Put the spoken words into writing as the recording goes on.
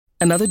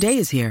Another day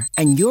is here,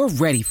 and you're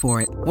ready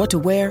for it. What to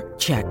wear?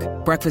 Check.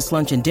 Breakfast,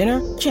 lunch, and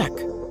dinner? Check.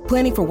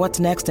 Planning for what's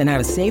next and how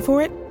to save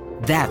for it?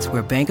 That's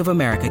where Bank of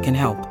America can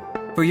help.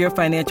 For your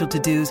financial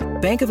to-dos,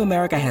 Bank of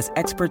America has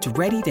experts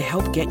ready to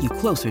help get you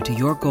closer to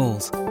your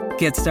goals.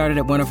 Get started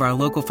at one of our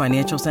local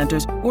financial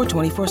centers or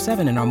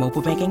 24/7 in our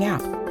mobile banking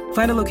app.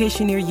 Find a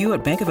location near you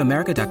at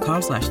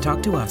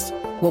bankofamerica.com/talktous.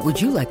 What would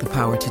you like the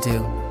power to do?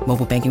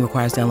 Mobile banking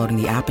requires downloading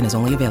the app and is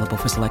only available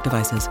for select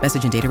devices.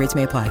 Message and data rates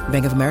may apply.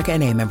 Bank of America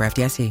N.A., member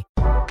FDIC.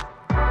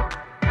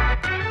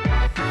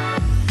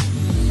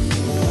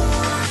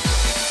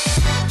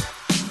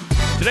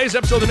 Today's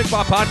episode of the Nick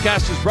Bob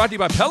Podcast is brought to you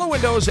by Pella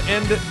Windows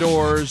and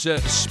Doors.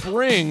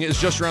 Spring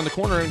is just around the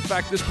corner. In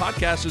fact, this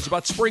podcast is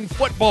about spring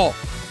football.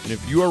 And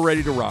if you are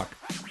ready to rock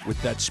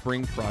with that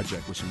spring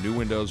project with some new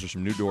windows or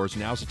some new doors,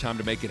 now's the time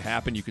to make it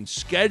happen. You can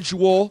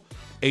schedule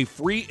a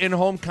free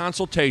in-home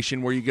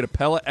consultation where you get a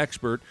Pella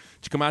expert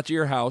to come out to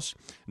your house,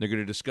 and they're going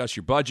to discuss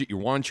your budget, your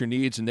wants, your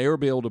needs, and they will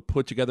be able to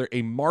put together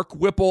a Mark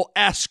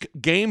Whipple-esque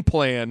game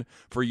plan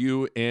for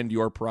you and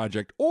your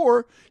project.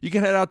 Or you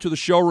can head out to the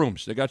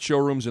showrooms. They got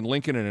showrooms in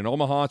Lincoln and in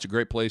Omaha. It's a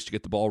great place to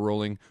get the ball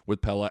rolling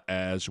with Pella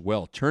as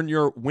well. Turn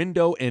your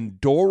window and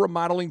door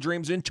remodeling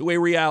dreams into a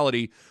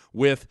reality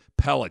with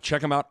Pella.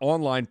 Check them out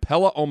online,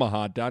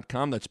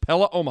 PellaOmaha.com. That's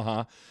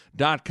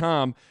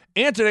PellaOmaha.com.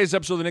 And today's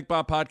episode of the Nick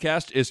Bob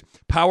Podcast is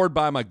powered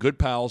by my good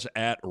pals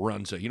at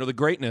Runza. You know, the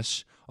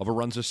greatness of a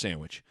Runza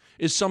sandwich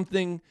is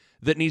something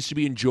that needs to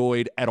be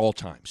enjoyed at all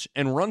times.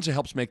 And Runza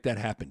helps make that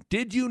happen.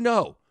 Did you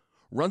know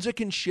Runza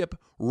can ship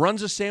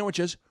Runza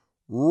sandwiches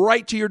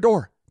right to your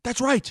door? That's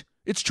right.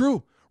 It's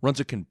true.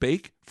 Runza can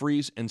bake,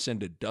 freeze, and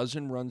send a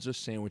dozen Runza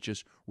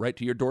sandwiches right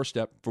to your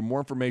doorstep. For more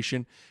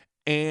information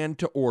and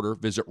to order,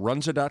 visit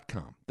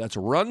Runza.com. That's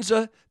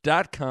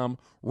Runza.com.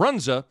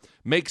 Runza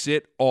makes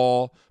it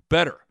all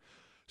better.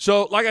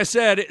 So, like I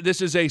said,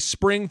 this is a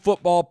spring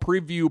football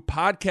preview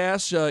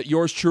podcast.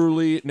 Yours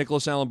truly,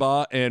 Nicholas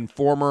Allenbaugh, and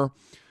former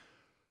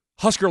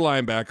Husker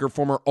linebacker,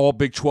 former All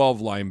Big 12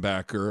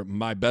 linebacker,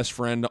 my best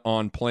friend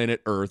on planet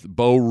Earth,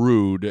 Bo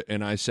Ruud,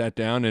 and I sat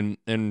down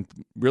and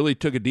really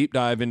took a deep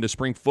dive into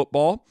spring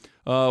football.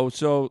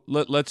 So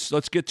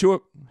let's get to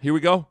it. Here we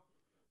go.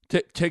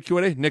 Take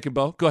Q&A, Nick and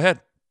Bo. Go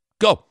ahead.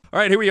 Go. All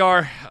right, here we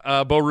are.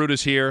 Bo Ruud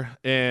is here,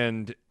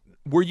 and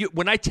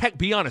when I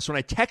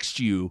text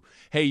you,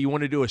 hey, you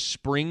want to do a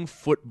spring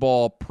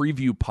football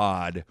preview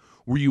pod,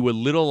 were you a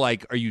little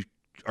like, are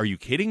you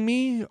kidding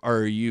me?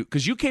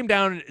 Because you came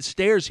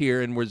downstairs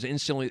here and you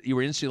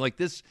were instantly like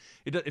this.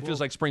 It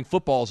feels like spring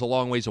football is a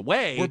long ways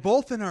away. We're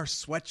both in our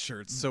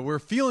sweatshirts, so we're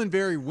feeling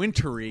very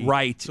wintry.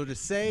 Right. So to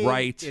say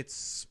it's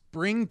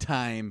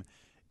springtime,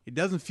 it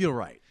doesn't feel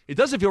right. It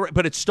doesn't feel right,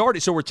 but it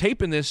started. So we're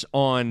taping this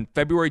on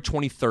February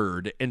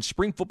 23rd, and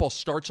spring football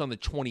starts on the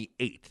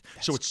 28th.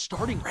 So it's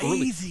starting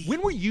crazy. Early.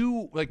 When were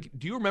you,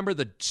 do you remember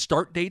the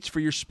start dates for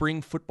your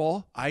spring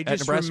football? I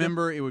just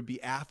remember it would be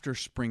after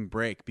spring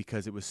break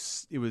because it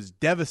was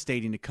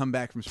devastating to come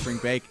back from spring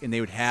break, and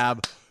you'd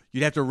have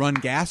to run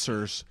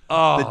gassers.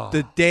 Oh.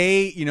 The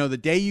day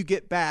you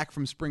get back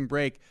from spring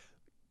break,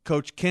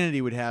 Coach Kennedy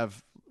would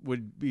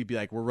be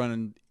like, we're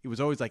running. It was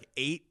always like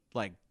 8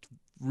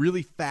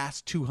 really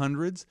fast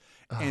 200s,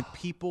 and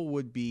people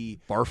would be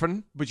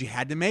barfing, but you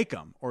had to make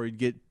them or you'd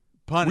get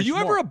punished. Were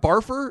you ever a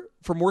barfer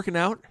from working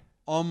out?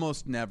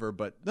 Almost never,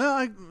 but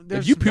have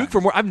you puked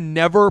from work? I've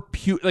never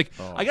puked.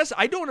 I guess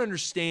I don't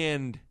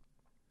understand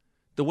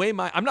the way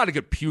I'm not a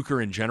good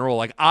puker in general.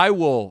 Like I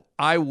will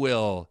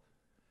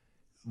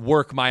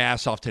work my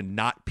ass off to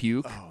not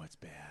puke. Oh, it's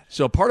bad.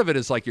 So part of it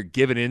is like you're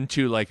giving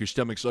into like your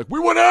stomach's like, we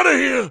want out of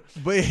here.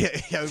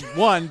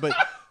 But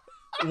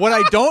what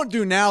I don't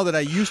do now that I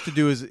used to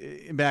do is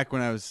back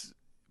when I was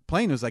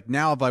playing was like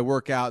now if I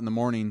work out in the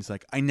mornings,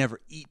 like I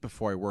never eat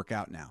before I work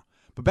out now.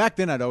 But back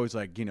then I'd always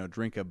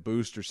drink a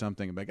Boost or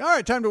something and be like, all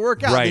right, time to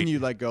work out. Right. And then you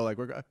go like,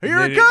 work out. Here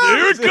it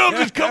comes.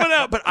 It's coming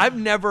out. But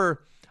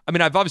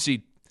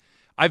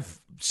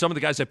some of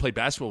the guys I played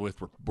basketball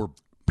with were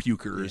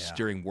pukers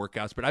during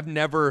workouts, but I've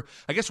never,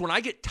 I guess when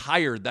I get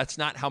tired, that's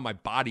not how my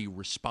body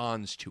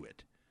responds to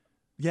it.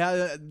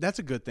 Yeah, that's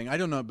a good thing. I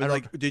don't know,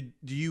 but did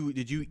you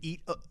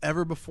eat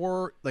ever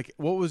before? Like,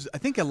 what was? I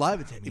think a lot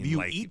of it. If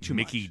you eat too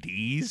Mickey much,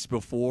 D's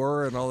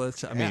before and all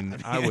that.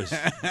 I was.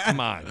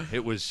 Come on,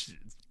 it was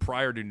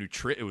prior to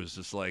nutrition. It was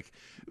just like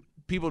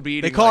people would be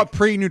eating. They call it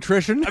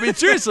pre-nutrition. I mean,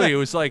 seriously, it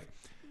was like.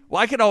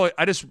 Well,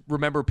 I just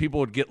remember people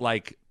would get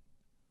like.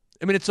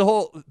 It's the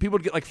whole. People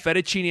would get like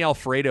fettuccine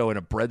Alfredo and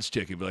a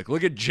breadstick and be like,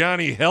 "Look at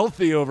Johnny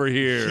Healthy over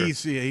here."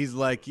 He's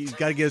like he's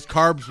got to get his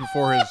carbs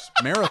before his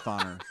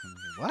marathoner.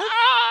 What?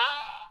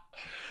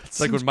 It's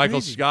like when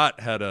Michael Scott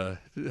had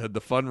the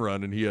fun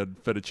run and he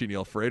had fettuccine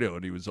Alfredo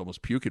and he was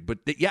almost puking. But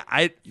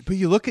But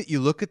you look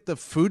at the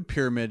food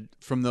pyramid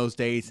from those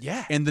days.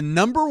 Yeah. And the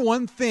number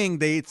one thing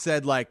they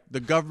said, like the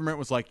government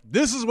was like,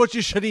 this is what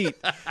you should eat.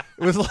 It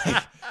was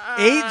like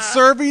 8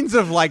 servings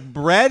of like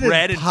bread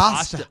and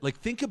pasta. Like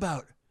think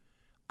about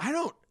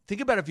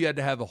if you had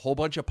to have a whole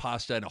bunch of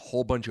pasta and a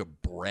whole bunch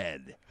of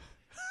bread.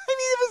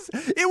 I mean,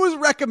 It was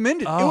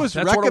recommended. Oh, it was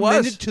that's what it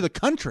recommended was. to the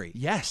country.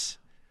 Yes.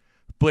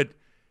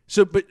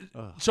 So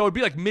it'd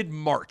be like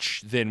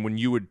mid-March then when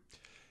you guys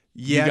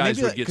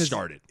maybe would get 'cause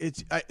started.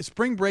 It's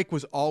spring break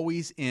was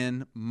always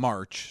in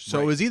March, so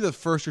Right. it was either the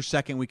first or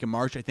second week of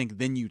March. I think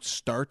then you'd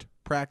start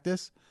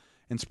practice,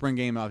 and spring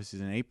game obviously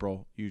is in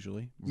April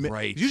usually.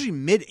 Right. It's usually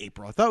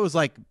mid-April. I thought it was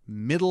like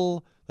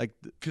middle, like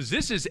Because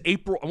this is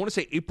April, I want to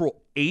say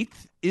April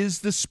 8th is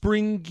the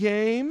spring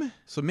game.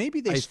 so.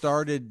 Maybe they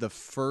started the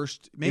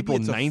first. Maybe April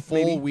it's a 9th, full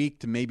maybe? week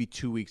to maybe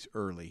 2 weeks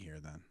early here.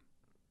 Then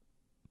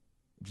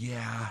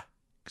Yeah.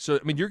 So,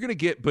 I mean, you're going to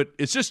get, but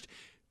it's just,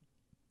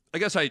 I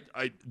guess I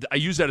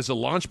use that as a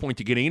launch point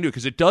to getting into it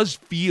because it does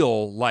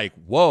feel like,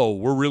 whoa,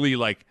 we're really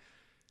like,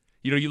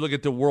 you look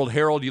at the World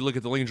Herald, you look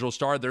at the Lincoln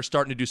Journal-Star, they're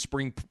starting to do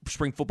spring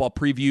football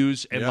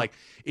previews, and like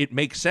it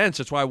makes sense.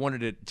 That's why I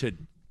wanted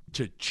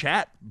to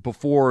chat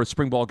before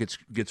spring ball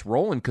gets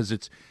rolling because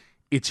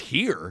it's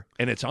here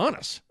and it's on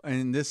us.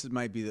 and this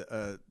might be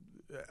a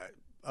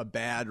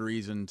bad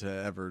reason to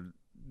ever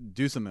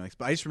do something like this.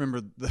 But I just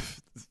remember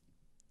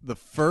the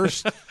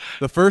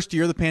first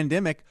year of the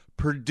pandemic,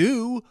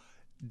 Purdue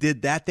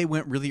did that. They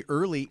went really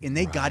early and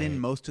they got in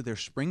most of their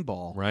spring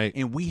ball. Right.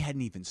 And we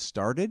hadn't even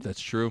started. That's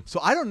true. So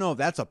I don't know if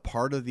that's a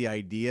part of the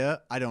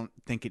idea. I don't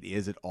think it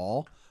is at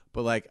all.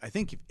 But like I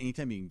think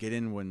anytime you can get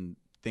in when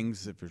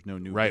if there's no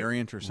new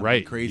variant or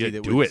something crazy Yeah,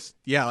 that do would it.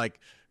 Yeah, like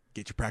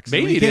get your practice.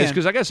 Maybe when you it is can.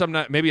 because I guess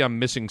I'm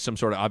missing some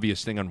sort of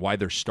obvious thing on why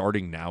they're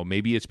starting now.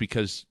 Maybe it's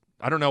because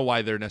I don't know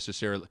why they're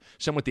necessarily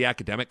some with the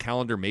academic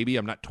calendar. Maybe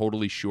I'm not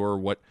totally sure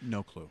what.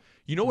 No clue.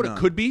 You know what it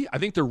could be? I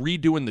think they're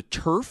redoing the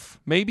turf.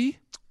 Maybe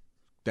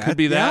That could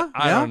be that.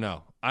 I yeah. don't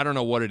know. I don't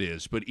know what it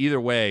is, but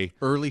either way,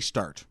 Early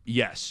start.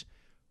 yes.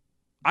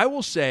 I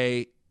will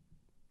say,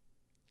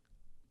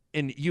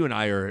 and you and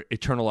I are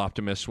eternal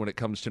optimists when it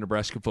comes to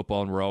Nebraska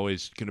football, and we're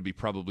always going to be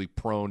probably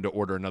prone to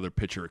order another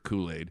pitcher of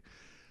Kool-Aid.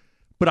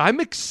 But I'm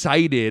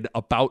excited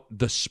about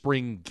the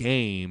spring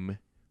game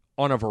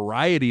on a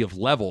variety of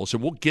levels,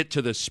 and we'll get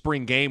to the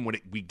spring game when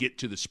we get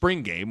to the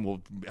spring game.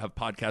 We'll have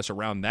podcasts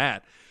around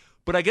that.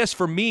 But I guess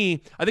for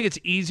me, I think it's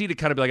easy to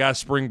kind of be like,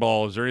 spring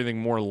ball, is there anything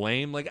more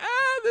lame? Like,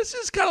 this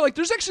is kind of like,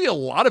 there's actually a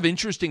lot of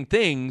interesting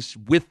things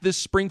with this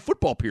spring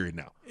football period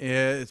now.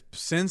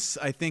 Since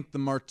I think the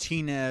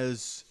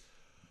Martinez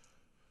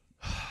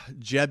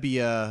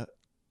Jebbia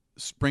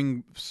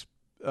spring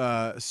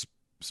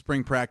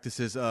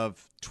practices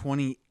of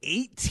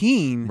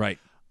 2018, Right.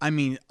 I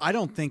mean, I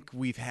don't think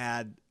we've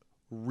had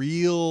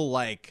real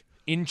like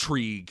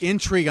Intrigue.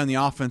 on the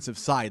offensive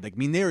side. Like, I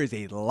mean, there is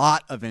a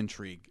lot of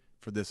intrigue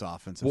for this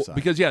offensive side.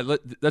 Because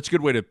that's a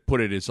good way to put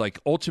it. Is like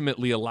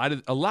ultimately a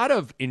lot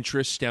of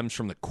interest stems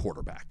from the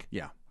quarterback.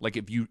 Yeah. Like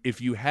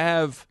if you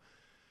have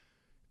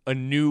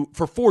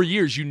for 4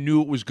 years you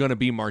knew it was going to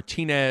be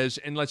Martinez,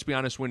 and let's be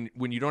honest, when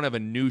you don't have a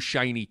new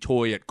shiny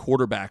toy at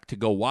quarterback to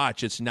go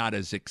watch, it's not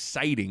as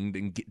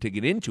exciting to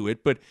get into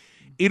it. But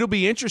it'll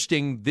be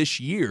interesting this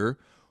year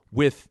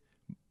with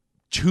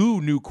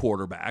 2 new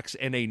quarterbacks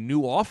and a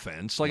new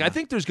offense. Like I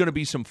think there's going to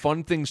be some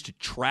fun things to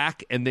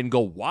track and then go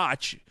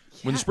watch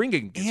when the spring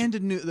game gets and a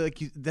new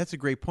that's a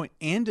great point,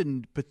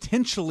 and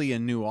potentially a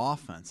new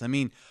offense. I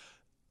mean,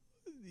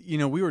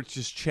 we were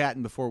just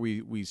chatting before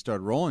we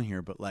started rolling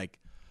here, but like,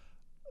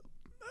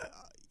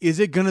 is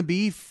it going to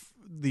be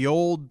the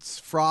old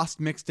Frost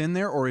mixed in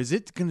there, or is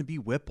it going to be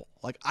Whipple?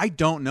 Like, I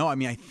don't know. I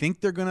mean, I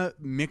think they're going to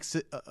mix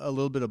it a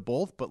little bit of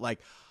both, but like,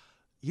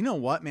 you know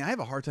what, man? I have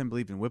a hard time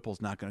believing Whipple's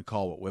not going to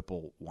call what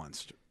Whipple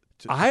wants to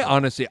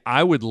honestly,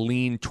 I would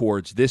lean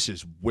towards this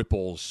is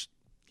Whipple's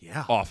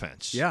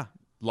offense. Yeah.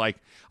 Like,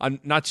 I'm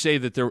not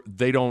saying that they're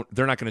not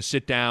going to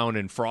sit down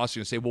and Frost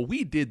going to say, well,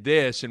 we did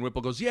this, and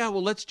Whipple goes, yeah,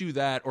 well, let's do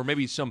that, or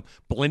maybe some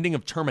blending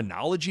of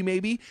terminology.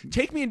 Maybe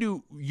take me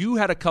into you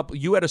had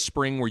a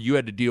spring where you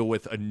had to deal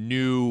with a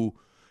new.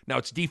 Now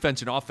it's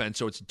defense and offense,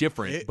 so it's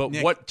different. But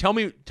Nick, tell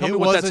me what that's like. It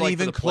wasn't for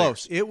even the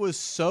close. players. It was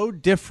so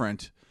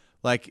different,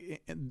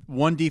 like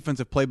one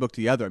defensive playbook to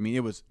the other. I mean,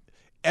 it was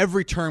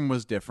every term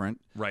was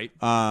different. Right.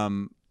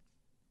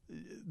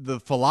 The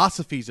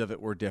philosophies of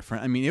it were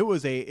different. I mean, it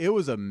was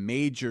a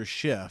major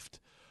shift.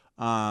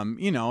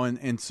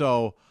 And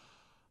so,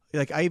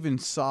 like, I even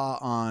saw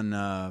on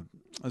I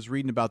was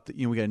reading about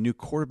we got a new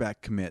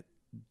quarterback commit.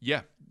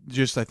 Yeah.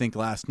 Just I think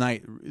last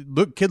night.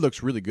 Kid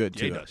looks really good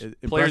too. Yeah, he does. Player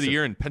of Impressive. the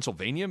year in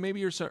Pennsylvania,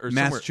 maybe or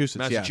Massachusetts.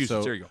 somewhere. Yeah. Massachusetts.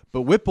 So, there you go.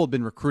 But Whipple had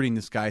been recruiting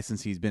this guy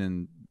since he's been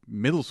in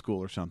middle school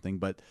or something.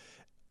 But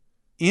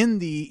in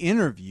the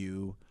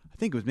interview, I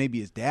think it was maybe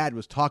his dad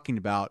was talking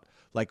about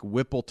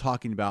Whipple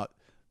talking about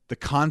the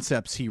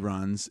concepts he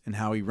runs and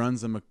how he runs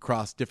them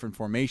across different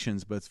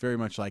formations. But it's very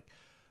much like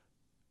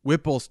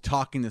Whipple's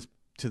talking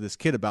to this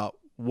kid about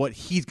what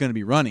he's going to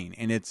be running,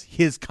 and it's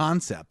his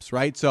concepts,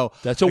 right? So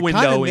that's a window.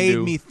 It kind of made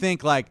me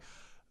think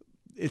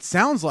it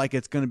sounds like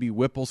it's going to be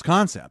Whipple's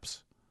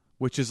concepts,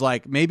 which is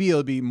like maybe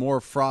it'll be more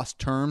Frost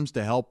terms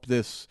to help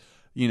this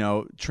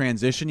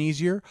transition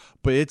easier.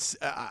 But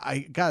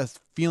I got a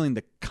feeling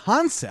the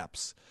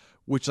concepts,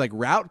 which like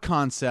route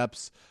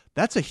concepts,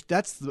 that's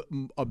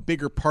a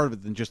bigger part of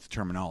it than just the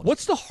terminology.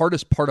 What's the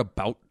hardest part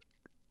about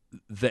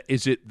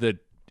is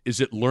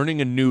it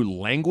learning a new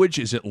language?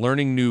 Is it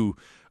learning new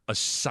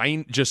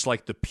just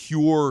like the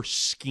pure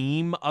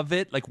scheme of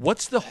it? Like,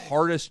 what's the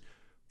hardest?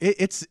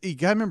 It's you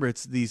gotta remember,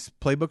 it's these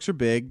playbooks are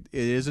big.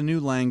 It is a new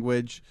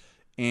language,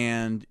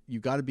 and you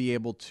got to be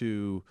able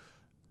to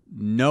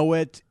know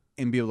it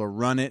and be able to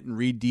run it and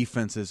read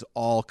defenses.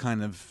 All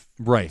kind of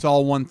right. It's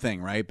all one thing,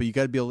 right? But you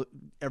got to be able.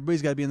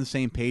 Everybody's got to be on the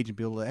same page and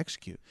be able to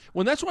execute.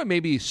 Well, that's why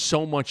maybe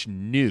so much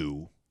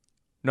new.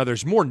 Now,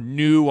 there's more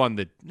new on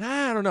the.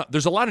 I don't know.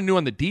 There's a lot of new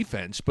on the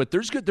defense, but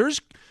there's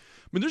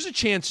a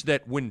chance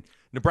that when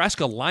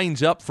Nebraska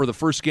lines up for the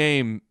first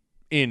game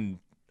in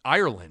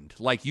Ireland,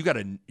 like you're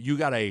gonna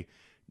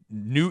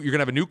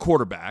have a new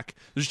quarterback.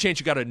 There's a chance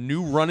you got a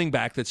new running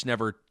back that's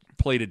never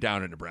played it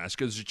down in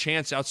Nebraska. There's a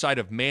chance outside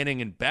of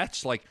Manning and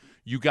Betts, like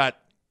you got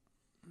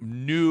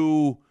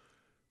new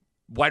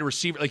wide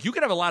receiver. Like you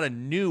could have a lot of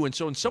new, and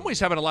so in some ways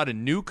having a lot of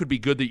new could be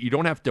good that you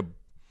don't have to.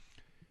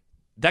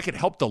 That could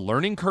help the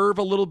learning curve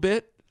a little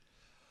bit.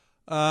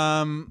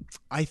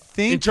 I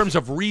think in terms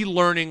of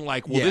relearning,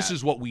 like, well, this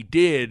is what we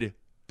did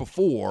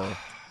before.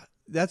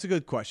 That's a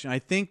good question. I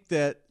think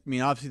that,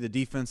 obviously the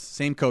defense,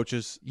 same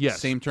coaches,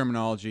 same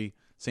terminology,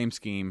 same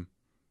scheme,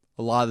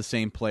 a lot of the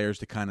same players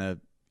to kind of,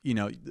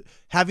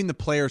 having the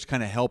players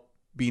kind of help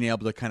being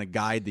able to kind of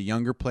guide the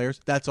younger players.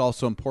 That's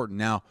also important.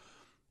 Now,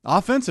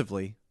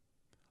 offensively,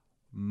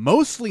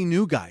 mostly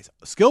new guys,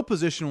 skill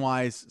position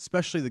wise,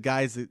 especially the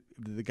guys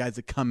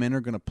that come in are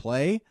going to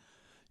play.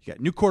 You got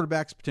new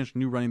quarterbacks, potentially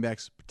new running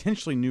backs,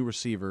 potentially new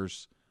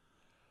receivers,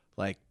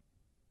 like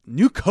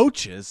new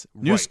coaches,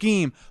 new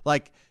scheme.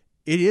 Like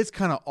it is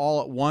kind of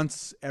all at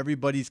once.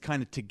 Everybody's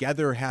kind of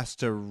together has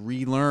to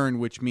relearn,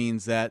 which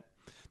means that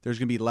there's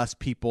going to be less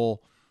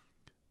people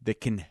that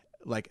can,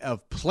 like,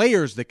 of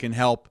players that can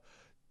help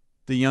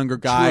the younger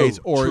guys.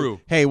 True.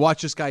 Hey,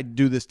 watch this guy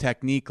do this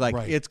technique. Like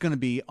it's going to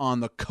be on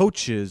the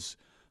coaches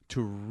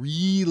to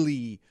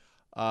really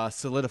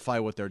solidify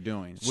what they're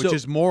doing, which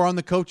is more on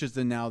the coaches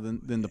than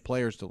the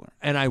players to learn.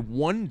 And I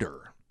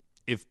wonder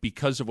if,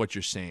 because of what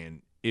you're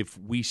saying, if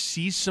we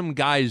see some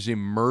guys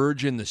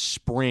emerge in the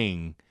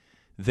spring,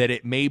 that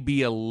it may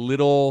be a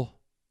little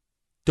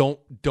don't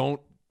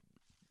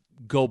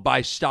go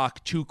buy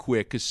stock too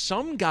quick, because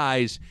some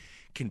guys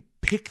can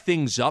pick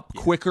things up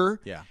quicker.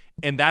 Yeah.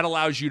 And that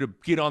allows you to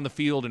get on the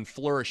field and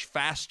flourish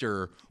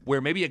faster,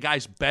 where maybe a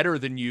guy's better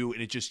than you,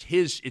 and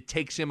it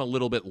takes him a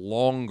little bit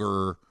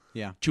longer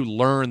to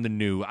learn the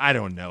new. I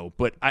don't know.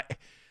 But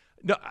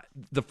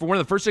one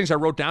of the first things I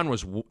wrote down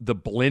was the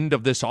blend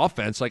of this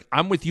offense. Like,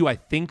 I'm with you. I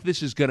think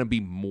this is going to be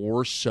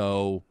more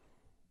so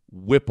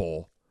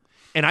Whipple.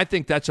 And I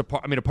think that's a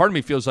part of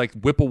me feels like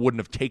Whipple wouldn't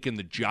have taken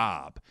the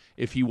job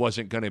if he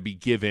wasn't going to be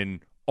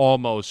given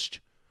almost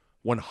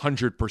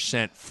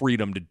 100%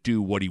 freedom to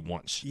do what he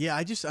wants. Yeah,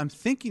 I'm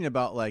thinking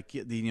about like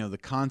the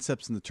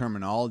concepts and the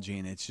terminology,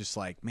 and it's just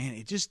like, man,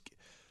 it just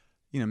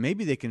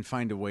maybe they can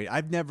find a way.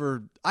 I've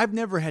never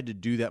had to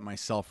do that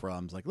myself, where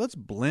I'm like, let's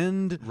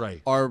blend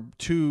our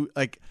two.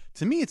 Like,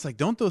 to me, it's like,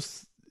 don't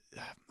those?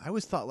 I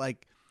always thought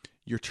like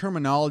your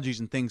terminologies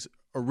and things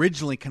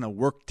originally kind of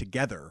work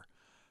together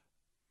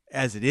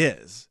as it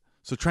is.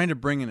 So trying to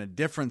bring in a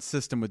different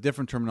system with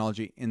different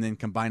terminology and then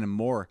combine them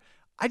more,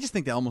 I just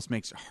think that almost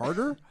makes it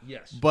harder.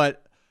 Yes.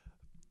 But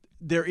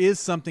there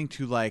is something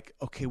to like,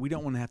 okay, we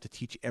don't want to have to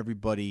teach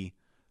everybody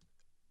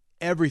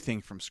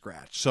everything from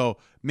scratch. So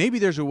maybe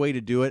there's a way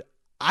to do it.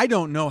 I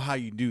don't know how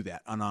you do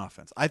that on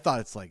offense. I thought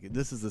it's like,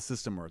 this is the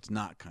system where it's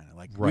not kind of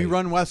like we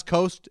run West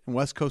Coast and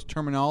West Coast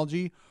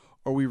terminology,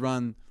 or we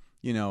run,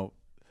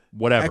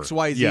 whatever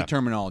XYZ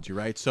terminology,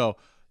 right? So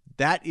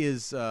that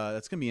is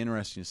that's going to be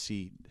interesting to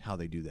see how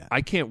they do that.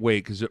 I can't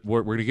wait, because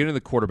we're going to get into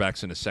the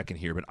quarterbacks in a second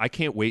here, but I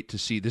can't wait to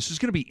see. This is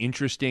going to be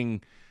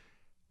interesting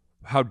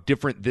how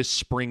different this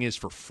spring is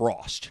for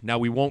Frost. Now,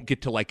 we won't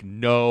get to like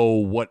know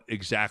what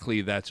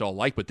exactly that's all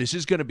like, but this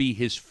is going to be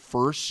his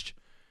first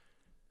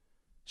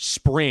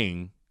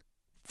spring,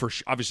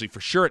 obviously for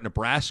sure at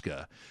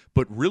Nebraska,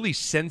 but really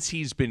since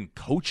he's been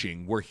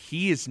coaching, where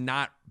he is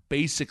not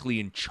basically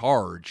in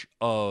charge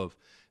of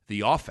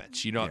the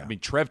offense.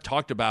 Trev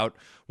talked about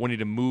wanting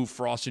to move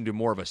Frost into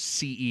more of a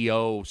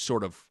CEO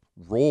sort of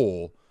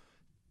role.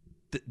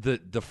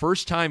 The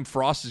first time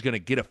Frost is going to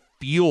get a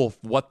feel of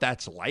what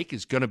that's like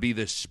is going to be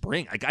this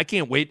spring. I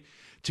can't wait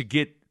to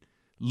get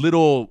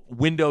little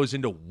windows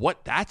into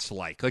what that's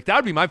like. Like, that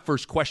would be my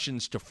first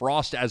questions to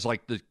Frost as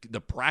like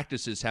the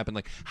practices happen.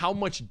 Like, how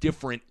much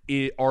different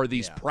are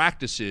these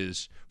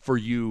practices for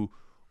you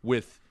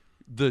with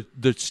the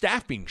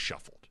staff being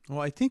shuffled? Well,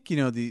 I think,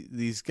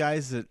 these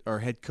guys that are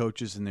head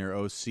coaches and their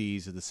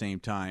OCs at the same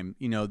time,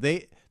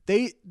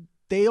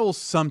 they'll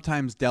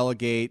sometimes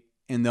delegate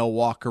and they'll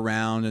walk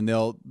around and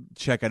they'll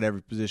check out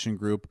every position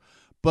group.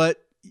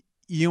 But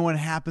you know what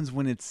happens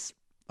when it's,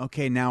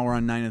 okay, now we're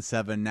on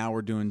 9-7, now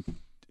we're doing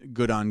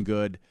good on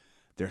good.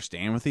 They're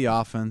staying with the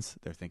offense.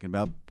 They're thinking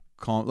about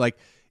like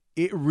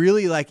it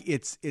really, like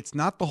it's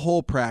not the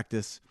whole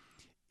practice.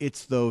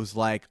 It's those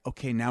like,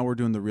 okay, now we're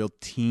doing the real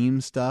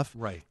team stuff.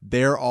 Right.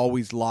 They're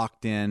always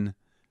locked in.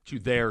 to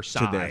their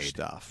side, to their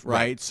stuff,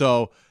 right?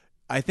 So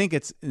I think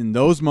it's in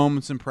those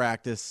moments in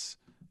practice,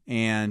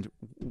 and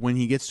when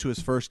he gets to his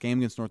first game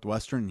against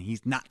Northwestern, and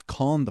he's not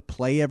calling the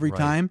play every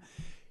time,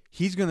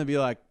 he's going to be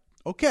like,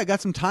 okay, I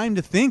got some time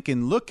to think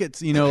and look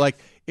at, like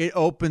it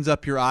opens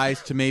up your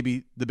eyes to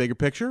maybe the bigger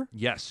picture.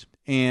 Yes.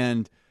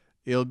 And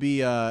it'll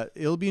be a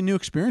new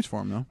experience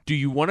for him, though. Do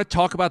you want to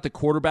talk about the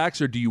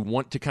quarterbacks, or do you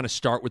want to kind of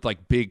start with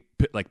like big,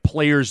 like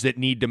players that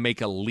need to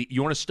make a leap?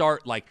 You want to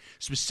start like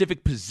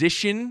specific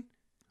position,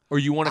 or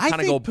you want to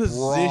kind of go position?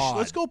 broad?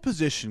 Let's go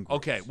position groups.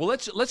 Okay. Well,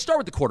 let's start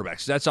with the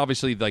quarterbacks. That's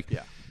obviously like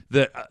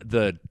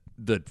the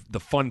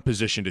fun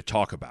position to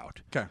talk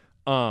about. Okay.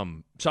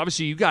 So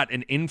obviously you got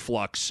an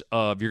influx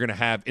of, you're going to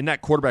have in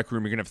that quarterback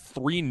room, you're going to have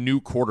 3 new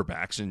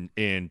quarterbacks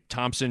in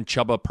Thompson,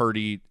 Chuba,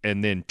 Purdy,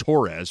 and then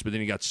Torres, but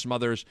then you got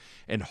Smothers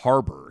and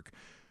Harburg.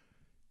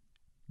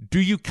 Do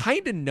you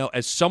kind of know,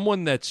 as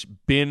someone that's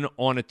been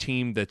on a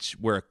team that's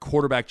where a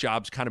quarterback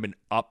job's kind of been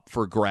up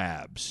for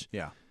grabs?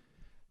 Yeah.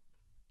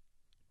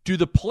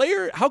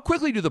 How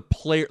quickly do the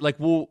player, like,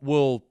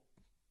 do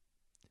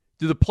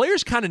the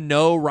players kind of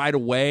know right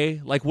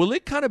away? Like, will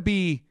it kind of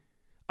be,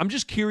 I'm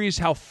just curious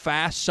how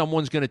fast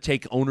someone's going to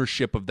take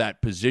ownership of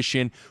that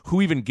position.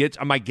 Who even gets,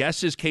 my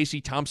guess is Casey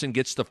Thompson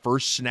gets the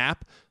first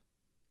snap.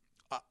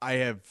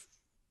 I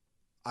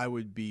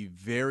would be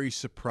very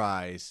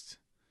surprised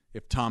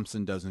if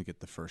Thompson doesn't get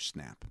the first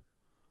snap.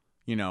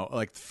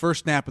 Like the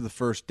first snap of the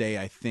first day,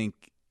 I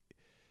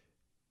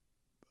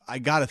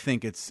got to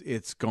think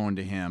it's going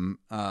to him.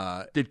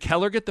 Did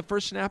Keller get the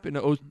first snap?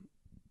 Do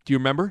you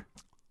remember?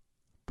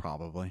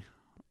 Probably.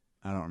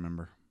 I don't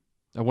remember.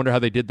 I wonder how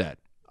they did that.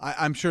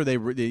 I'm sure they're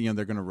going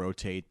to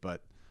rotate,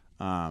 but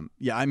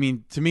I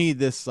mean, to me,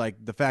 this,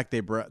 like, the fact they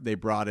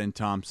brought in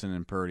Thompson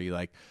and Purdy,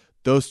 like,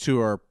 those two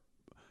are,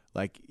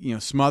 like,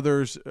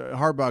 Smothers,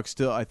 Harbaugh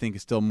still, I think,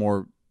 is still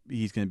more.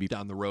 He's going to be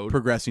down the road,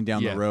 progressing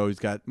down the road. He's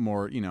got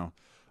more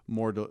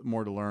to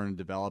learn and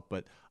develop.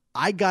 But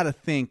I got to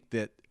think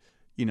that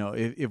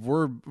if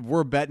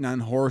we're betting on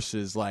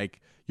horses,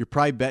 like, you're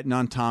probably betting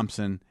on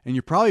Thompson and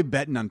you're probably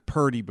betting on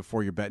Purdy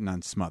before you're betting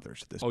on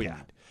Smothers at this point.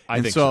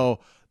 I think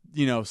so.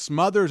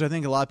 Smothers, I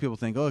think a lot of people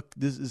think, oh,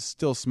 this is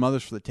still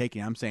Smothers for the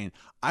taking. I'm saying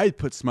I'd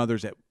put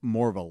Smothers at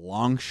more of a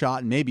long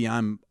shot. Maybe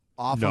I'm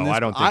off on this. No, I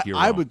don't think you're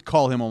wrong. I would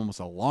call him almost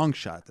a long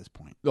shot at this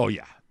point. Oh,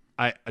 yeah.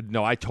 I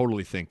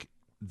totally think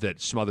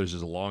that Smothers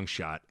is a long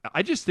shot.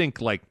 I just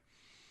think, like,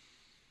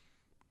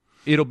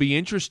 it'll be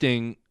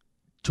interesting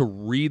to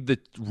read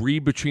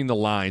between the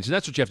lines, and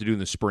that's what you have to do in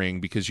the spring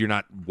because you're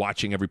not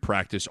watching every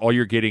practice. All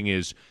you're getting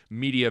is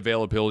media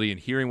availability and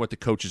hearing what the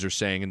coaches are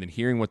saying and then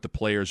hearing what the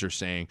players are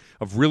saying,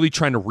 of really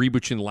trying to read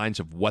between the lines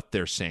of what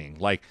they're saying,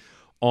 like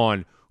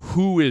on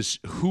who is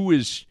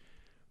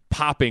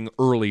popping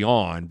early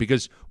on.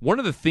 Because one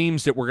of the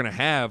themes that we're going to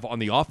have on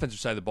the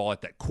offensive side of the ball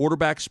at that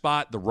quarterback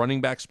spot, the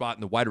running back spot,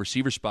 and the wide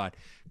receiver spot,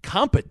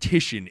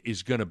 competition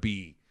is going to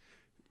be,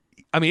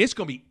 it's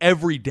going to be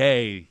every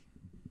day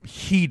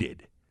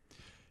heated.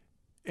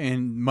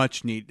 And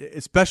much need,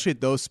 especially at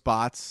those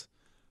spots,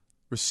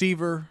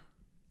 receiver,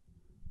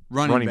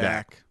 running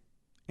back,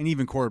 and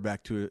even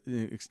quarterback to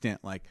an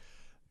extent. Like,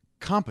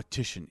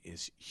 competition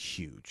is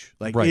huge.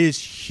 Like, it is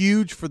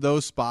huge for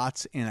those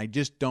spots, and I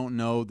just don't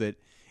know that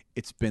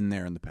it's been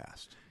there in the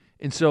past.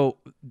 And so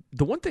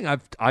the one thing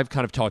I've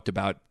kind of talked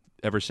about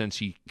ever since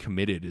he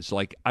committed is,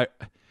 like, I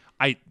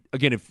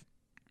again, if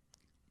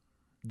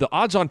the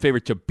odds-on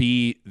favorite to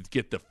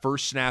get the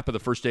first snap of the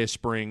first day of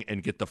spring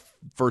and get the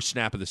first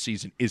snap of the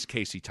season is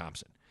Casey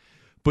Thompson.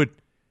 But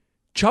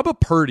Chuba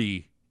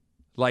Purdy,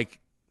 like,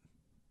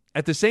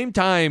 at the same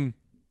time,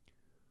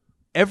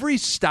 every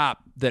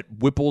stop that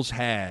Whipple's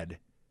had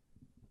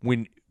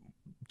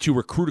to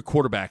recruit a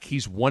quarterback,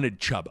 he's wanted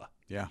Chuba.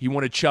 Yeah. He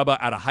wanted Chuba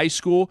out of high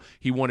school.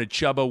 He wanted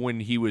Chuba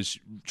when he was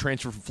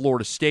transferred from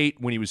Florida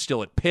State, when he was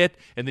still at Pitt,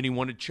 and then he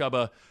wanted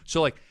Chuba.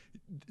 So, like,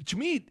 to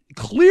me,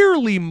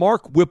 clearly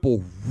Mark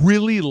Whipple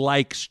really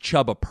likes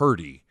Chuba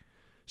Purdy.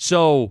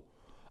 So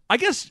I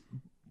guess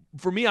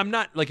for me, I'm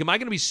not, like, am I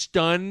going to be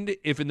stunned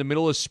if in the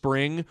middle of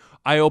spring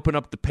I open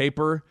up the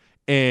paper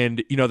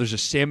and, there's a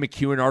Sam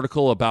McEwen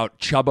article about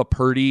Chuba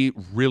Purdy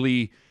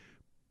really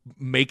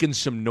making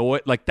some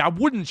noise? Like, that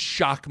wouldn't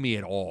shock me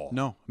at all.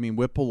 No,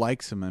 Whipple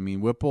likes him.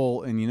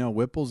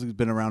 Whipple's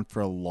been around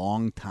for a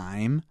long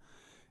time.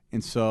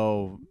 And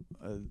so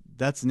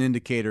that's an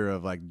indicator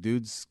of, like,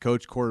 dude's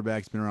coach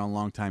quarterback's been around a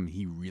long time.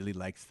 He really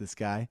likes this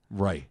guy.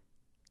 Right.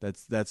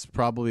 That's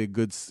probably a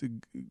good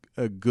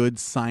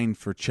sign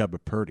for Chuba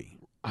Purdy.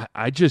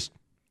 I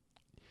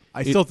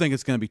still think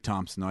it's going to be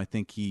Thompson, though. I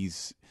think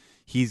he's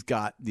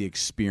got the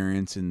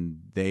experience, and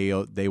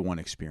they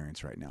want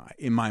experience right now,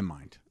 in my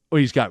mind. Well,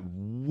 he's got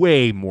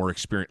way more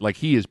experience. Like,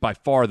 he is by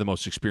far the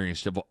most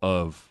experienced of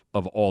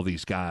all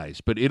these guys.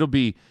 But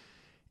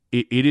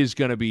it's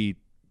going to be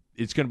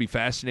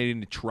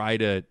fascinating to try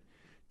to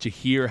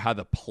hear how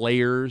the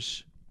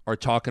players are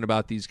talking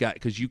about these guys,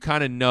 because you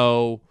kind of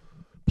know,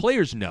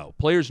 players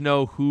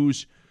know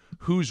who's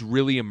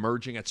really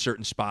emerging at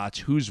certain spots,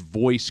 whose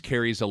voice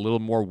carries a little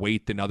more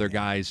weight than other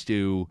guys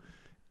do,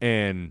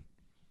 and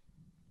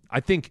I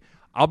think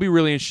I'll be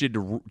really interested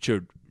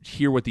to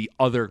hear what the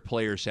other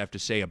players have to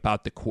say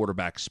about the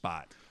quarterback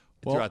spot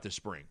throughout the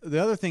spring. The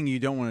other thing you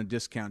don't want to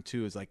discount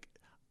too is like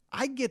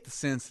I get the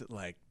sense that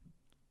like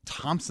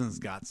Thompson's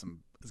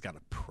has got a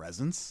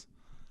presence.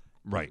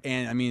 Right.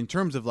 And I mean, in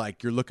terms of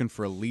like you're looking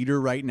for a leader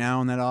right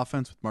now in that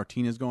offense with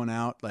Martinez going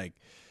out, like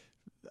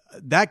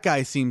that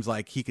guy seems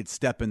like he could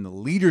step in the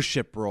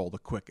leadership role the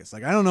quickest.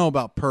 Like I don't know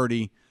about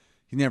Purdy.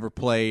 He never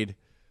played.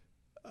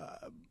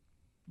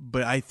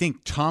 But I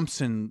think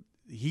Thompson,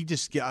 he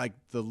just like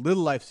the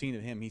little I've seen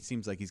of him, he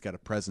seems like he's got a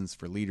presence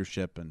for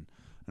leadership and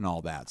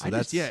all that. So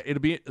it'll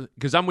be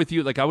because I'm with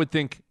you. Like I would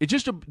think it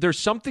just there's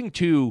something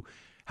to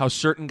how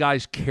certain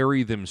guys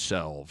carry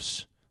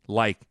themselves.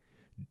 Like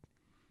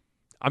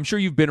I'm sure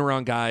you've been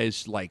around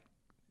guys like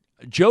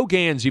Joe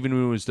Gans, even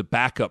when he was the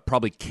backup,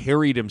 probably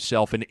carried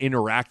himself and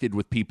interacted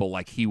with people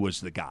like he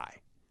was the guy.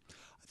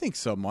 I think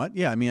somewhat.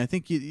 Yeah, I mean, I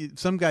think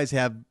some guys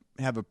have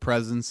a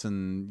presence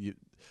and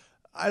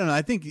I don't know.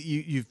 I think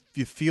you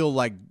feel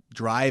like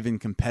drive and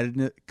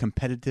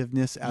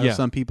competitiveness out of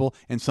some people,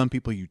 and some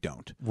people you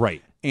don't.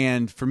 Right.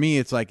 And for me,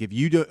 it's like if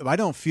I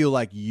don't feel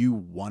like you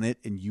want it,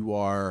 and you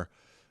are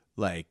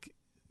like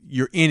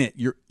you're in it,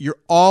 you're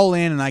all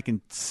in, and I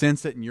can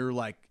sense it, and you're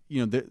like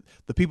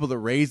the people that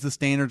raise the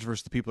standards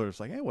versus the people that are just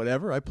like, hey,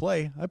 whatever, I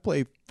play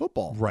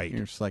football. Right. And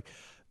you're just like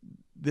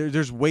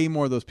there's way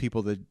more of those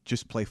people that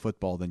just play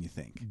football than you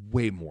think.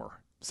 Way more.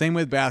 Same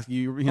with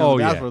basketball.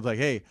 Basketball is like,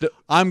 hey,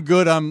 I'm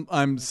good. I'm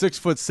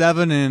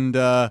 6'7", and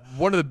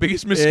one of the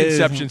biggest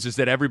misconceptions is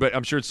that everybody.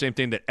 I'm sure it's the same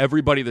thing that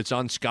everybody that's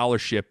on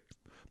scholarship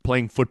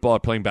playing football or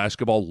playing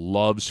basketball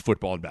loves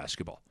football and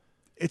basketball.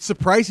 It's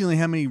surprisingly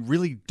how many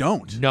really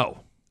don't.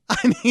 No,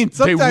 I mean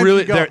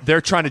sometimes they're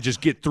trying to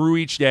just get through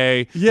each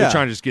day. Yeah. They're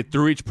trying to just get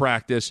through each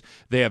practice.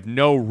 They have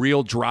no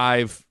real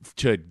drive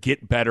to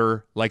get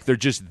better. Like they're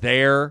just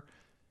there.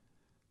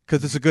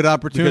 Because it's a good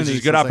opportunity. Because it's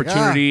a good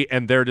opportunity,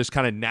 and they're just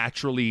kind of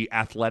naturally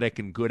athletic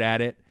and good at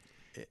it.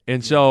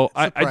 And so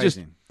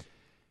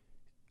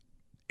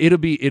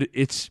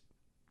it's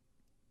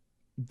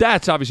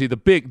that's obviously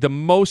the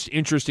most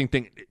interesting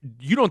thing.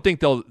 You don't think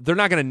they're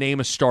not going to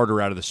name a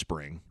starter out of the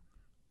spring.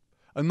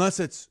 Unless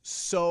it's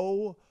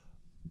so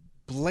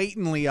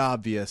blatantly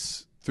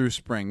obvious through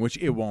spring, which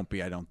it won't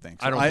be, I don't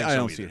think. So I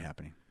don't see it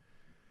happening.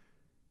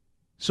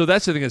 So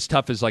that's the thing that's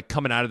tough is like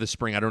coming out of the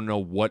spring, I don't know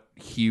what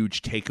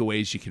huge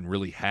takeaways you can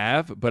really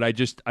have, but I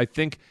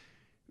think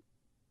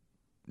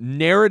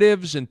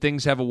narratives and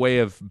things have a way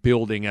of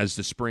building as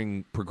the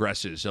spring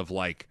progresses of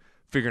like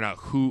figuring out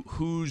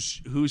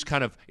who's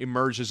kind of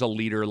emerged as a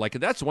leader. Like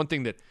that's one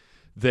thing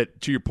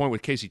that to your point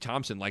with Casey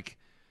Thompson, like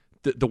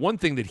the one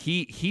thing that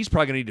he's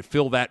probably going to need to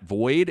fill that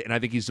void, and I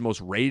think he's the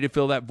most ready to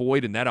fill that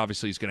void, and that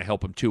obviously is going to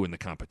help him too in the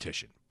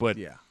competition. But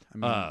yeah, I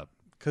mean,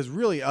 because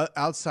really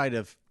outside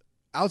of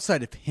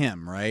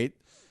him, right?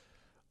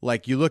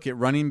 Like you look at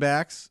running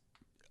backs,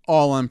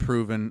 all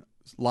unproven,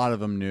 a lot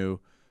of them new.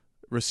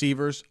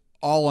 Receivers,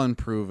 all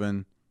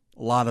unproven,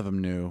 a lot of them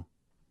new.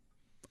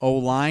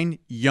 O-line,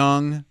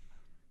 young,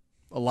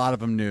 a lot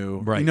of them new.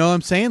 Right. You know what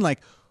I'm saying?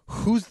 Like,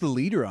 who's the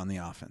leader on the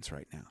offense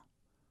right now?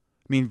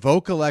 I mean,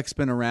 Vokalek's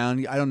been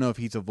around. I don't know if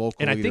he's a vocal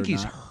and I leader think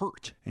he's or not.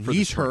 hurt. And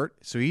he's hurt,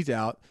 so he's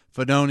out.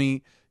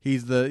 Fedoni,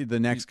 he's the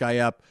next guy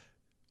up.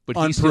 But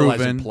unproven, he still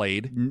hasn't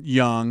played.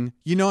 Young.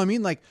 You know what I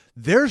mean? Like,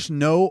 there's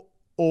no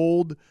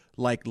old,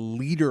 like,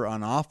 leader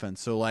on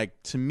offense. So,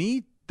 like, to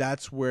me,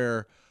 that's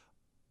where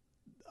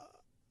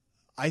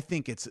I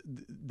think it's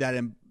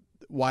that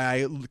why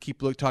I keep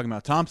talking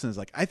about Thompson is,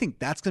 like, I think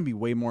that's going to be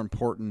way more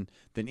important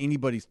than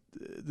anybody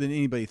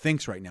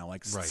thinks right now.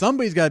 Like,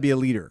 somebody's got to be a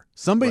leader.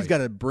 Somebody's got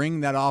to bring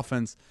that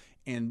offense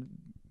and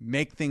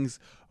make things,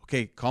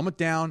 okay, calm it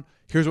down.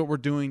 Here's what we're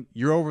doing.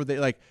 You're over there.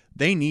 Like,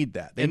 they need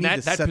that. They need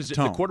to set the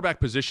tone. The quarterback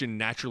position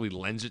naturally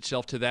lends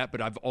itself to that,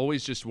 but I've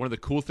always just one of the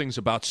cool things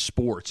about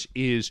sports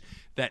is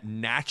that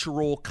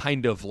natural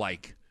kind of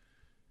like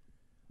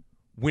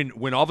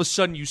when all of a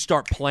sudden you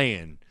start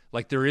playing,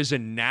 like there is a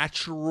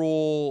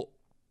natural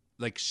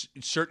like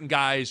certain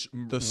guys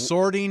the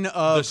sorting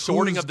of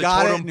the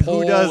totem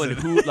pole and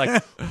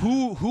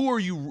who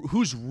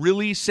who's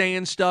really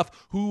saying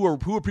stuff, who are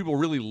people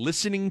really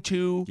listening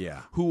to,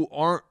 who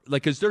aren't,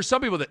 like, because there's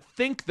some people that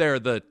think they're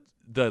the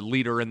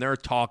leader and they're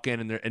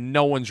talking and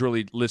no one's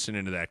really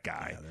listening to that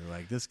guy. They're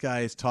like, this guy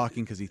is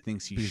talking because he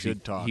thinks he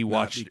should talk. He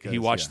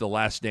watched The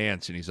Last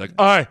Dance and he's like,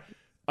 I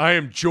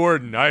am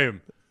Jordan.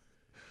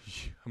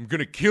 I'm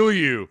gonna kill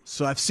you.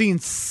 So I've seen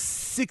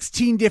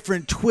 16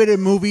 different Twitter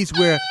movies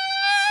where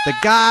the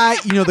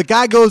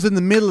guy goes in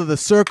the middle of the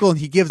circle and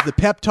he gives the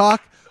pep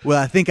talk.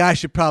 Well, I think I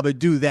should probably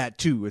do that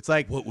too. It's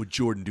like, what would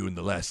Jordan do in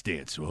The Last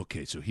Dance?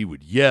 Okay, so he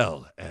would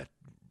yell at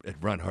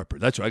Ron Harper.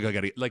 That's right. I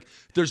got to like.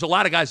 There's a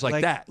lot of guys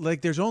like that.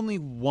 Like, there's only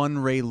one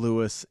Ray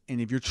Lewis,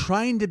 and if you're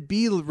trying to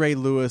be Ray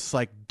Lewis,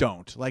 like,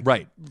 don't. Like,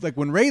 right. Like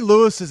when Ray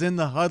Lewis is in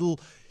the huddle,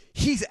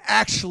 he's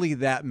actually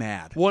that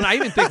mad. Well, and I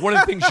even think one of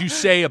the things you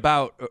say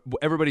about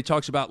everybody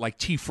talks about, like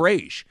T.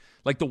 Frage,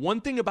 like the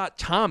one thing about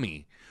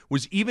Tommy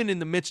was even in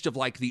the midst of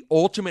like the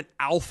ultimate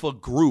alpha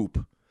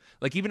group,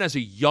 like even as a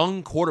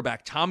young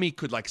quarterback, Tommy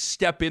could like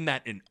step in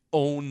that and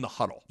own the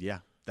huddle. Yeah,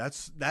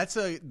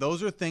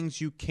 those are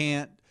things you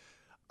can't.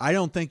 I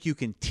don't think you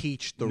can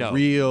teach the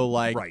real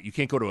like. Right, you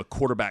can't go to a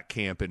quarterback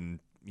camp and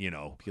be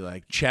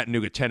like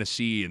Chattanooga,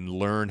 Tennessee, and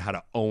learn how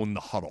to own the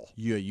huddle.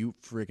 Yeah, you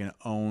freaking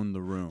own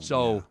the room.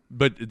 So,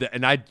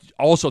 and I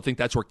also think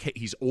that's where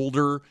he's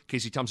older.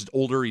 Casey Thompson's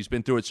older. He's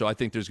been through it, so I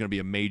think there's going to be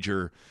a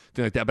major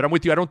thing like that. But I'm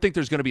with you. I don't think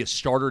there's going to be a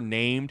starter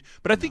named,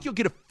 but I think you'll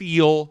get a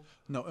feel.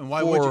 No, and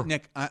why would you,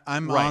 Nick?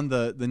 I'm on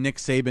the Nick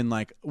Saban.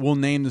 Like, we'll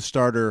name the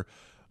starter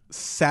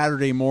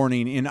Saturday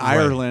morning in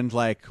Ireland,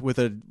 like with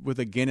a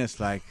Guinness,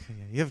 like,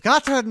 you've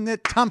got to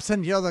admit,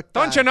 Thompson, you're the guy.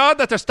 Don't you know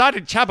that they're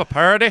starting Chubba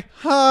Purdy?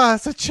 Ah,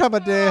 it's a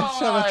Chubba day.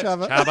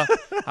 Chubba.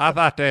 I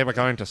thought they were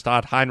going to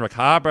start Heinrich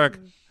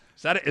Harburg.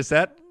 Is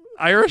that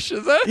Irish?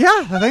 Is that?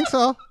 Yeah, I think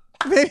so.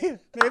 Maybe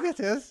it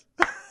is.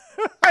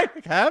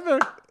 Heinrich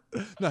Harburg.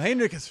 No,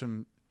 Heinrich is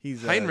from.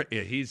 He's Heinrich.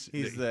 Yeah, he's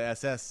the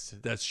SS.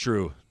 That's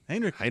true.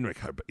 Heinrich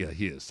Harburg. Yeah,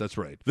 he is. That's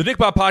right. The Nick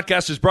Bob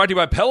Podcast is brought to you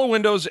by Pella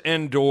Windows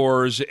and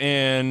Doors,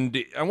 and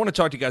I want to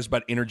talk to you guys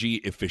about energy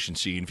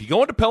efficiency. And if you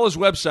go into Pella's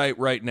website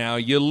right now,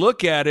 you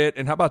look at it,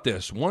 and how about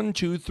this? 1,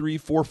 2, 3,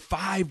 4,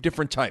 5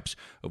 different types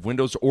of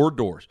windows or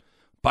doors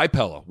by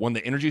Pella won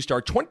the Energy Star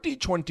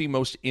 2020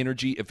 Most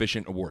Energy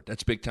Efficient Award.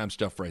 That's big-time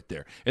stuff right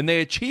there. And they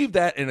achieved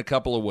that in a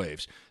couple of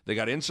ways. They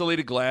got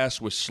insulated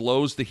glass, which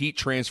slows the heat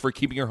transfer,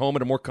 keeping your home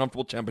at a more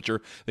comfortable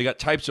temperature. They got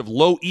types of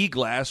low-E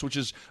glass, which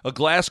is a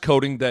glass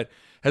coating that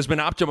has been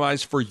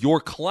optimized for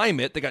your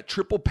climate. They got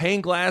triple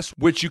pane glass,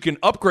 which you can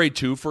upgrade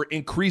to for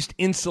increased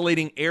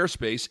insulating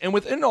airspace. And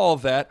within all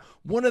of that,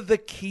 one of the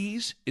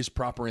keys is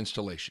proper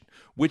installation,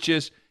 which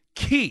is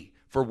key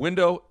for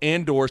window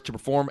and doors to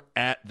perform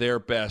at their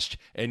best.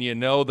 And you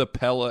know the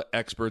Pella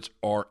experts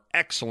are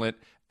excellent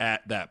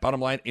at that. Bottom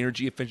line,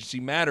 energy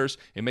efficiency matters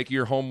in making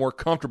your home more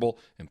comfortable,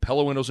 and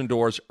Pella windows and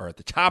doors are at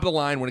the top of the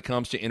line when it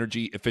comes to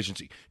energy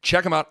efficiency.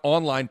 Check them out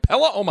online,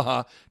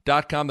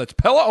 PellaOmaha.com. That's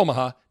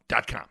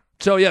PellaOmaha.com.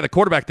 So, yeah, the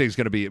quarterback thing is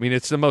going to be,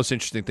 it's the most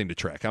interesting thing to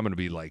track. I'm going to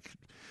be, like,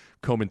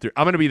 combing through.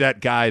 I'm going to be that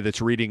guy that's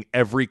reading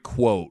every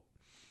quote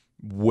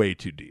way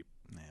too deep.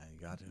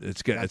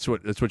 It's good. That's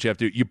what you have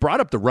to do. You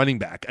brought up the running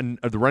back and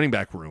the running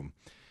back room.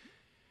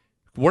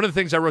 One of the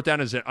things I wrote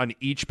down is that on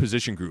each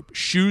position group,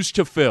 shoes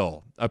to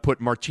fill. I put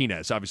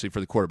Martinez, obviously,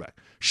 for the quarterback.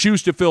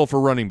 Shoes to fill for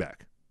running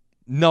back.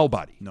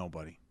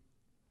 Nobody.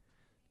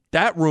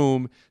 That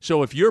room.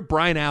 So if you're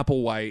Brian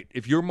Applewhite,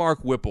 if you're Mark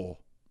Whipple,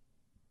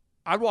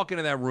 I'd walk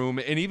into that room,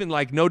 and even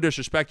like no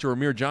disrespect to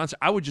Ramir Johnson,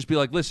 I would just be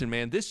like, listen,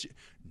 man,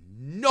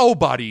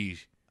 nobody.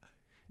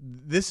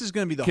 This is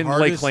going to be the can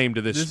hardest. Lay claim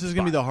to this. This is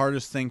going to be the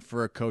hardest thing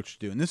for a coach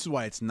to do, and this is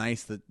why it's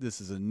nice that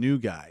this is a new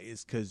guy.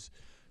 Is because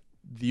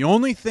the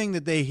only thing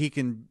that he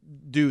can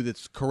do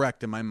that's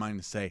correct in my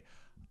mind is say,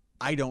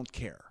 "I don't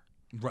care."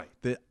 Right.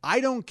 That I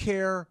don't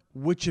care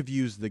which of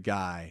you's the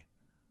guy,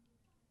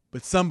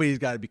 but somebody's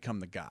got to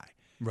become the guy.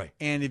 Right.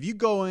 And if you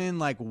go in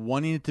like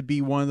wanting it to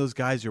be one of those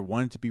guys or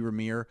wanting it to be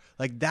Ramir,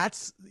 like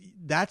that's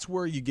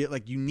where you get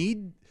like you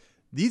need.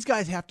 These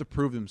guys have to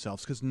prove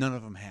themselves because none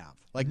of them have.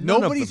 Like,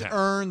 nobody's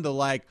earned the,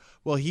 like,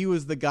 well, he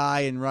was the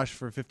guy in rush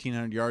for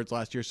 1,500 yards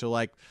last year, so,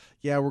 like,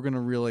 yeah, we're going to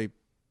really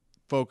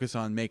focus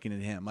on making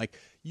it him. Like,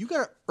 you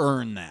got to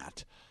earn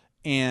that.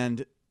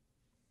 And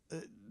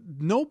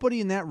nobody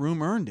in that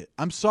room earned it.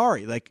 I'm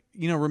sorry. Like,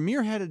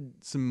 Ramir had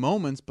some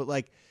moments, but,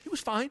 like. He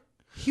was fine.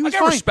 He was I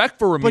got fine. respect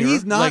for Ramir. But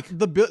he's not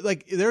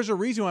there's a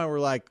reason why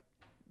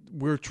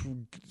we're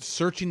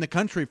searching the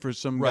country for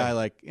some guy,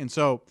 like, and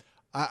so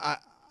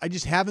I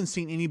just haven't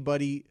seen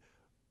anybody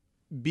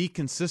be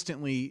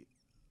consistently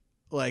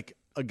like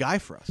a guy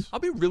for us. I'll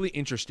be really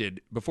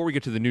interested, before we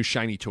get to the new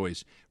shiny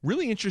toys,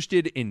 really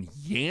interested in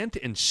Yant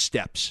and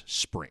Steps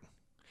spring.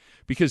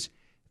 Because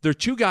they're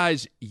two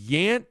guys,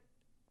 Yant,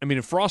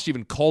 and Frost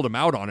even called him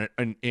out on it,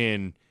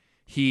 and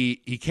he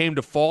came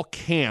to fall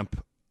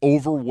camp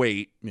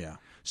overweight. Yeah.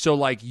 So,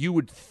 like, you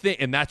would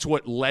think, and that's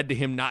what led to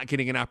him not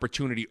getting an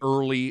opportunity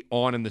early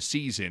on in the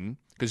season,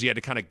 because he had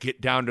to kind of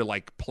get down to,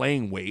 like,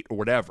 playing weight or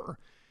whatever.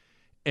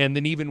 And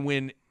then even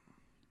when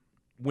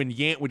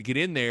Yant would get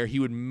in there, he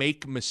would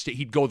make mistake.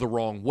 He'd go the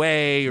wrong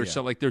way or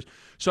something like there's.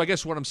 So I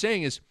guess what I'm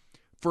saying is,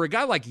 for a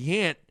guy like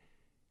Yant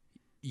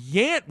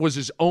was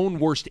his own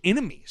worst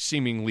enemy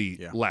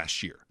seemingly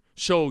last year.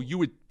 So you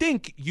would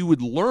think you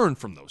would learn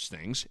from those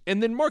things.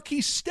 And then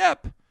Marquise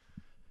Stepp,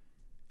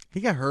 he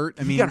got hurt.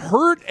 He got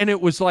hurt, and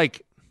it was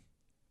like,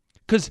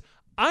 because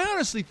I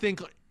honestly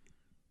think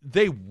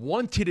they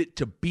wanted it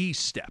to be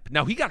Stepp.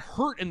 Now, he got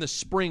hurt in the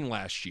spring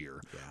last year,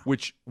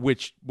 which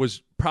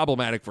was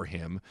problematic for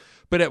him.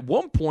 But at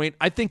one point,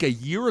 I think a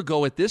year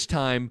ago at this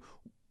time,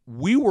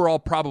 we were all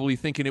probably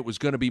thinking it was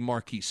going to be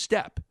Marquise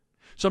Stepp.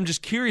 So I'm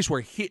just curious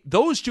where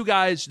those two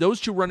guys,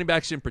 those two running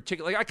backs in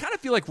particular, like I kind of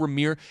feel like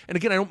Ramir, and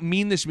again, I don't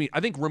mean this, I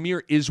think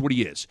Ramir is what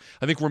he is.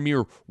 I think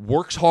Ramir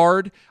works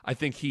hard. I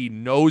think he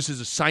knows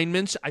his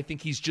assignments. I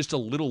think he's just a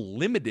little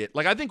limited.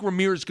 Like I think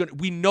Ramir is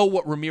we know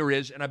what Ramir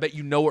is, and I bet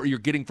you know what you're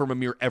getting from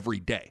Ramir every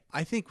day.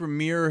 I think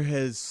Ramir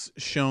has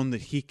shown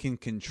that he can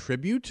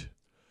contribute.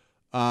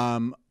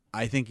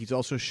 I think he's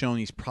also shown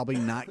he's probably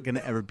not going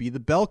to ever be the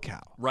bell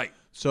cow. Right.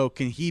 So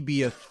can he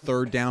be a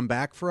third down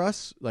back for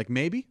us? Like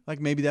maybe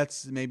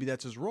that's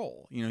his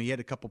role. He had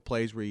a couple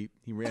plays where he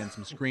ran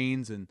some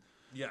screens and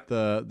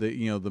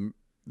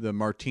the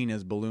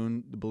Martinez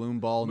balloon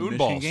ball in the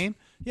Michigan game.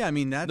 Yeah, I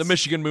mean that's the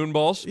Michigan moon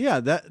balls. Yeah,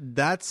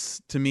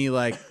 that's to me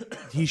like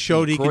he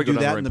showed he could do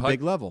that in the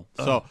big level.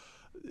 So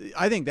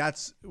I think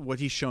that's what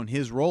he's shown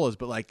his role is.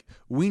 But like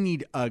we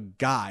need a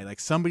guy, like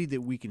somebody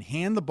that we can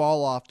hand the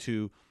ball off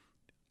to,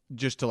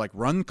 just to like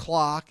run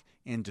clock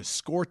and to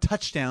score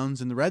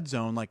touchdowns in the red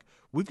zone. Like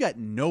we've got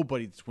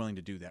nobody that's willing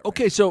to do that.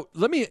 Okay, so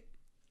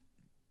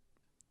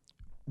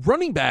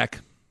running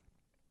back.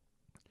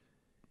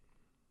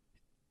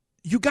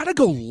 You got to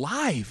go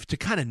live to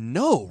kind of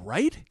know,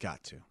 right?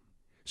 Got to.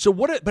 So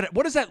what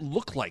does that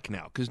look like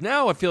now? Because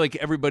now I feel like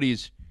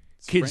everybody's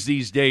kids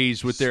these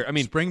days with their. I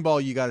mean, spring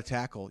ball you got to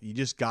tackle. You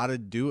just got to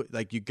do it.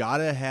 Like you got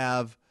to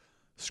have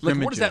scrimmages.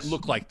 Like, what does that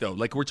look like though?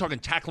 Like we're talking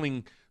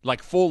tackling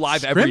like full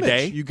live every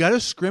day. You got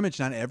to scrimmage,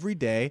 not every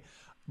day,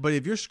 but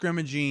if you're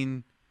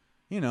scrimmaging,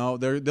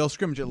 they'll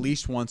scrimmage at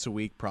least once a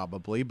week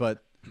probably.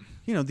 But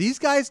these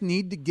guys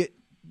need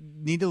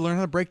to learn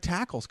how to break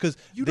tackles because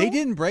they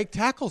didn't break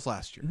tackles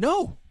last year.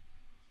 No,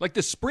 like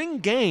the spring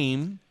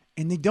game,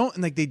 and they don't.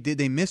 And like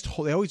they missed.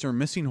 They always are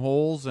missing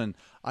holes, and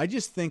I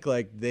just think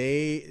like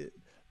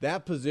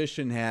that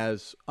position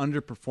has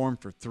underperformed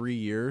for 3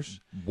 years.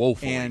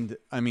 Woefully. And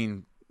I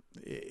mean,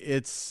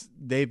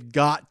 they've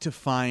got to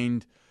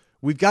find.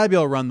 We've got to be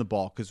able to run the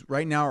ball because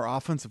right now our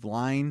offensive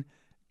line,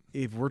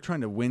 if we're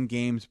trying to win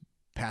games,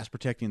 pass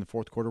protecting in the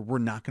fourth quarter, we're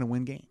not going to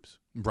win games.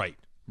 Right.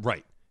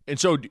 And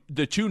so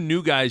the two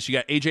new guys, you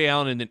got A.J.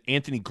 Allen and then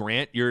Anthony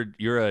Grant. You're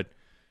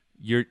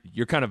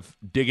kind of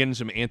digging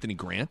some Anthony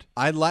Grant.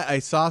 I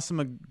saw some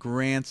of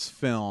Grant's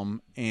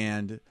film,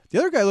 and the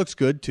other guy looks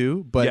good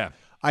too. But yeah.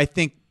 I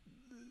think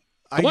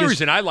the one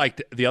reason I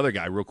liked the other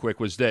guy real quick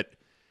was that,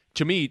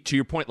 to me, to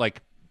your point,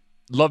 like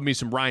love me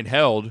some Ryan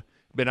Held.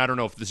 But I don't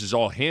know if this is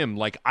all him.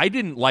 Like, I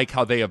didn't like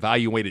how they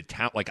evaluated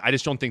talent. Like, I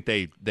just don't think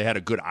they had a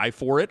good eye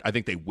for it. I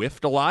think they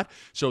whiffed a lot.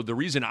 So the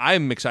reason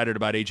I'm excited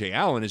about A.J.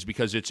 Allen is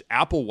because it's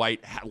Applewhite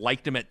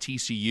liked him at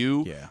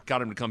TCU,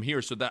 got him to come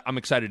here. So that I'm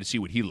excited to see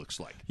what he looks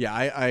like. Yeah,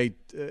 I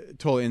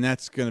totally. And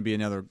that's going to be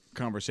another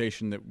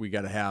conversation that we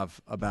got to have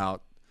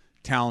about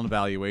talent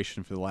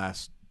evaluation for the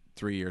last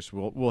 3 years.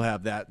 We'll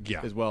have that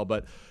as well.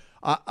 But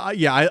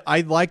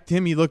I liked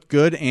him. He looked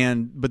good.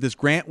 But this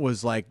Grant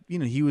was like,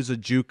 he was a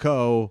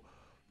JUCO.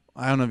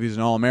 I don't know if he's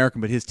an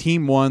All-American, but his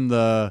team won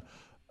the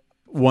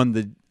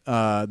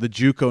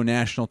JUCO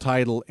national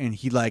title, and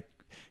he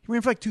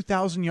ran for like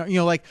 2,000 yards.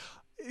 Like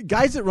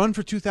guys that run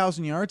for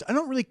 2,000 yards, I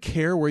don't really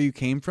care where you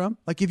came from.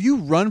 Like if you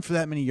run for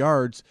that many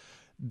yards,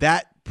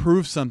 that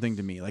proves something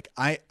to me. Like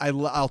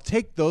I'll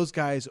take those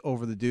guys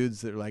over the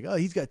dudes that are like, oh,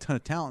 he's got a ton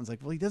of talent. It's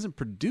like, well, he doesn't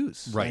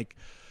produce. Right. Like,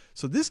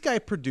 so this guy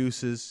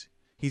produces.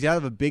 He's out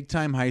of a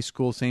big-time high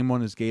school, same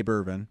one as Gabe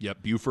Ervin.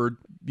 Yep, Buford.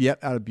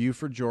 Yep, out of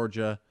Buford,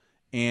 Georgia,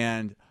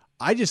 and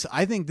I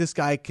think this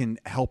guy can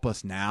help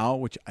us now,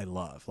 which I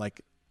love.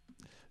 Like,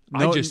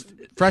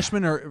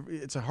 freshmen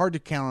it's hard to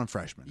count on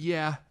freshmen.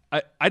 Yeah,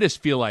 I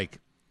just feel like,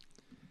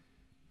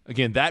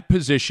 again, that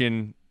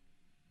position,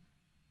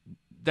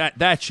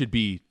 that should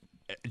be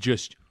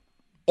just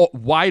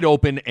wide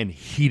open and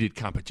heated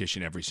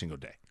competition every single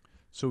day.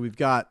 So we've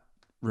got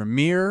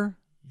Rahmir,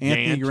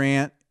 Anthony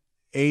Grant,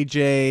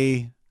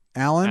 A.J.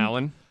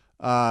 Allen,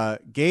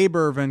 Gabe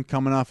Ervin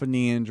coming off a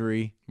knee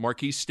injury,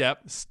 Marquise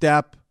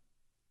Stepp.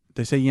 Did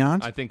they say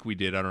Yant? I think we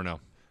did. I don't know.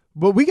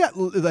 But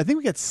I think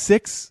we got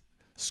 6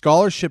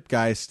 scholarship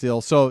guys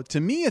still. So to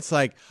me, it's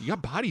like you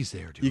got bodies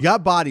there, dude. You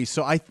got bodies.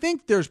 So I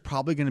think there's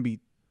probably going to be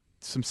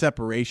some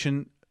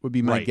separation. Would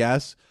be my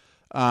guess.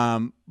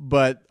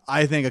 But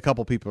I think a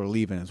couple people are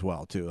leaving as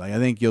well too. Like I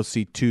think you'll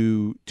see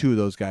two of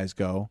those guys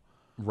go.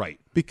 Right.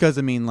 Because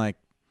I mean, like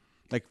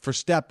for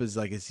Stepp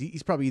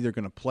he's probably either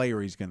going to play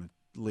or he's going to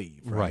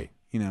leave. Right.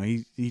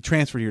 He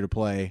transferred here to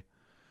play,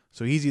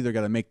 so he's either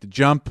got to make the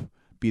jump,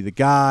 be the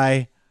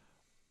guy,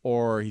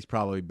 or he's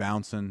probably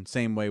bouncing.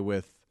 Same way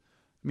with,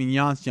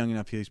 Yant's young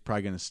enough, he's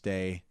probably going to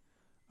stay.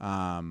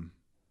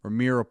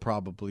 Rahmir will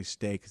probably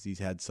stay because he's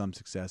had some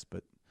success.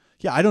 But,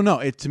 yeah, I don't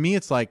know. To me,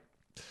 it's like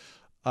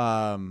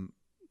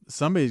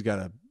somebody's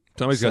got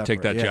to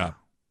take that job,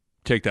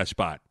 take that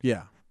spot.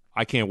 Yeah.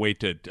 I can't wait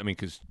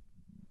because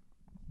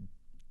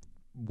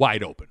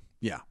wide open.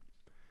 Yeah.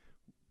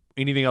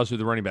 Anything else with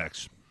the running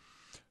backs?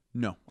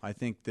 No, I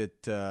think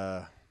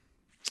that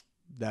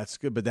that's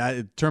good. But that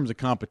in terms of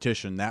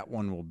competition, that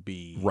one will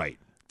be right.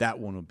 That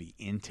one will be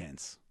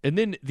intense. And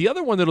then the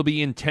other one that'll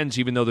be intense,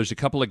 even though there's a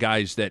couple of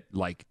guys that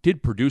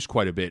did produce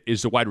quite a bit,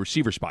 is the wide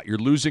receiver spot. You're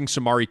losing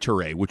Samori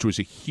Toure, which was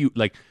a huge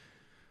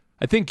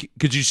I think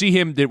because you see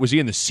him. Was he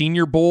in the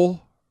Senior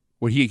Bowl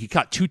where he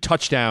caught 2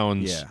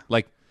 touchdowns?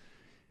 Yeah.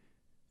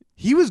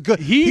 He was good.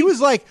 He was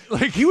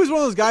he was one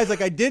of those guys.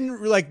 I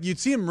didn't you'd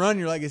see him run.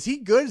 You're like, is he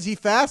good? Is he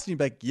fast? And you'd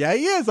be like, yeah,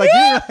 he is.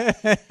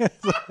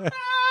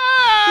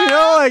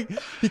 like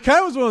he kind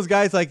of was one of those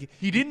guys. Like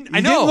He didn't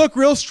look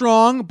real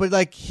strong, but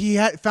like he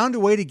had found a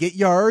way to get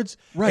yards.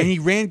 Right. And he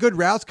ran good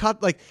routes.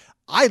 Caught like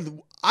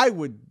I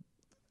would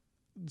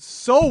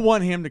so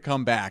want him to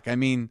come back. I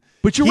mean,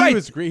 But you're he right.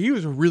 was great. He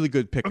was a really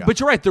good pickup. But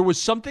you're right. There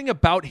was something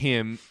about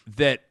him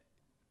that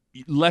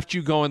left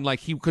you going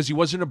like because he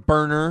wasn't a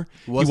burner.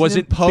 He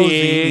wasn't imposing,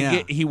 big.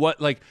 yeah. He was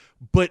like,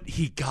 but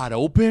he got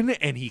open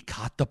and he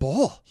caught the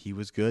ball. He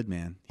was good,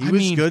 man. I He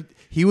was mean- good.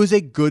 He was a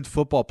good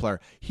football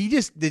player.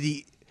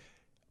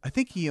 I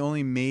think he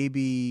only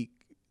maybe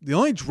the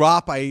only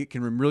drop I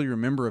can really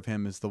remember of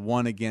him is the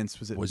one against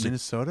was it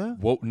Minnesota?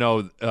 What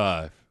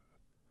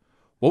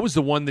was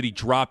the one that he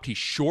dropped? He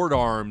short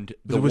armed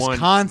the one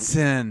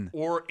Wisconsin.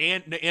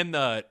 and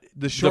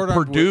the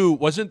short-armed Purdue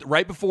wasn't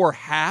right before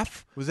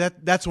half. Was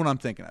that's what I'm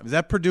thinking of. Is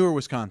that Purdue or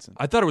Wisconsin?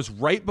 I thought it was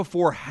right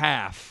before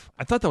half.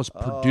 I thought that was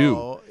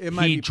Purdue. It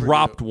might he be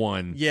dropped Purdue.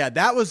 one. Yeah,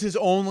 that was the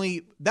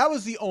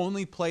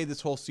only play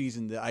this whole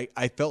season that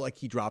I felt like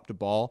he dropped a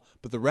ball,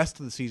 but the rest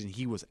of the season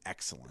he was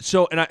excellent.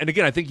 So and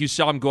again, I think you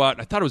saw him go out.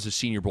 I thought it was a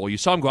Senior Bowl. You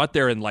saw him go out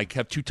there and like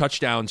have 2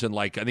 touchdowns and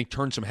like I think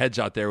turn some heads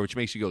out there, which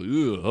makes you go,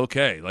 ooh,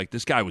 okay, like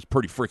this guy was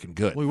pretty freaking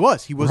good. Well,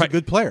 he was Right. a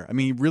good player. I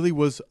mean, he really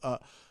was. I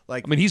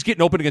mean, he's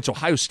getting open against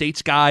Ohio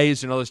State's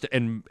guys and all this,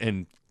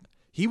 and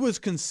he was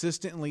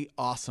consistently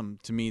awesome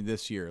to me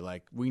this year.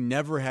 Like we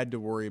never had to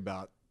worry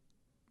about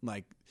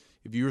like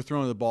if you were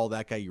throwing the ball,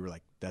 that guy, you were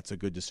like, that's a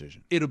good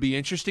decision. it'll be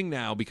interesting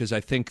now because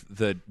I think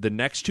the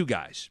next 2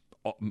 guys,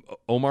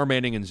 Omar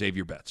Manning and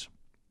Xavier Betts,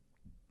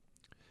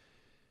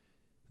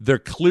 they're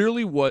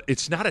clearly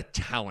it's not a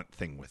talent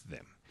thing with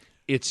them.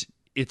 It's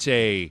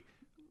a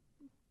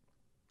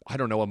I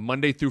don't know, a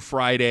Monday through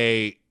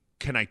Friday,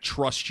 can I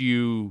trust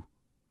you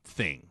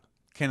thing.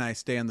 Can I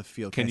stay on the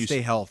field? Can I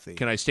stay healthy?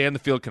 Can I stay on the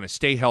field? Can I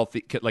stay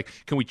healthy?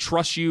 Can we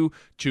trust you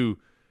to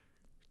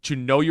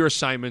know your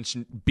assignments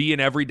and be an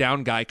every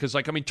down guy? Because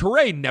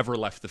Teray never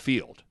left the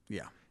field.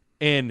 Yeah.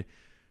 And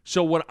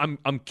so what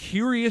I'm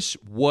curious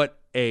what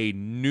a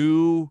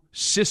new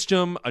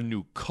system, a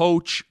new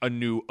coach, a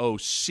new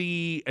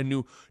OC,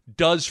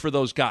 does for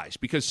those guys.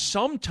 Because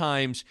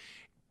sometimes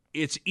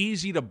it's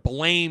easy to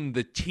blame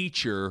the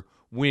teacher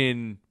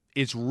when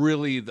it's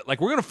really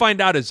like we're going to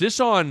find out is this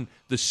on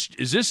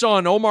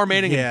Omar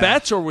Manning and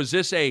Betts, or was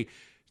this a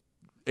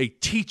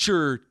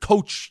teacher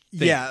coach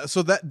thing? Yeah,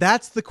 so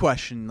that's the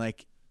question.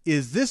 Like,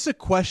 is this a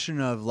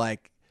question of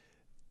like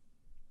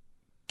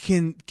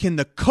can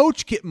the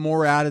coach get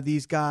more out of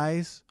these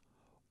guys,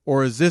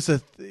 or is this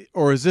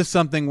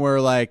something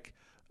where like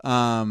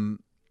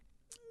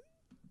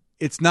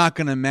it's not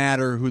going to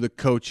matter who the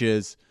coach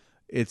is,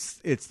 it's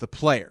the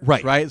player,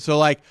 right? So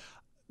like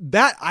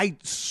that, I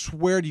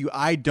swear to you,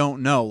 I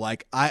don't know.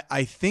 Like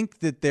I think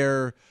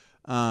that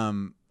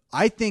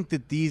I think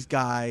that these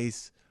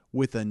guys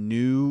with a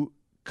new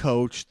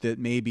coach that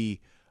maybe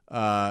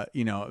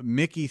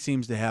Mickey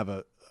seems to have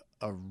a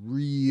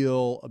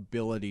real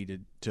ability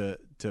to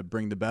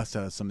bring the best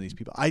out of some of these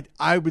people.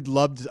 I would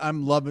love to.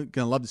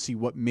 Gonna love to see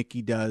what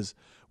Mickey does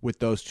with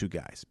those 2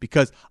 guys,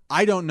 because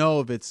I don't know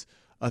if it's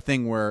a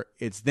thing where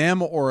it's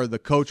them or the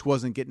coach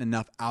wasn't getting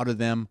enough out of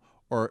them,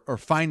 or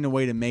finding a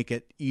way to make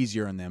it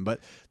easier on them.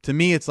 But to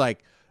me, it's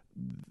like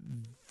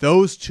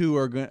those 2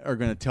 are going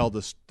to tell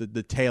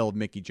the tale of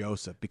Mickey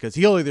Joseph, because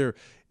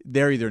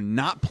they're either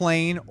not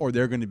playing or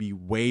they're going to be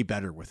way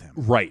better with him.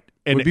 Right.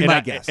 Would be my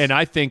guess. And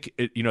I think,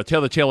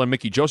 tell the tale on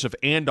Mickey Joseph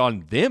and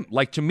on them.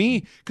 Like, to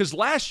me, because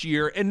last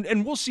year,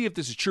 and we'll see if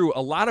this is true,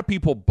 a lot of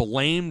people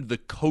blamed the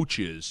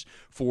coaches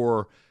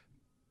for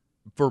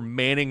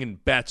Manning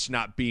and Betts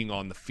not being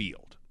on the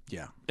field.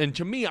 Yeah. And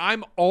to me,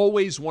 I'm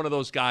always one of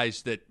those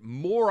guys that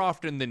more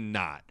often than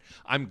not,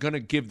 I'm going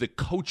to give the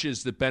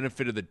coaches the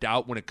benefit of the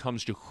doubt when it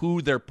comes to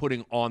who they're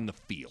putting on the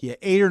field. Yeah,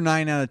 8 or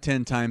 9 out of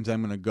 10 times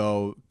I'm going to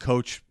go,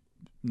 coach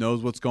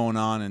knows what's going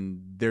on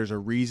and there's a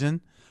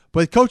reason.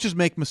 But coaches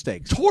make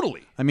mistakes.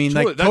 Totally. I mean,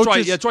 totally.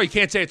 like That's why you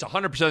can't say it's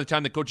 100% of the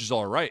time the coaches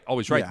are right,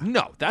 always right. Yeah.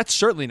 No, that's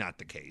certainly not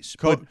the case.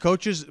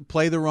 Coaches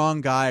play the wrong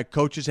guy.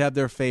 Coaches have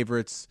their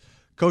favorites.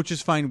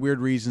 Coaches find weird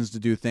reasons to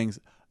do things.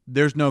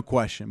 There's no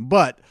question.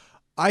 But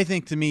I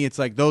think, to me, it's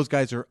like those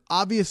guys are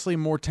obviously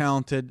more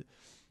talented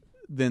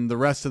than the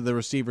rest of the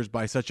receivers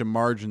by such a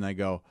margin. I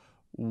go,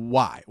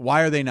 why?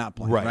 Why are they not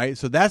playing? Right.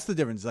 So that's the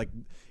difference. Like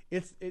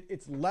it's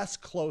less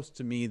close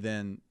to me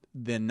than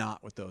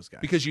not with those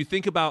guys. Because you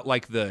think about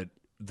like the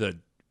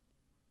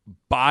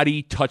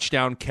body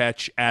touchdown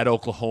catch at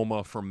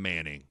Oklahoma from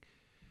Manning.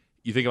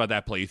 You think about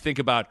that play. You think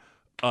about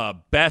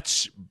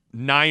Betts'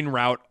 9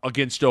 route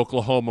against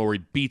Oklahoma where he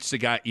beats the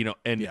guy,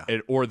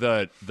 or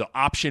the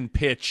option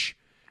pitch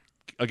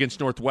against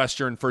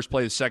Northwestern, first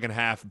play of the second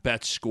half,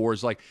 Betts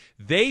scores. Like,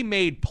 they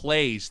made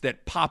plays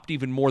that popped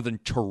even more than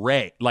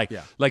Teray.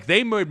 Like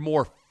they made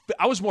more.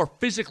 I was more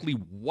physically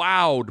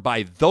wowed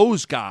by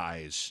those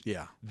guys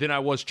than I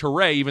was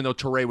Teray, even though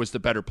Teray was the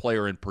better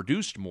player and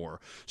produced more.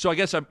 So I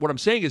guess what I'm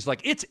saying is,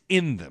 like, it's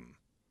in them.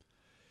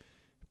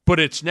 But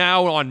it's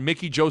now on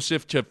Mickey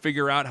Joseph to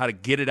figure out how to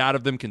get it out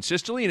of them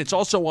consistently, and it's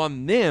also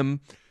on them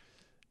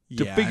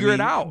to figure it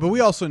out. But we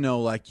also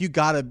know, like, you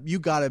gotta.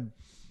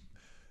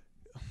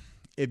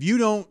 If you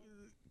don't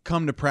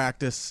come to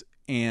practice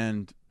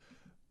and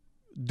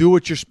do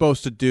what you're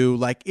supposed to do,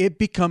 like, it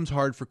becomes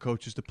hard for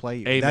coaches to play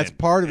you. Amen. That's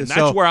part of it. And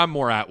that's where I'm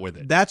more at with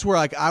it. That's where,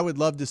 like, I would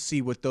love to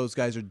see what those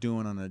guys are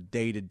doing on a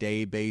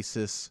day-to-day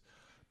basis,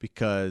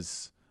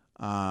 because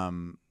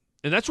and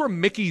that's where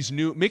because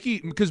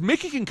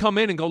Mickey can come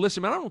in and go,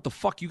 listen, man, I don't know what the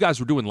fuck you guys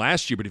were doing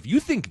last year, but if you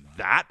think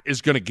that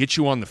is going to get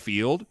you on the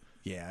field,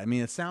 yeah, I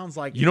mean, it sounds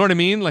like, you know what I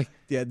mean? Like,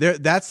 yeah,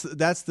 that's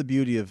the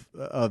beauty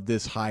of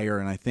this hire,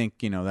 and I think,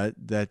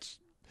 that's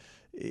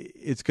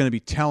it's going to be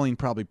telling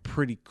probably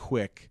pretty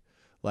quick,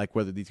 like,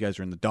 whether these guys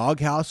are in the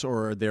doghouse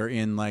or they're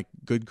in, like,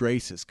 good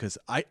graces, because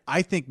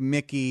I think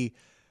Mickey.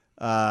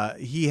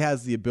 He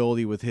has the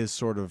ability with his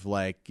sort of,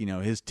 like,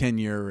 his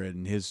tenure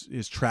and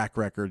his track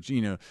records.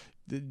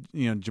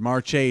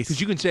 Ja'Marr Chase.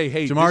 Because you can say,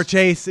 hey, Ja'Marr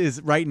Chase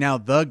is right now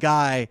the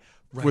guy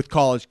with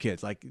college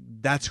kids. Like,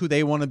 that's who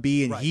they want to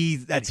be, and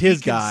that's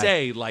his guy. He can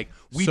say, like,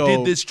 we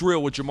did this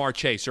drill with Ja'Marr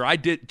Chase, or I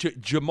did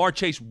Ja'Marr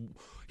Chase.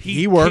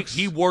 He works.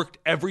 He worked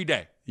every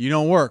day. You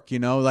don't work.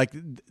 Like,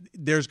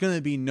 there's going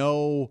to be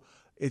no.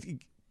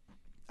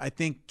 I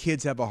think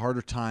kids have a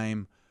harder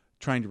time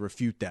trying to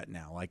refute that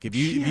now. Like, if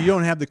you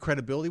don't have the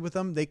credibility with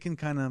them, they can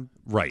kind of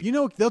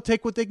they'll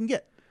take what they can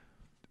get.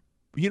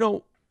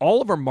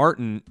 Oliver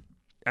Martin,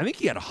 I think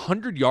he had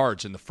 100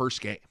 yards in the first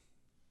game,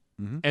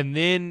 and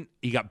then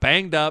he got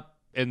banged up,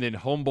 and then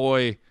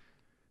homeboy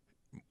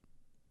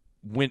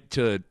went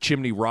to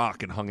Chimney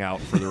Rock and hung out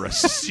for the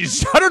rest of the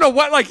season. I don't know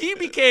what. Like, he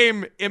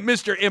became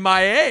Mr.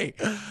 MIA.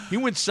 He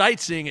went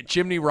sightseeing at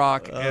Chimney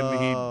Rock, and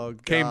he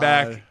came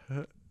back.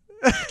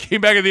 Came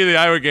back at the end of the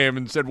Iowa game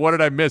and said, what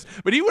did I miss?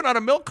 But he went on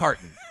a milk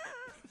carton.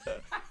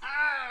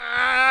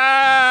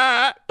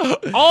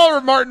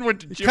 Oliver Martin went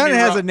to Jimmy Kind of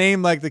has Rock. a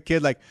name like the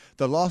kid, like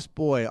the Lost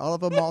Boy,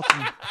 Oliver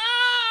Martin.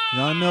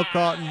 On a milk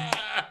carton.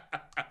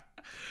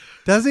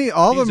 Does he?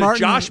 Oliver Martin?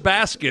 Josh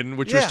Baskin,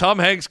 which was Tom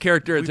Hanks'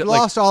 character. We've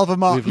lost Oliver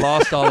Martin. We've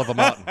lost Oliver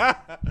Martin.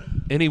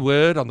 Any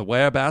word on the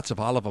whereabouts of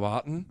Oliver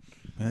Martin?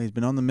 Well, he's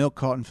been on the milk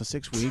carton for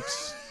 6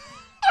 weeks.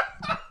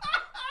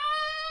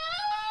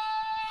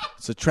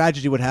 It's a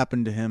tragedy what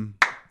happened to him.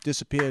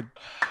 Disappeared.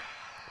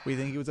 We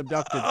think he was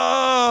abducted.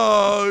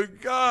 Oh,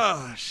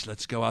 gosh.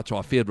 Let's go out to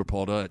our field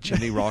reporter at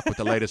Chimney Rock with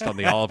the latest on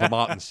the Oliver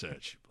Martin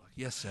search.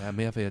 Yes, sir. I'm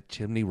here at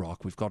Chimney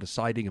Rock. We've got a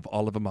sighting of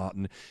Oliver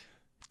Martin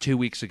 2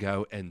 weeks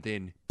ago, and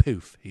then,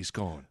 poof, he's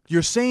gone.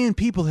 You're saying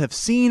people have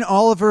seen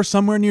Oliver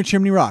somewhere near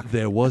Chimney Rock?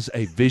 There was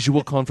a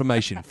visual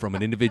confirmation from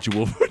an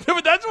individual.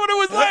 But that's what it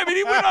was like. I mean,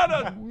 he went on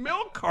a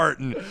milk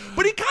carton.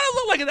 But he kind of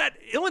looked like in that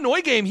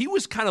Illinois game, he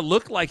was kind of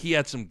looked like he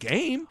had some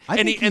game.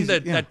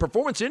 That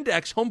performance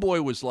index,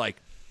 homeboy was like,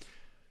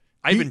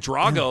 Ivan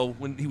Drago,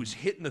 when he was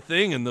hitting the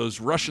thing, and those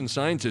Russian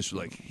scientists were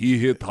like, he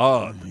hit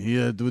hard.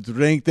 Yeah, would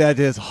rank that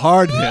as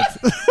hard hit.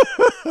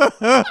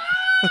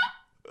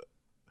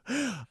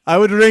 I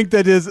would rank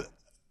that as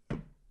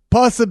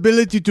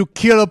possibility to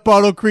kill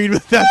Apollo Creed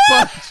with that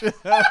punch.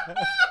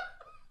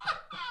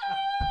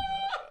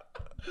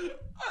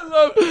 I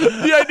love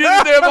the idea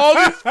that they have all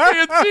these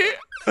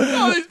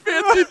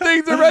fancy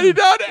things already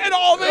done, and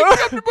all they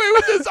come to play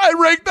with this. I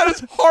rank that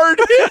as hard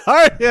hit.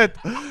 Hard hit.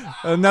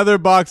 Another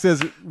box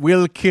says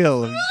will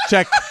kill.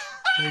 Check.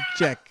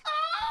 Check.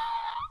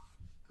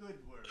 Good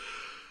word.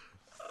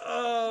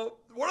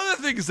 One of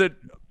the things that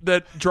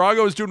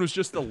Drago was doing was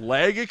just the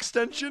leg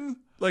extension,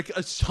 like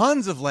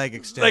tons of leg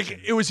extension.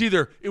 Like it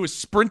was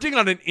sprinting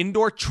on an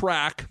indoor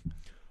track,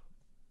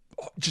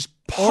 just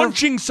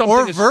punching something.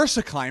 Or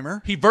Versa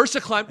climber. He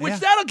Versa climbed, which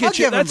that'll get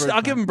you.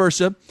 I'll give him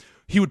Versa.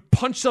 He would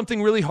punch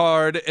something really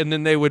hard, and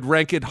then they would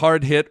rank it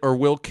hard hit or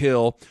will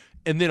kill,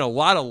 and then a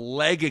lot of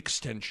leg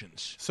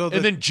extensions. And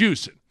then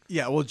juicing.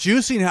 Yeah, well,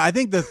 juicing. I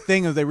think the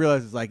thing is they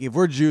realize is like if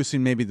we're juicing,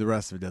 maybe the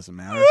rest of it doesn't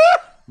matter.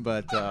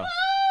 But the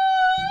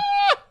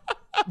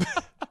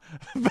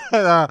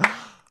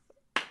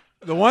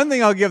one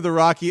thing I'll give the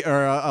Rocky,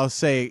 or I'll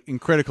say in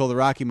critical of the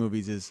Rocky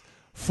movies is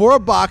for a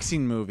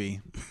boxing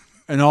movie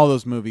and all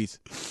those movies,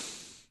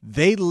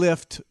 they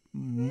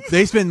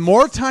spend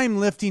more time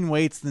lifting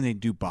weights than they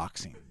do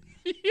boxing.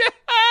 Yeah.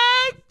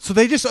 So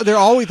they're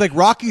always like,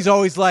 Rocky's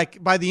always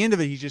like, by the end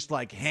of it, he's just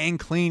like hang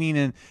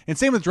cleaning, and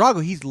same with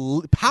Drago, he's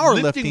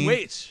powerlifting lifting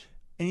weights,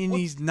 and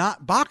he's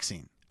not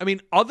boxing. I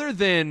mean, other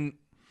than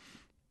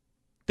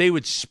they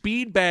would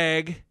speed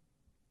bag,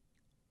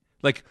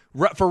 like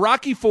for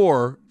Rocky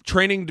IV,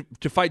 training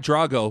to fight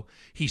Drago,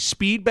 he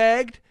speed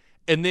bagged,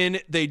 and then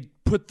they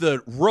put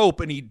the rope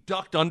and he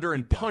ducked under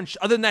and punched.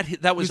 Other than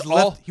that, that was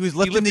all. He was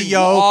lifting the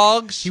yoke.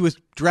 Logs. He was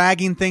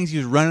dragging things. He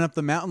was running up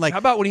the mountain. Like, how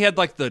about when he had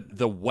like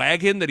the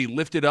wagon that he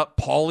lifted up,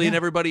 Paulie and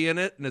everybody in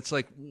it, and it's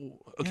like,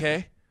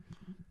 okay,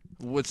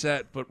 what's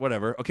that? But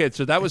whatever. Okay,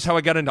 so that was how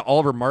I got into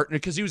Oliver Martin,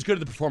 because he was good at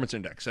the performance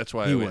index. That's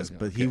why he was.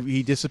 But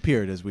he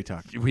disappeared as we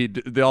talked.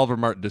 The Oliver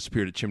Martin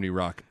disappeared at Chimney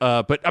Rock.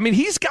 But I mean,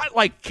 he's got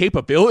like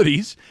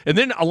capabilities, and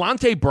then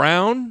Alante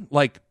Brown,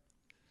 like,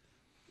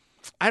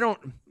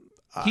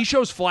 he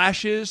shows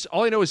flashes.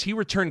 All I know is he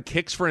returned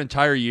kicks for an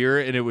entire year,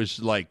 and it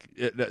was like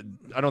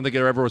I don't think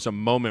there ever was a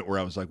moment where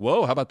I was like,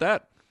 "Whoa, how about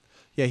that?"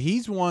 Yeah,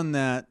 he's one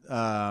that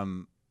I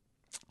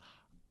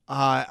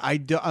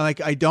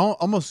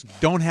almost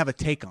don't have a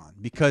take on,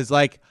 because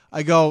like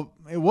I go,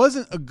 it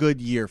wasn't a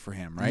good year for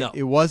him, right? No.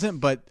 It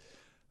wasn't, but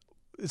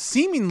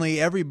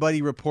seemingly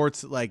everybody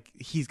reports that like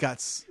he's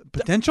got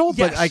potential,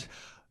 Yes. but like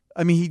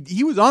I mean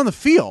he was on the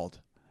field.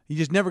 You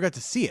just never got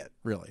to see it,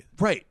 really.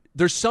 Right.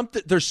 There's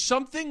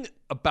something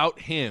about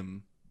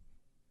him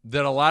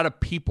that a lot of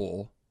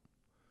people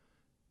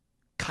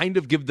kind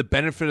of give the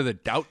benefit of the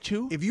doubt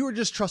to. If you were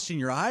just trusting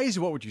your eyes,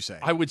 what would you say?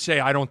 I would say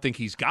I don't think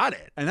he's got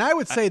it. And I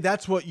would say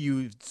that's what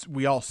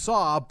we all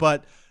saw,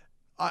 but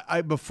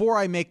I before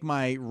I make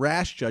my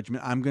rash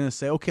judgment, I'm going to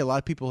say, okay, a lot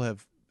of people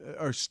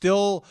are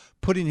still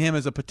putting him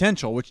as a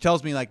potential, which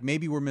tells me like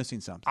maybe we're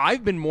missing something.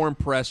 I've been more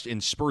impressed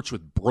in spurts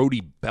with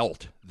Brody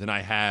Belt than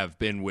I have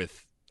been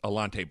with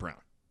Alante Brown.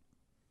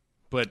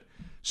 But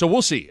so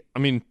we'll see. I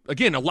mean,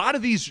 again, a lot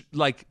of these,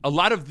 well,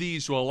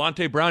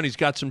 Alante Brown, he's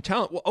got some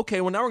talent. Well, okay,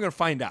 well, now we're going to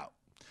find out.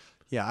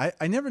 Yeah,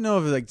 I never know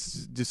if like,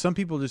 do some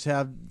people just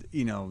have,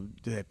 do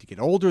they have to get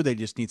older? They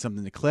just need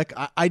something to click.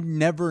 I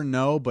never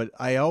know, but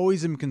I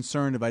always am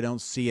concerned if I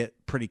don't see it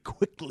pretty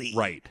quickly.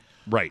 Right.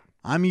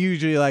 I'm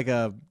usually like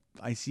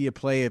I see a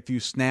play, a few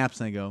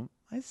snaps, and I go,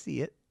 I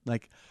see it.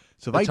 Like,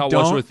 so if That's I how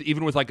don't, it was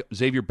even with like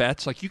Xavier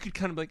Betts. Like you could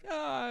kind of be like,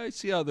 I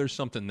see how there's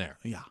something there.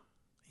 yeah.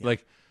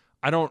 Like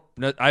I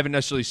haven't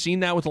necessarily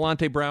seen that with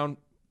Alante Brown,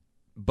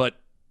 but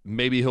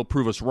maybe he'll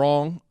prove us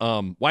wrong.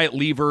 Wyatt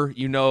Lever,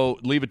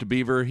 leave it to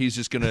Beaver. He's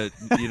just gonna,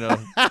 a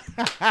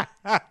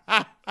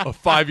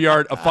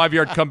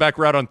 5-yard comeback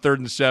route on 3rd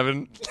and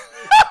 7.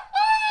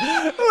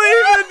 Leave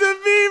it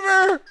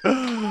to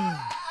Beaver.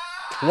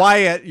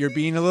 Wyatt, you're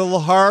being a little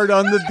hard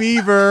on the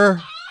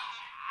Beaver.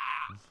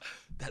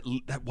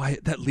 That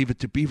Wyatt, that leave it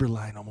to Beaver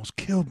line almost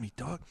killed me,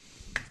 dog.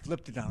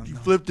 Flipped it on him.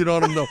 Flipped it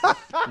on him though.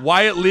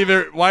 Wyatt, leave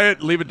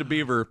it to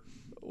Beaver.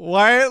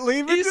 Wyatt,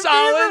 leave it He's to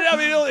solid. Beaver. I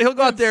mean, he'll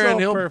go out there so and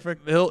he'll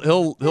perfect.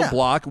 He'll Yeah.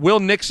 block. Will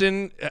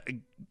Nixon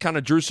kind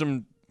of drew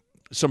some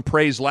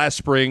praise last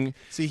spring.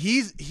 See,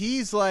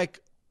 he's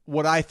like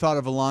what I thought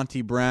of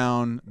Alante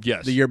Brown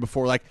Yes. the year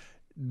before. Like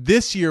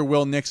this year,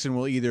 Will Nixon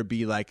will either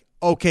be like,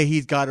 okay,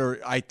 he's got her.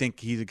 I think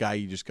he's a guy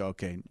you just go,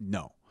 okay,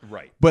 no.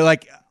 Right. But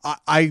like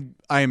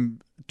I'm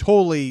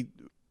totally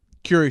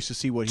curious to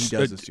see what he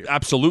does this year.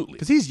 Absolutely.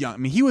 Because he's young. I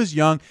mean, he was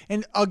young,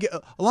 and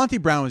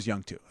Alante Brown was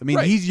young too. I mean,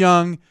 Right. he's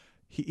young.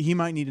 He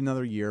might need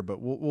another year, but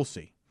we'll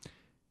see.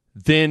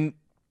 Then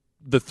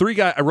the 3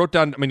 guys I wrote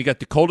down, you got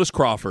Dakotas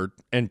Crawford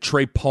and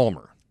Trey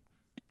Palmer.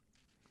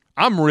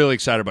 I'm really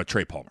excited about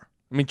Trey Palmer.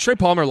 I mean, Trey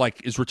Palmer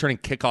is returning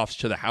kickoffs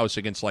to the house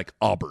against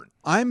Auburn.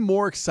 I'm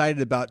more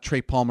excited about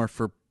Trey Palmer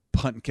for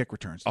punt and kick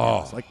returns. To be Oh.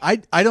 honest. Like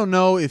I don't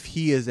know if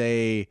he is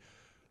a.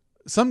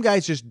 Some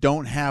guys just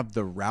don't have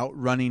the route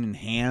running and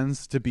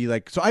hands to be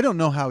like. So I don't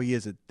know how he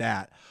is at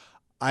that.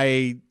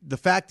 The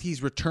fact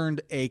he's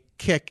returned a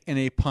kick and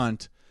a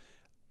punt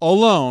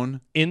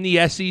alone In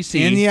the SEC.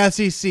 in the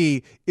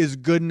SEC is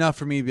good enough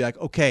for me to be like,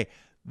 okay,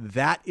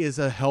 that is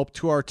a help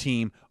to our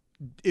team.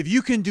 If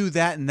you can do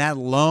that and that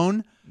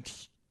alone,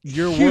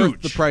 you're worth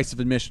Huge. the price of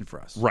admission for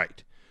us.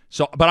 Right.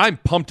 So, but I'm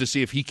pumped to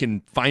see if he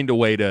can find a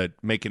way to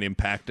make an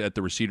impact at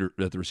the receiver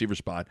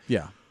spot.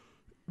 Yeah.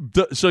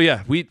 So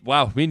yeah, me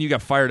and you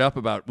got fired up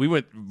about. We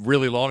went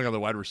really long on the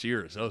wide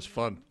receivers. That was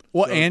fun.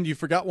 Well, and you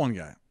forgot one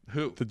guy.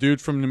 Who? The dude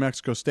from New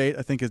Mexico State.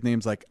 I think his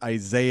name's like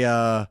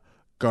Isaiah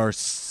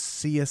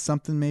Garcia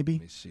something maybe.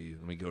 Let me see.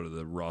 Let me go to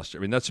the roster.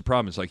 I mean, that's the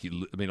problem. It's like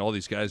all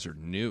these guys are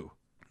new.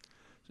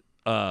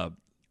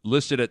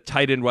 Listed at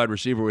tight end wide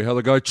receiver, we have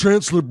the guy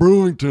Chancellor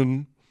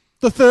Brewington,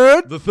 The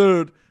third? the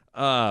third.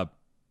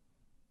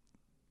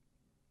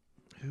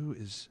 Who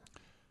is?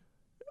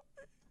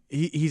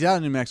 He's out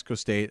in New Mexico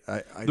State.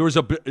 There was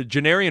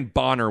Janarian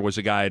Bonner was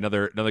a guy,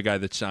 another guy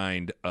that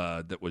signed.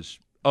 That was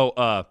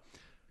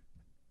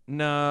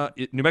New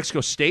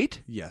Mexico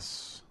State.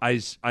 Yes.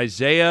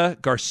 Isaiah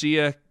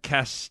Garcia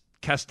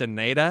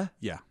Castaneda.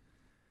 Yeah.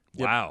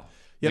 Wow.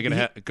 Yep, They're gonna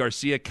have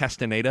Garcia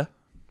Castaneda.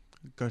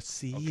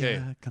 Garcia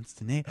Okay.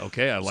 Constantine.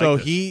 Okay, I like so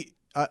this. he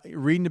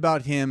reading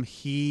about him,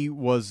 he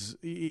was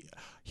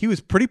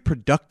pretty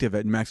productive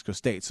at New Mexico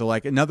State. So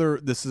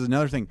this is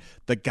another thing.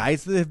 The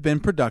guys that have been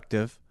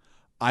productive,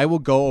 I will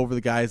go over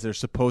the guys that are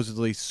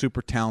supposedly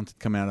super talented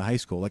coming out of high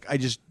school. Like I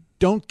just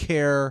don't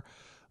care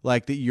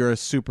that you're a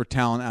super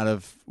talent out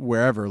of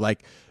wherever.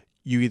 Like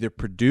you either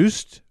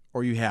produced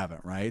or you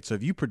haven't, right? So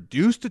if you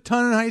produced a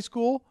ton in high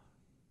school,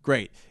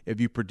 great. If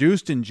you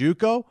produced in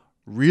JUCO,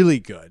 really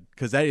good,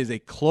 because that is a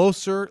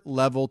closer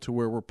level to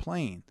where we're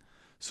playing.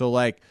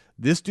 So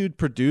this dude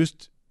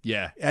produced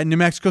at New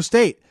Mexico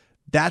State.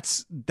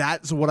 That's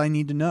what I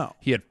need to know.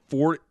 He had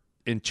 4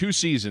 in 2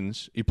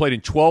 seasons. He played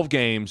in 12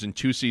 games in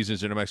 2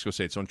 seasons in New Mexico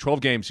State. So in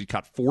 12 games, he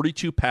caught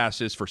 42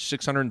 passes for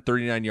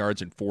 639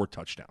 yards and 4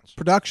 touchdowns.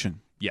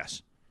 Production.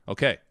 Yes.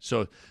 Okay.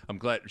 So I'm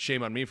glad.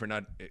 Shame on me for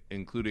not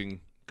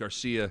including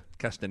Garcia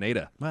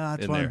Castaneda. Well,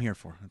 that's in what there. I'm here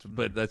for.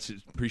 But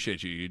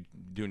appreciate you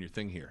doing your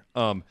thing here.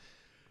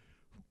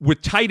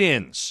 With tight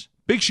ends,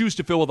 big shoes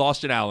to fill with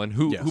Austin Allen,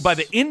 who by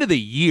the end of the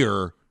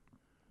year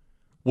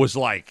was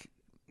like,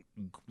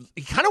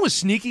 he kind of was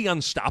sneaky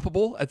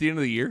unstoppable at the end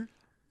of the year.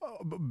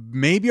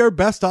 Maybe our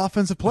best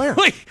offensive player.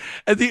 Like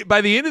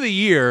by the end of the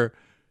year,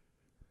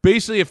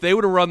 basically, if they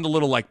would have run the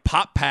little like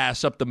pop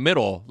pass up the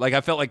middle, like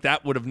I felt like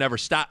that would have never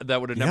stopped.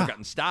 That would have never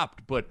gotten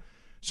stopped. But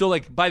so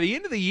like by the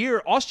end of the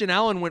year, Austin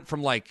Allen went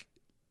from like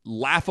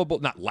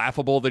not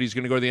laughable that he's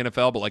going to go to the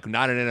NFL, but like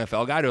not an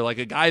NFL guy, to like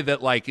a guy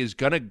that like is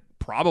going to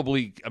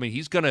probably, I mean,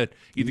 he's going to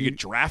either get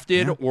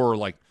drafted or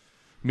like,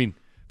 I mean,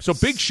 so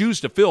big shoes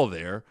to fill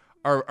there.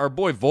 Our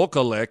boy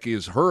Vokalek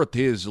is hurt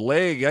his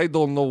leg. I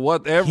don't know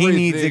what everything.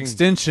 He needs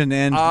extension,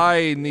 and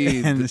I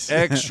need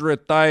extra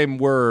time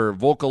where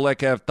Vokalek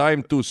have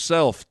time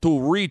to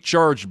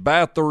recharge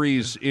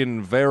batteries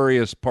in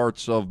various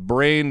parts of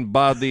brain,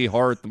 body,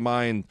 heart,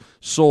 mind,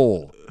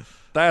 soul.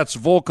 That's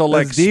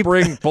Vokalek's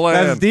spring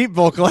plan. That's deep,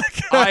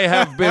 Vokalek. I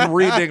have been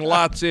reading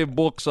lots of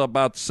books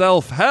about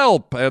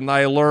self-help, and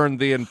I learned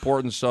the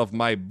importance of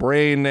my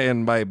brain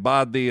and my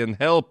body and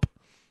help.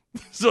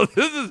 So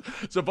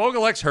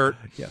Vokalek's hurt.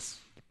 Yes.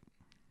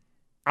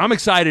 I'm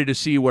excited to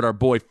see what our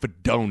boy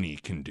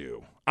Fedoni can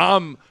do.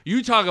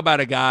 You talk about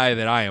a guy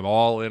that I am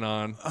all in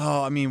on.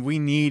 Oh, I mean, we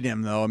need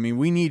him though. I mean,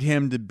 we need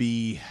him to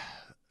be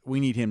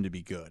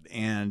good.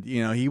 And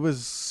you know, he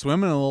was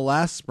swimming a little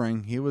last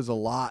spring. It was a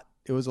lot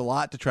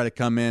to try to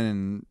come in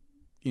and,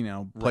 you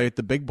know, play with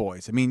the big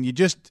boys. I mean, you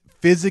just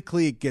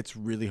physically it gets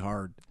really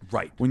hard.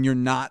 Right. When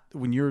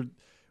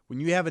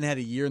you haven't had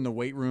a year in the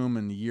weight room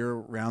and the year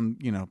around,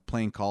 you know,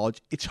 playing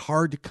college, it's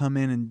hard to come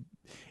in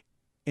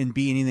and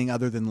be anything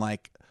other than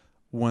like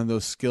one of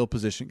those skill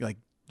positions. Like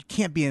you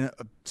can't be a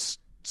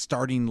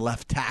starting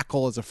left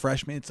tackle as a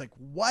freshman. It's like,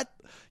 what?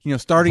 You know,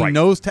 starting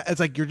nose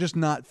it's like you're just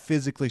not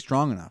physically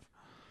strong enough.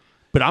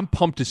 But I'm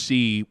pumped to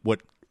see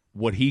what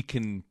he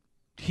can.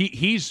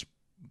 He's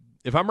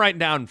if I'm writing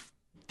down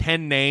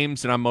 10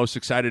 names that I'm most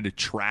excited to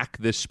track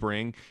this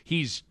spring,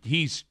 he's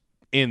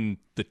in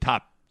the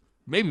top.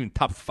 Maybe even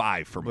top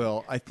 5 for me.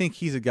 Well, I think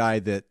he's a guy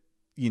that,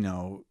 you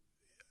know,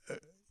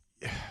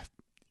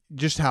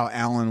 just how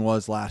Allen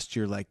was last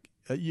year. Like,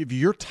 if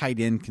your tight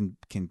end can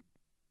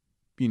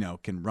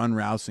run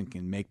routes and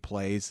can make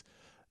plays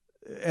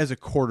as a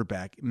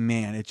quarterback,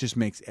 man, it just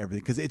makes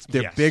everything because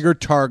they're bigger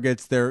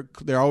targets. They're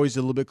always a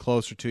little bit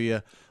closer to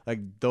you.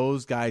 Like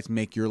those guys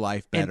make your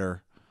life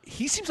better. And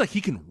he seems like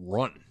he can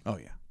run. Oh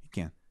yeah, he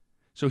can.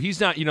 So he's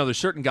not, you know, there's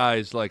certain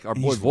guys like our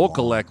boy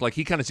Vokalek, like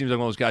he kind of seems like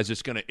one of those guys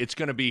it's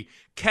going to be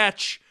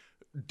catch,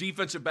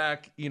 defensive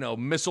back, you know,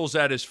 missiles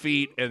at his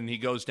feet, and he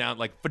goes down.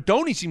 Like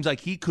Fedoni seems like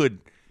he could.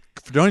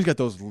 Fedoni's got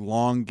those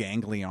long,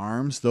 gangly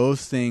arms.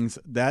 Those things,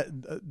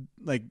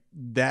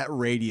 that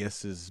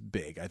radius is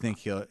big. I think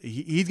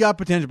he's got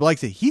potential, but like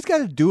I say, he's got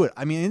to do it.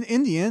 I mean,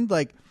 in the end,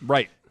 like,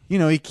 right. You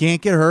know, he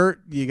can't get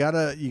hurt. You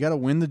gotta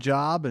win the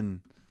job,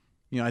 and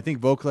you know, I think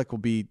Vokalek will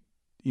be,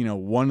 you know,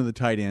 one of the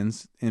tight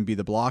ends and be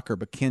the blocker,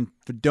 but can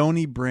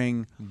Fedoni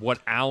bring what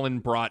Allen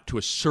brought to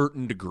a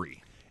certain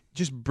degree?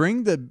 Just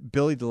bring the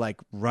ability to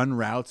like run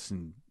routes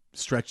and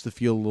stretch the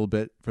field a little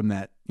bit from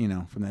that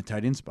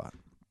tight end spot.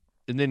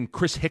 And then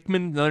Chris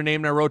Hickman, another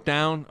name that I wrote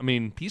down. I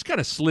mean, he's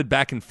kind of slid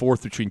back and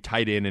forth between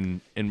tight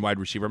end and wide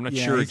receiver. I'm not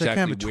sure he's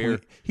exactly like kind of where.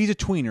 He's a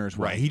tweener as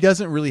well. Right. He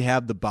doesn't really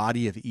have the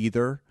body of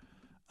either.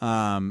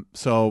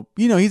 So,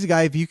 you know, he's a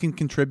guy, if you can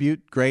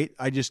contribute, great.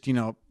 I just, you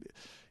know,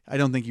 I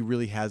don't think he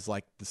really has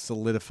like the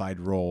solidified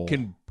role.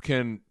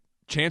 Can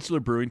Chancellor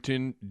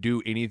Brewington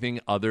do anything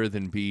other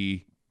than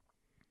be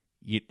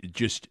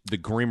just the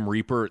Grim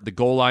Reaper, the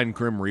goal line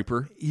Grim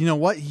Reaper? You know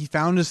what? He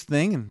found his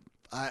thing,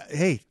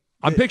 and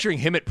I'm picturing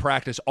him at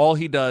practice. All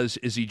he does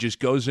is he just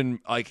goes in,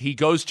 like he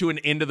goes to an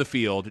end of the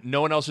field.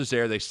 No one else is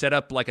there. They set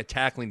up like a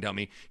tackling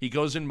dummy. He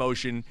goes in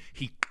motion.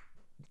 He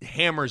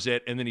hammers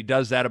it, and then he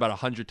does that about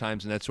 100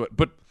 times, and that's what.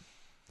 But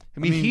I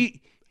mean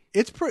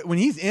when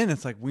he's in,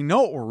 it's like we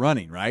know what we're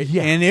running, right?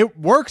 Yeah. And it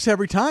works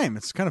every time.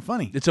 It's kind of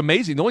funny. It's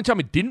amazing. The only time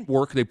it didn't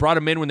work, they brought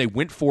him in when they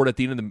went for it at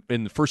the end of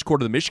in the first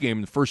quarter of the Michigan game,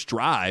 in the first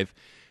drive,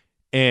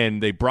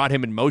 and they brought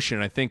him in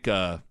motion. I think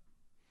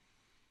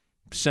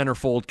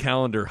centerfold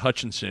calendar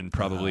Hutchinson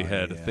probably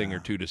had a thing or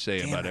two to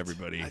say about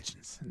everybody.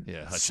 Hutchinson.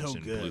 Yeah,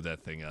 Hutchinson blew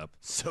that thing up.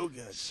 So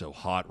good. So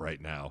hot right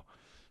now.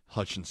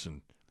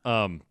 Hutchinson.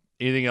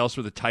 Anything else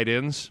with the tight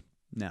ends?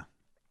 No.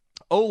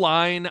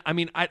 O-line, I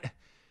mean,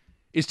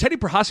 is Teddy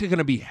Prohaska going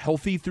to be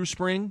healthy through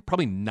spring?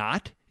 Probably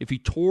not. If he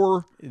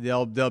tore,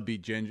 they'll be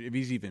ginger. If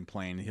he's even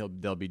playing,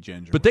 they'll be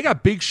ginger. But they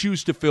got big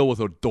shoes to fill with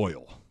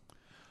O'Doyle.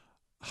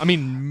 I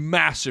mean,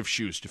 massive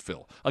shoes to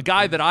fill. A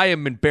guy that I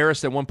am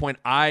embarrassed at one point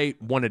I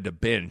wanted to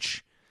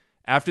bench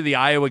after the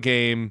Iowa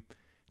game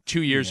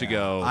 2 years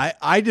ago.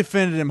 I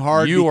defended him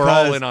hard. You are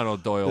all in on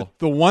O'Doyle.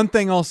 The one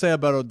thing I'll say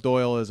about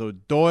O'Doyle is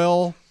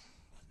O'Doyle.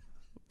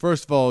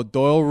 First of all,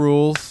 O'Doyle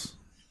rules.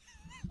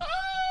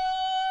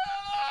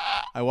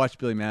 I watched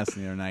Billy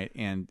Madison the other night,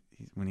 and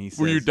when he says,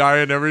 "Were you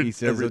dying every?" He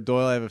says,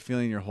 "O'Doyle, I have a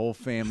feeling your whole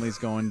family's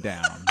going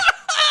down."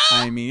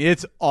 I mean,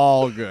 it's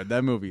all good.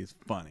 That movie is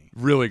funny.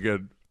 Really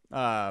good.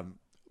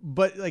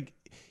 But like,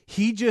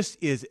 he just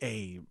is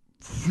a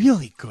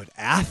really good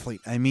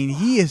athlete. I mean,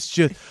 he is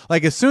just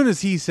like, as soon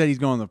as he said he's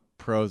going to the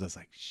pros, I was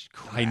like,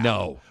 crap. I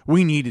know.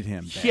 We needed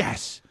him. Bad.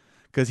 Yes.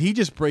 Because he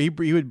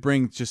would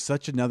bring just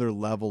such another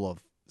level of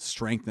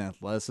strength and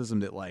athleticism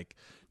that, like,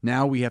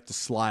 now we have to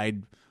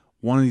slide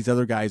one of these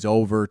other guys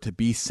over to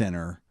be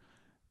center,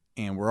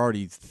 and we're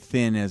already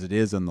thin as it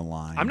is on the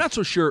line. I'm not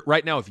so sure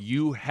right now if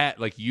you had,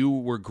 like, you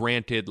were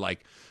granted,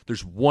 like,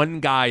 there's one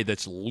guy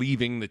that's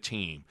leaving the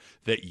team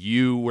that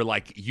you were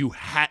like,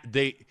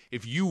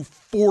 if you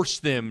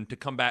forced them to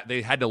come back,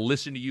 they had to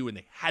listen to you and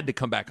they had to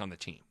come back on the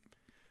team.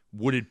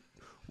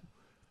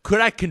 Could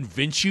I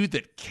convince you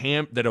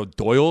that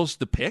O'Doyle's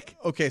the pick?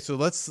 Okay, so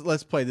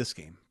let's play this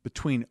game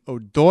between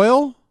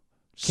O'Doyle,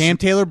 Cam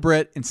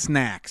Taylor-Britt, and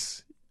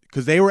Snacks,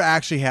 because they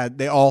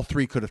all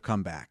three could have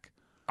come back.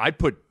 I'd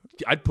put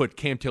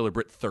Cam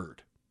Taylor-Britt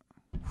third.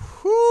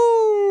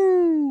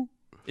 Whoo!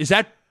 Is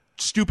that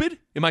stupid?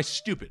 Am I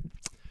stupid?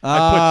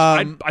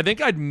 I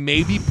think I'd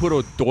maybe put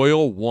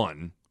O'Doyle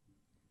one.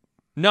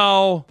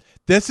 No,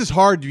 this is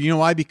hard. You know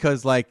why?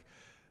 Because, like,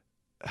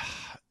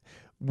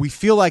 we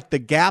feel like the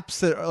gaps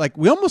that are, like,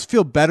 we almost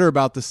feel better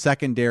about the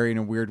secondary in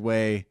a weird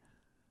way.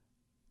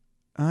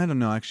 I don't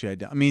know. Actually, I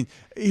don't. I mean,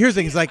 here's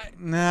the thing. It's like,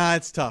 nah,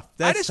 it's tough.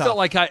 I just felt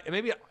like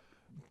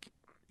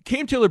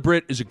Cam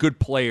Taylor-Britt is a good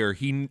player.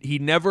 He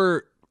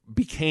never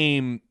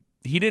became.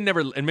 He didn't never,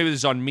 and maybe this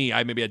is on me.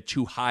 I maybe had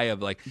too high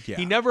of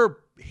He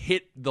never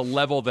hit the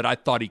level that I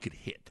thought he could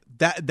hit.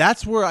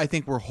 That's where I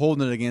think we're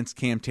holding it against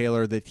Cam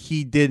Taylor, that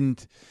he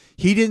didn't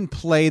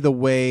play the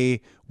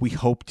way we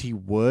hoped he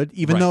would,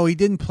 even though he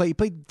didn't play. He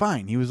played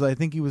fine. I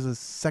think he was a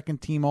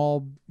second team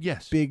all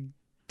Big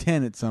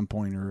Ten at some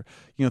point, or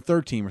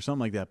third team or something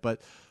like that.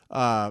 But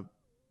well,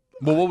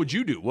 what would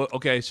you do?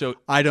 So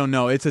I don't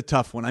know. It's a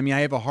tough one. I mean,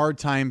 I have a hard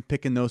time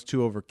picking those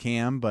two over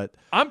Cam, but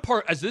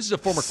as this is a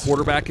former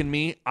quarterback in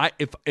me.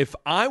 If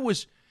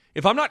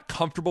I'm not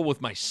comfortable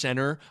with my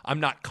center,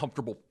 I'm not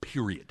comfortable.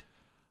 Period.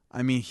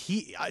 I mean,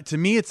 to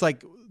me, it's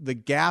like the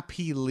gap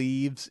he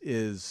leaves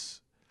is,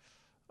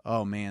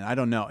 oh man, I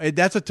don't know.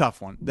 That's a tough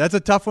one. That's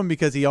a tough one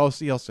because he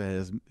also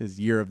has his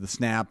year of the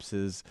snaps.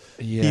 He's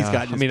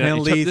got his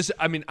penalties.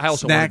 I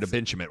also wanted to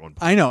bench him at one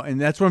point. I know, and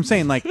that's what I'm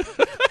saying. Like,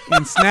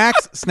 and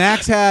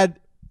Snacks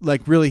had,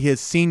 like, really his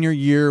senior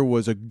year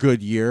was a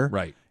good year,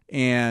 right?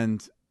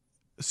 And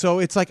so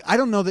it's like, I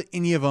don't know that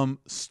any of them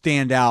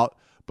stand out,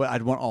 but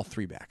I'd want all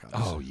three back.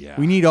 Oh yeah,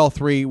 we need all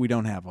three. We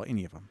don't have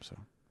any of them, so.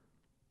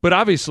 But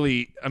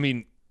obviously, I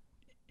mean,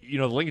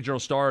 the Lincoln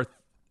Journal-Star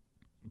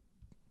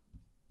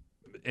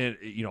and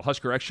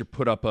Husker Extra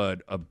put up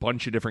a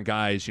bunch of different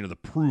guys, the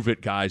prove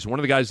it guys. One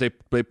of the guys they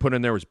put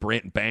in there was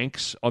Brant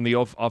Banks on the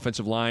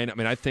offensive line. I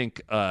mean, I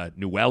think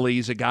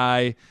Newelli's a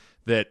guy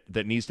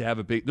that needs to have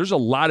a big. There's a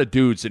lot of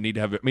dudes that need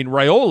to have. I mean,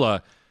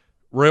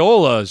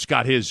 Raiola's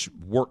got his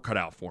work cut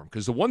out for him,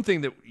 because the one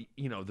thing that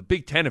the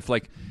Big Ten,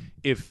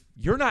 if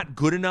you're not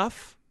good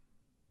enough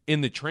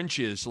in the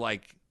trenches,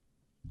 like,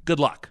 good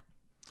luck.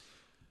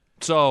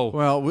 So,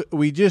 well,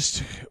 we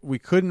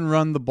couldn't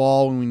run the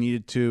ball when we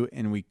needed to,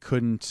 and we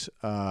couldn't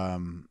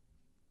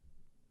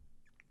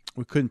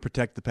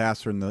protect the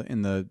passer in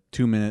the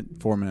 2-minute,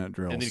 4-minute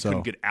drill. And then you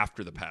couldn't get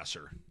after the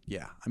passer.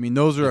 Yeah, I mean,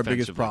 those are our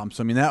biggest problems.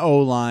 So I mean, that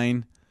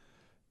O-line,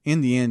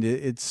 in the end,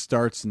 it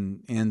starts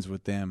and ends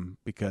with them,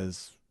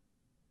 because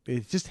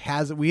it just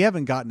hasn't. We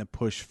haven't gotten a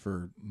push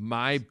for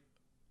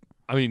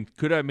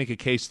could I make a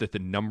case that the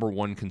number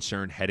one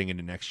concern heading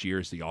into next year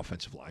is the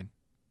offensive line?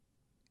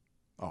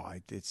 Oh,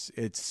 it's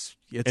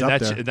and up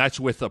there. And that's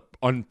with a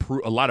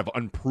lot of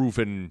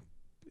unproven.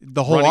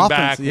 The whole running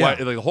offense, back,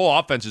 the whole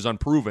offense is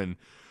unproven,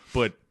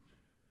 but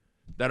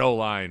that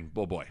O-line,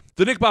 oh boy.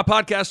 The Nick Bob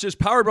Podcast is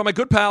powered by my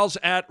good pals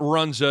at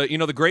Runza.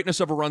 The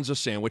greatness of a Runza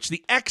sandwich,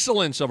 the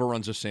excellence of a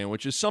Runza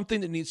sandwich is something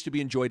that needs to be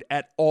enjoyed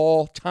at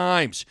all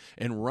times,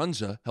 and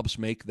Runza helps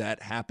make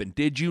that happen.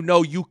 Did you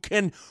know you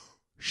can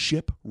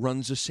ship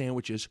Runza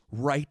sandwiches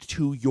right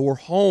to your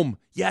home?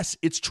 Yes,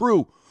 it's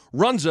true.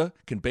 Runza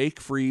can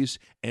bake, freeze,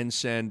 and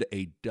send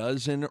a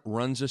dozen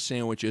Runza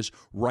sandwiches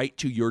right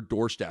to your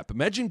doorstep.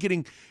 Imagine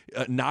getting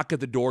a knock at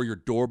the door, your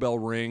doorbell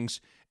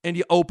rings, and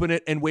you open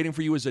it, and waiting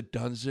for you is a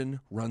dozen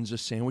Runza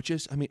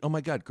sandwiches. I mean, oh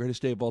my God,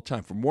 greatest day of all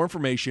time. For more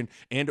information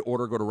and to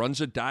order, go to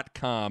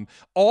runza.com.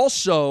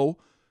 Also,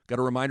 got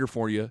a reminder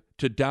for you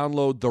to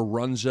download the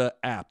Runza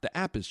app. The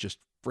app is just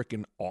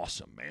freaking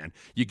awesome, man.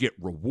 You get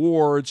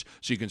rewards,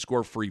 so you can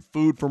score free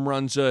food from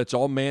Runza. It's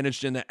all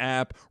managed in the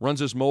app.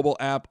 Runza's mobile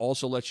app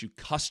also lets you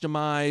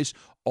customize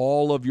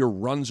all of your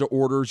Runza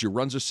orders, your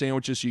Runza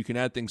sandwiches, so you can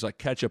add things like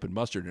ketchup and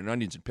mustard and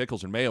onions and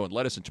pickles and mayo and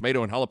lettuce and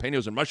tomato and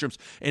jalapenos and mushrooms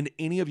and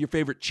any of your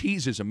favorite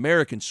cheeses,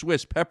 American,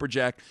 Swiss, pepper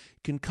jack. You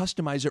can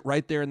customize it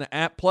right there in the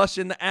app. Plus,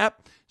 in the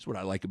app, that's what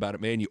I like about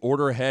it, man. You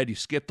order ahead, you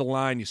skip the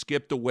line, you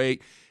skip the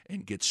wait,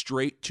 and get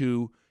straight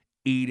to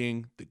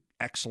eating the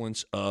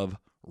excellence of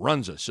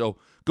Runza. So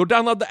go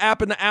download the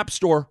app in the App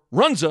Store.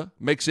 Runza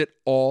makes it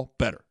all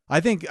better. I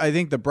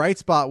think the bright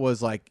spot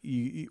was like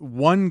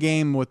one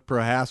game with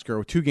Prohaska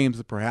or 2 games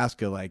with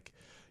Prohaska. Like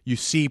you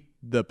see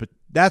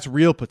that's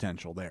real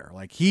potential there.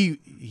 Like he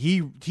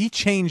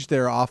changed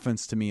their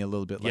offense to me a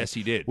little bit. Like, yes,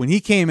 he did. When he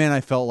came in,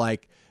 I felt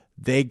like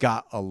they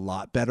got a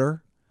lot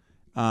better,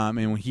 and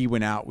when he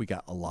went out, we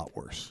got a lot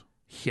worse.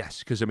 Yes,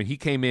 because I mean he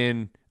came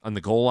in on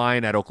the goal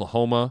line at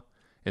Oklahoma,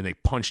 and they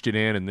punched it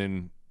in, and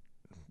then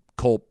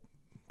Culp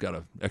got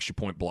an extra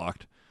point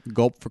blocked.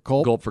 Gulp for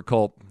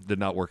Culp did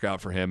not work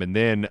out for him, and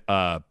then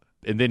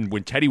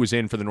when Teddy was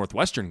in for the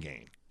Northwestern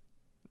game,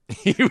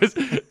 Teddy was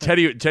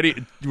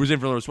in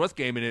for the Northwest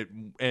game,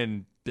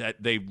 and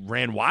they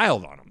ran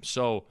wild on him.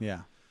 So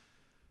yeah,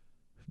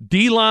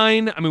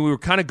 D-line. I mean, we were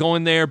kind of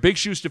going there. Big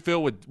shoes to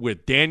fill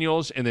with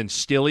Daniels, and then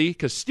Stilley,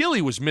 because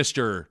Stilley was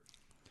Mr.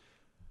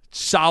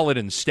 Solid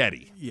and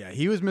steady. Yeah,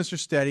 he was Mr.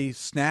 Steady.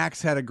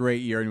 Snacks had a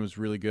great year and was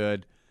really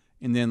good.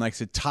 And then, like I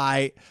said,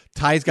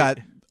 Ty's got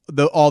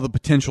all the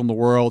potential in the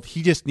world.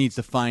 He just needs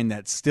to find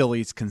that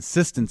Stilley's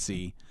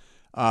consistency.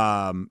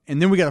 And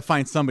then we got to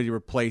find somebody to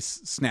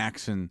replace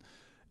Snacks and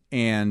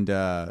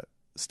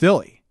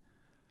Stilley.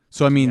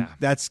 So, I mean,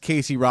 that's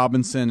Casey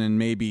Robinson and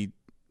maybe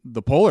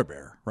the Polar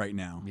Bear right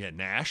now. Yeah,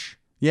 Nash.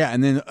 Yeah,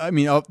 and then, I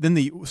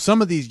mean,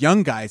 some of these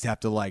young guys have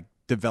to, like,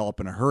 develop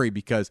in a hurry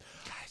because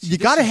you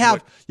got to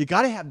have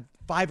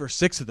 5 or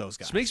 6 of those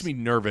guys. This makes me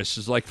nervous.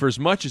 Is like for as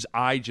much as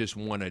I just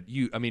want to,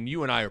 you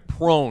and I are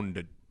prone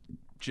to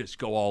just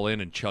go all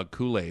in and chug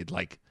Kool-Aid.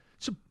 Like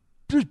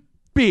there's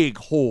big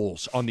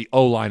holes on the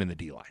O-line and the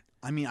D-line.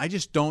 I mean, I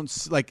just don't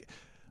like.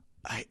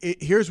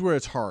 Here's where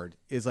it's hard: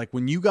 is like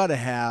when you got to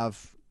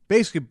have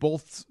basically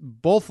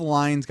both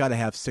lines got to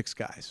have 6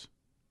 guys.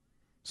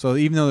 So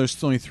even though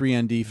there's only 3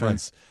 on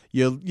defense,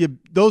 right.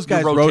 Those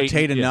guys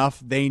rotate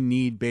enough. They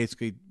need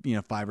basically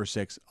 5 or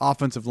 6.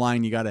 Offensive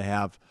line, you got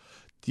to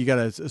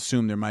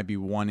assume there might be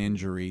 1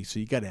 injury, so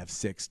you got to have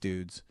 6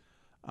 dudes.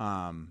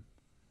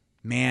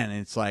 Man,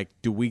 it's like,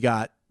 do we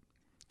got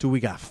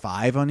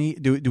 5 on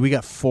each? Do we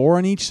got 4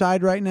 on each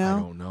side right now? I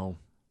don't know.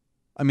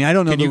 I mean, I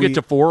don't know. Can you get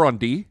to 4 on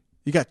D?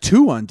 You got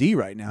 2 on D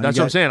right now. That's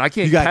what I'm saying. I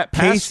can't. You got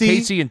pass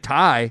Casey and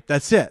Ty.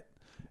 That's it.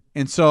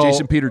 And so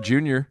Jason Peter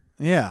Jr.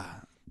 Yeah.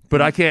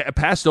 But I can't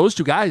pass those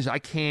 2 guys. I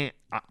can't.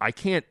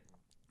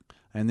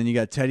 And then you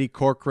got Teddy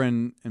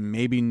Corcoran and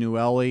maybe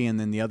Newelly, and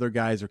then the other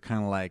guys are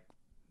kind of like,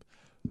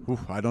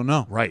 I don't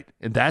know. Right.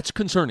 And that's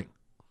concerning.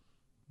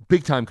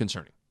 Big time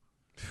concerning.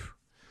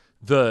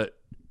 The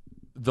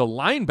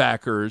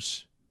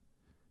linebackers,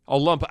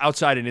 I'll lump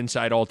outside and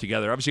inside all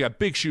together. Obviously, you got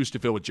big shoes to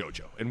fill with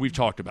JoJo, and we've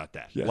talked about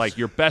that. Yes. Like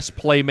your best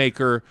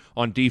playmaker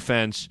on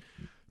defense,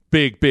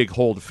 big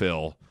hole to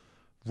fill.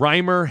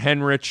 Reimer,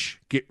 Henrich,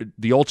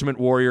 the Ultimate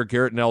Warrior,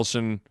 Garrett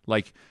Nelson,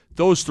 like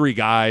those 3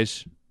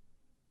 guys,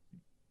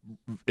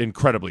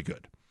 incredibly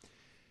good.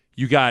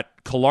 You got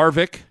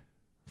Kolarvik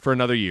for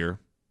another year,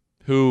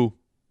 who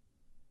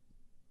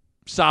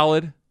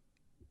solid.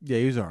 Yeah,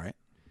 he was all right.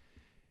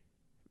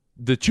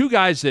 The 2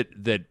 guys that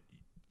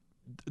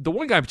the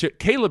one guy,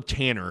 Caleb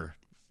Tanner,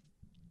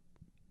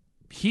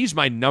 he's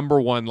my number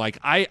one. Like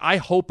I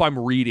hope I'm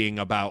reading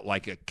about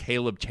like a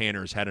Caleb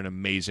Tanner's had an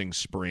amazing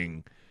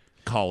spring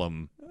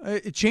column.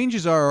 It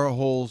changes our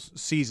whole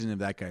season if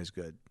that guy's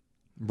good.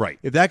 Right.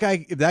 If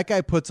that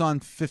guy puts on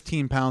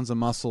 15 pounds of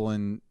muscle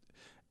and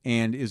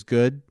is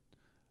good,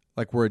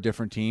 like we're a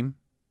different team.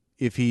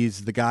 If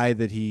he's the guy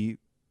that he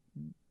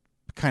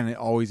kind of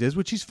always is,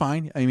 which he's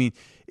fine. I mean,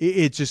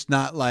 it's just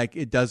not like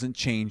it doesn't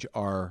change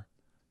our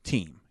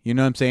team. You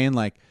know what I'm saying?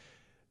 Like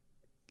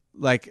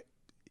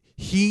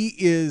he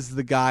is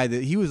the guy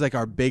that he was like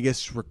our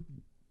biggest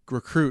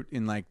recruit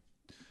in like.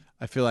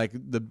 I feel like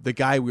the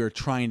guy we were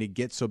trying to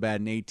get so bad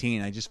in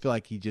 18. I just feel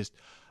like he just.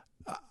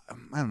 I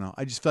don't know.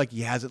 I just feel like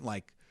he hasn't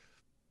like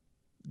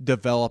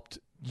developed.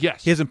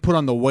 Yes. He hasn't put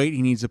on the weight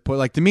he needs to put.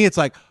 Like to me, it's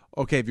like,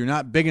 okay, if you're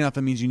not big enough,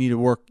 that means you need to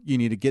work. You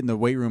need to get in the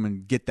weight room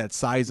and get that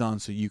size on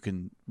so you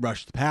can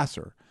rush the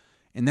passer,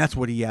 and that's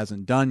what he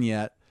hasn't done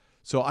yet.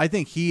 So I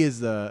think he is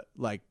the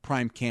like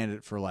prime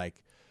candidate for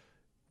like,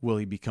 will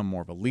he become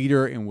more of a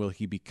leader and will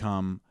he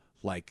become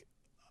like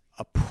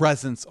a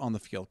presence on the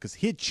field? Because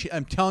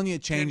I'm telling you,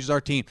 it changes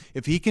our team.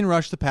 If he can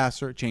rush the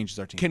passer, it changes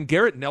our team. Can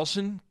Garrett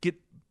Nelson get?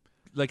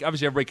 Like,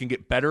 obviously, everybody can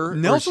get better.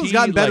 Nelson's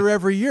gotten better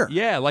every year.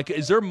 Yeah, like,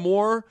 is there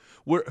more?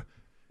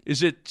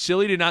 Is it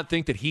silly to not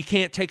think that he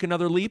can't take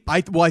another leap?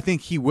 I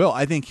think he will.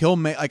 I think he'll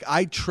make. Like,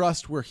 I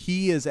trust where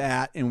he is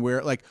at and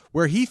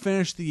where he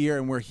finished the year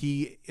and where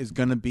he is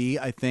going to be.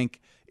 I think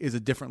is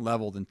a different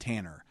level than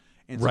Tanner.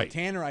 And so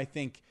Tanner, I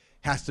think,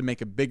 has to make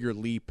a bigger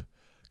leap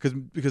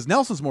because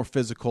Nelson's more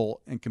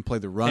physical and can play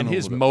the run. And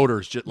his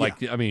motor's just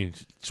like I mean,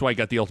 that's why he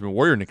got the Ultimate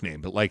Warrior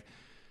nickname. But like.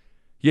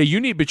 Yeah,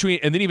 you need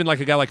and then even like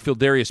a guy like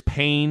Phildarius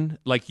Payne,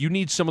 like you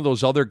need some of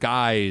those other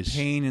guys.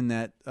 Payne and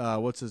that,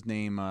 what's his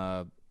name,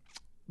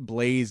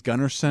 Blaze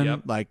Gunnarsson.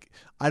 Yep. Like,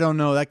 I don't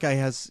know. That guy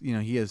has,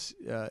 he has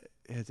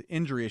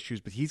injury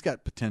issues, but he's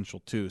got potential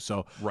too.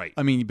 So, right.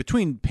 I mean,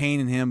 between Payne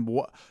and him,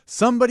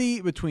 somebody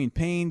between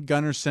Payne,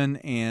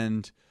 Gunnarsson,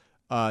 and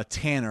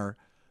Tanner,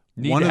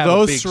 one of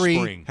those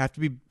 3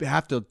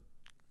 have to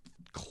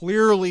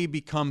clearly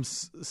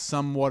becomes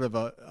somewhat of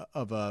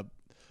a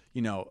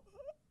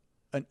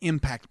an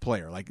impact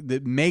player, like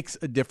that makes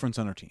a difference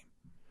on our team.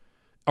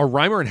 Are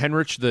Reimer and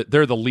Henrich,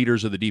 they're the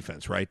leaders of the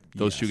defense, right?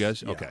 Those two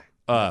guys? Yeah. Okay.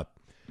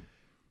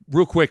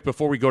 Real quick,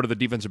 before we go to the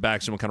defensive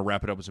backs, and we'll kind of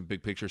wrap it up with some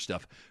big picture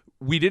stuff.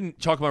 We're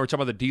talking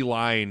about the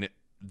D-line,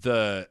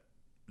 the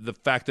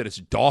fact that it's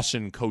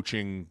Dawson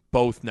coaching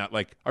both now.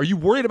 Like, are you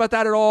worried about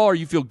that at all? Or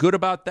you feel good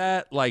about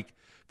that? Like,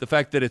 the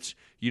fact that it's,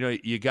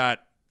 you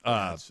got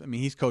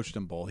he's coached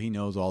them both. He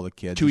knows all the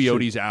kids.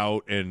 Tuioti's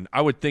out, and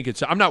I would think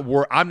I'm not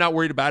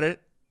worried about it.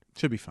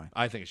 Should be fine.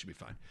 I think it should be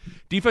fine.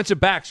 Defensive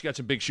backs got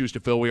some big shoes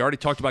to fill. We already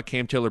talked about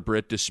Cam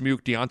Taylor-Britt,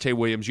 Dismuke, Deontay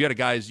Williams. You had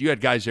guys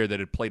there that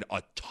had played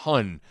a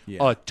ton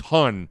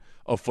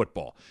of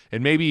football.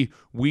 And maybe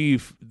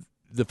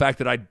the fact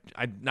that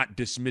I'm not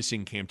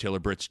dismissing Cam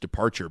Taylor-Britt's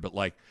departure, but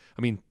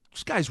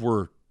those guys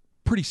were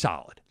pretty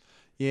solid.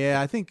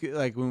 Yeah, I think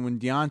like when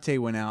Deontay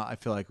went out, I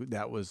feel like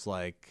that was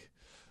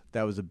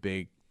a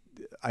big.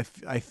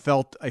 I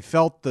felt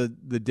the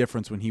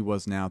difference when he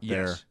wasn't out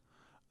there.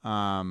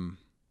 Yes.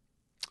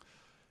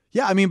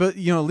 Yeah, I mean, but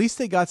at least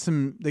they got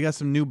some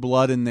new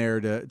blood in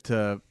there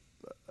to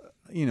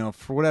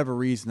for whatever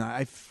reason.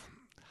 I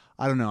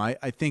don't know.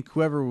 I think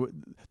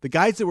the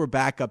guys that were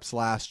backups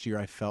last year,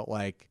 I felt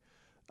like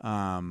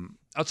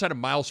outside of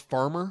Miles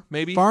Farmer,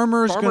 maybe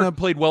Farmer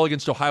played well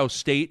against Ohio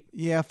State.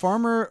 Yeah,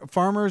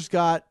 Farmer's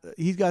got a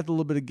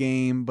little bit of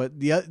game, but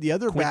the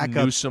other Quentin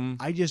backups, Newsome.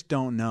 I just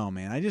don't know,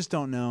 man. I just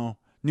don't know.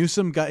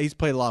 Newsome he's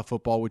played a lot of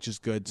football, which is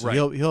good, so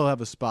right. he'll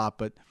have a spot,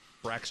 but.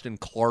 Braxton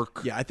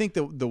Clark. Yeah, I think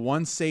the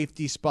one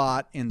safety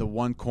spot and the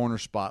one corner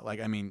spot, like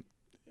I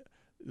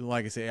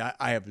say,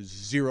 I have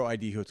zero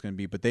idea who it's going to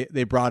be, but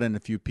they brought in a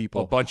few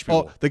people. A bunch of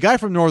people. Oh, the guy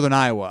from Northern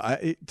Iowa.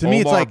 To me,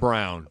 it's Omar like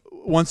Brown.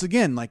 Once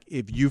again, like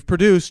if you've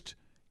produced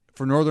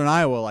for Northern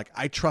Iowa, like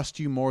I trust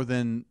you more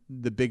than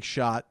the big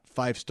shot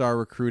 5-star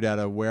recruit out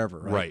of wherever.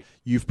 Right.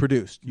 You've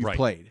produced. You've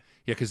played.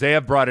 Yeah, because they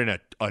have brought in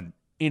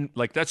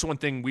that's one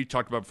thing we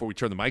talked about before we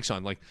turned the mics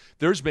on. Like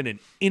there's been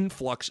an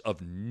influx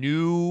of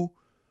new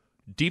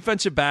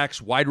defensive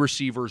backs, wide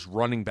receivers,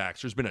 running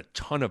backs. There's been a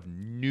ton of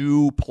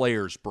new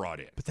players brought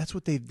in. But that's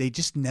what they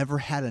just never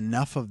had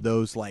enough of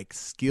those like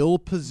skill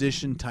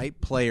position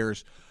type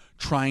players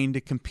trying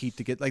to compete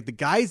to get like the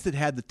guys that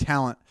had the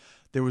talent.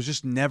 There was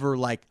just never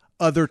like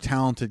other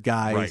talented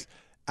guys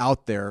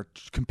out there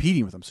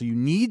competing with them. So you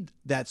need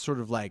that sort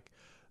of like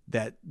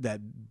that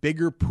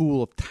bigger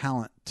pool of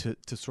talent to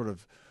sort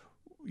of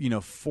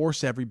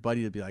force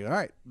everybody to be like, all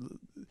right,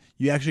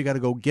 you actually got to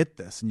go get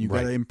this, and you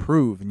got to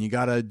improve, and you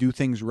got to do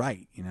things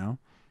right.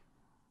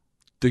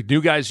 The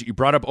new guys you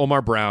brought up,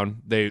 Omar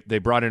Brown. They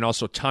brought in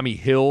also Tommy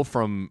Hill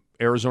from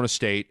Arizona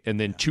State, and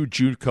then two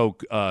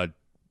JUCO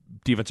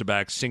defensive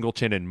backs,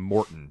 Singleton and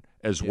Morton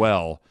as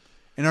well.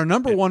 And our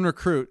number one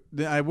recruit,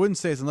 I wouldn't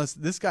say it's unless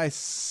this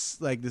guy's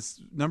like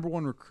this number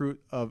one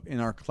recruit in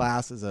our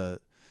class is a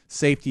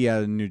safety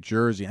out of New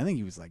Jersey. I think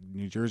he was like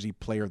New Jersey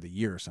Player of the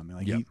Year or something.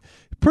 Like he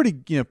pretty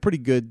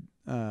good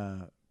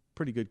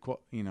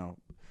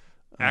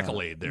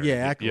accolade there. Yeah,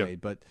 accolade.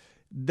 Yep. But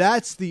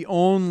that's the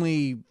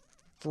only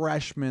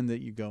freshman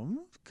that you go,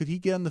 could he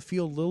get on the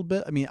field a little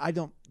bit? I mean, I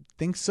don't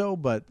think so,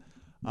 but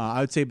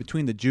I would say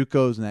between the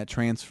JUCOs and that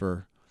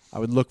transfer, I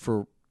would look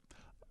for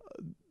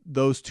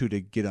those two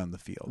to get on the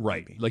field.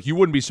 Right. Maybe. Like you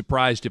wouldn't be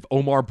surprised if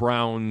Omar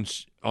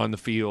Brown's on the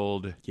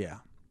field. Yeah.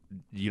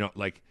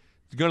 Like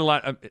going a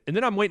lot, and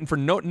then I'm waiting for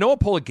Noah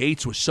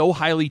Pola-Gates was so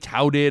highly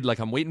touted. Like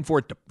I'm waiting for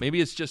it to. Maybe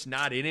it's just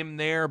not in him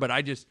there, but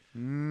I just.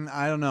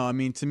 I don't know. I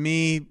mean, to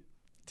me,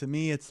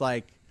 it's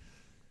like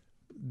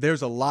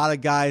there's a lot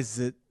of guys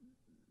that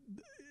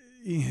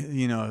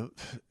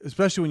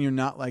especially when you're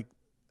not like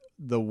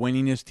the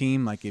winningest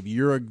team. Like if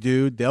you're a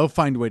dude, they'll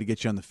find a way to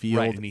get you on the field.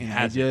 Right,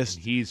 and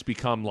he's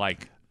become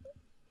like.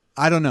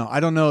 I don't know.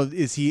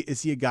 Is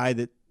he a guy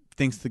that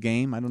thinks the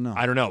game? I don't know.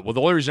 Well, the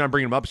only reason I'm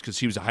bringing him up is because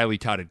he was a highly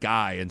touted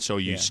guy, and so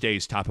he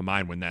stays top of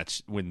mind when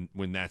that's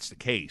the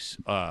case.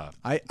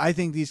 I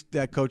think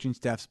that coaching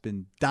staff's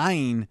been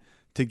dying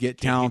to get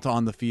talent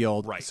on the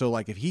field. Right. So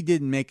like if he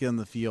didn't make it on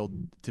the field,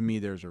 to me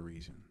there's a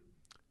reason.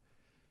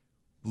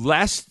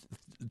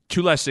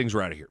 Two last things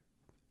we're out of here.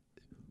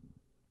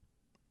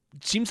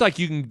 It seems like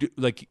you can do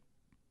like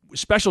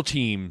special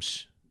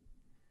teams.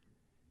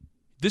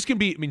 This can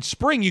be. I mean,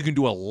 spring you can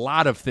do a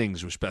lot of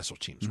things with special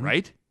teams,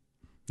 right?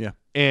 Yeah.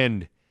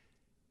 And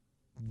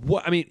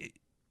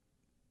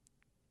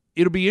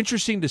it'll be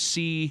interesting to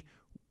see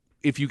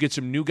if you get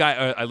some new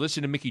guy. I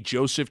listened to Mickey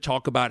Joseph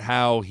talk about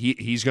how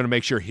he's going to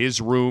make sure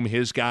his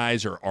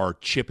guys are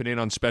chipping in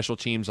on special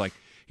teams. Like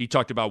he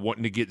talked about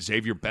wanting to get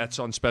Xavier Betts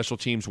on special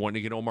teams,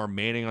 wanting to get Omar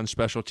Manning on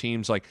special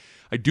teams. Like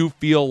I do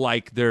feel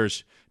like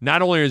there's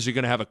not only is you're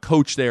going to have a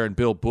coach there and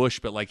Bill Bush,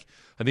 but like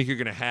I think you're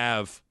going to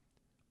have.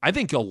 I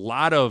think a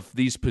lot of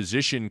these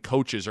position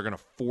coaches are going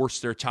to force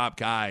their top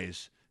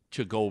guys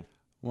to go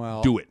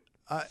do it.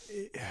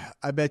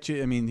 I bet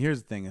you. I mean,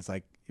 here's the thing: it's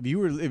like if you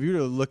were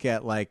to look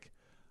at like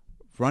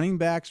running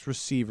backs,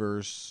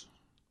 receivers.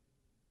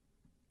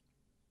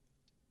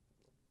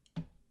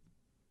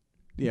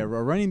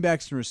 our running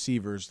backs and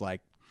receivers,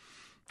 like,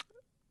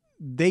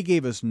 they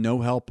gave us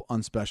no help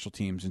on special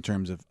teams in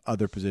terms of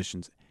other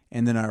positions.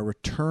 And then our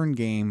return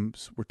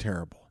games were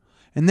terrible.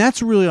 And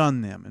that's really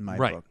on them in my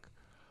book.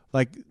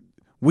 Like,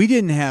 we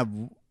didn't have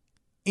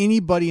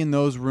anybody in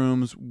those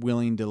rooms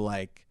willing to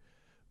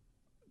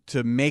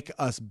make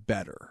us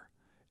better.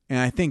 And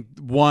I think,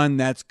 one,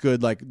 that's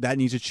good. Like, that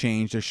needs to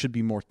change. There should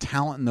be more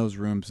talent in those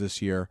rooms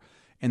this year,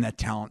 and that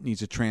talent needs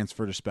to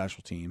transfer to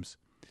special teams.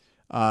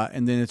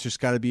 And then it's just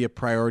got to be a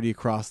priority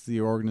across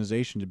the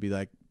organization to be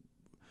like,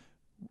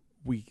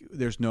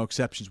 there's no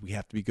exceptions. We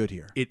have to be good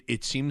here.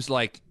 It seems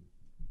like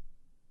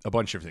a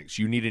bunch of things.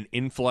 You need an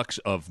influx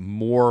of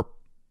more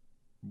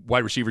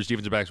wide receivers,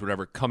 defensive backs,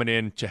 whatever, coming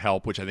in to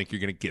help, which I think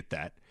you're going to get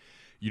that.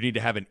 You need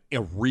to have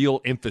a real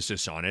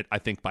emphasis on it. I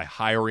think by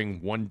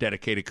hiring one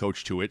dedicated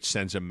coach to it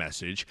sends a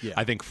message. Yeah.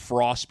 I think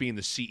Frost being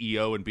the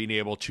CEO and being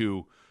able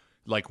to,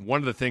 like, one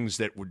of the things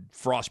that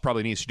Frost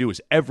probably needs to do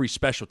is every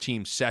special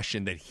team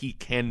session that he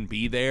can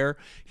be there,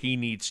 he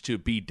needs to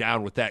be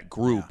down with that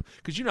group.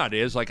 Because you know how it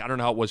is. Like, I don't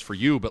know how it was for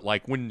you, but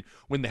like when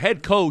the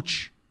head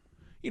coach,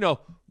 we're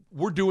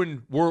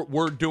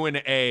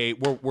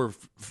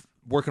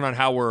working on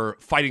how we're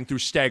fighting through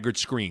staggered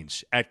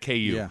screens at KU.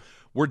 Yeah.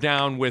 We're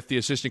down with the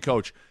assistant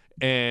coach,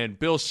 and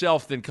Bill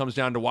Self then comes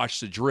down to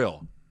watch the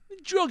drill. The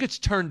drill gets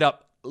turned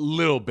up a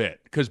little bit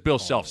because Bill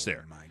Self's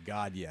there. My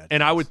God, yeah.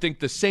 And I would think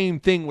the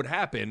same thing would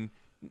happen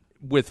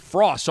with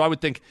Frost. So I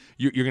would think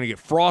you're going to get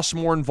Frost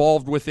more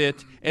involved with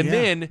it. And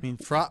then... I mean,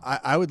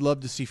 I would love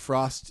to see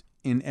Frost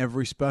in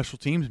every special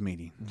teams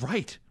meeting.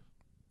 Right.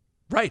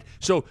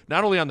 So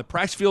not only on the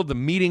practice field, the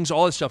meetings,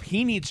 all this stuff,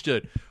 he needs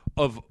to,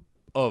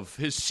 of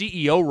his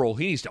CEO role,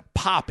 he needs to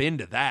pop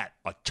into that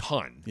a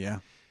ton.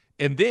 Yeah.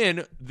 And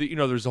then,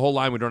 there's the whole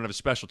line, we don't have a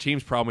special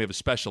teams problem, we have a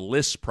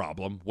specialists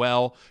problem.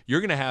 Well, you're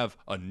going to have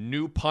a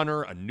new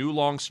punter, a new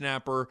long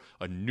snapper,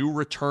 a new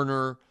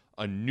returner,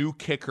 a new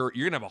kicker.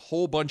 You're going to have a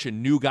whole bunch of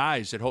new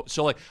guys.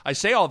 So, like, I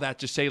say all that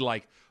to say,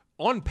 like,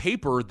 on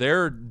paper,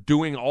 they're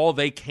doing all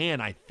they can,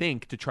 I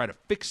think, to try to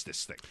fix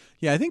this thing.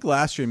 Yeah, I think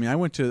last year, I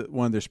went to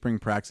one of their spring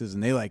practices,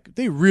 and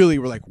they really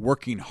were, like,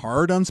 working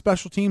hard on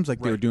special teams. Like,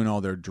 they were doing all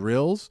their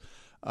drills.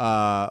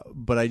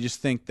 But I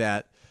just think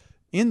that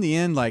in the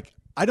end, like,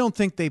 I don't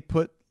think they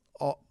put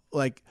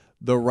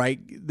the right.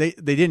 They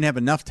didn't have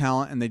enough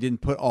talent, and they didn't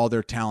put all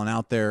their talent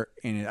out there.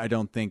 And I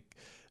don't think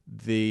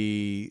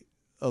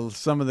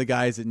some of the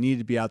guys that needed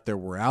to be out there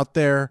were out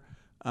there.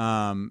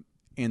 And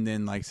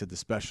then, like I said, the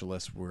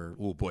specialists were.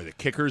 Oh boy, the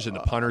kickers and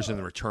the punters and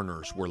the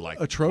returners were like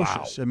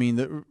atrocious. Wow. I mean,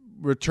 the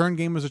return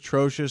game was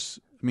atrocious.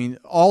 I mean,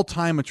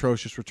 all-time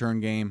atrocious return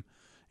game.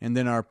 And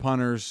then our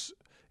punters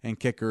and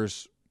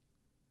kickers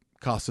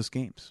cost us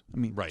games. I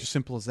mean, just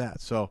simple as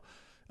that. So.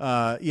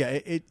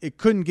 It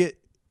couldn't get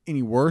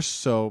any worse.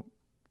 So,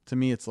 to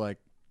me, it's like,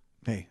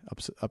 hey,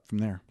 up from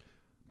there.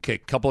 Okay,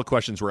 couple of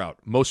questions were out.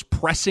 Most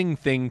pressing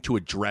thing to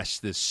address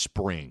this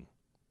spring,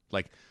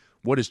 like,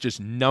 what is just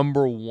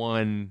number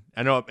one?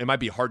 I know it might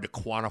be hard to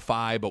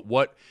quantify, but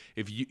what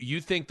if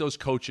you think those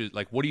coaches,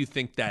 like, what do you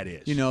think that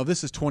is?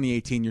 This is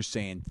 2018. You're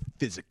saying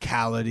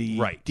physicality,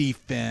 right?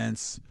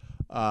 Defense.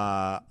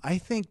 I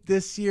think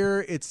this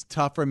year it's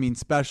tougher. I mean,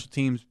 special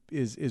teams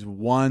is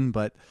one,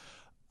 but.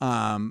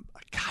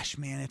 Gosh,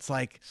 man, it's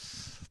like,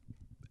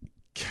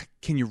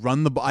 can you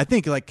run the ball? I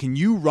think, like, can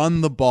you run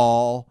the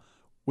ball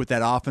with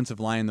that offensive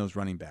line and those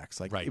running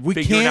backs? Like, if we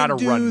can't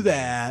do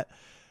that,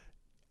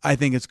 I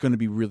think it's going to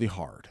be really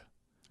hard.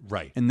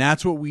 Right. And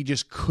that's what we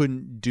just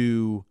couldn't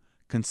do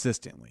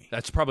consistently.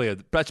 That's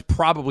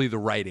probably the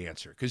right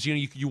answer, because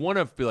you want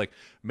to be like,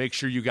 make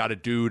sure you got a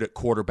dude at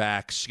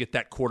quarterbacks, get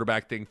that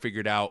quarterback thing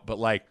figured out, but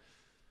like.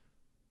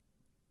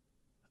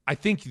 I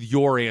think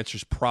your answer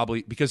is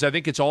probably, because I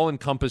think it's all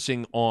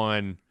encompassing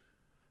on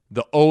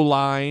the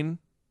O-line,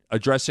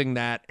 addressing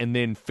that, and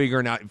then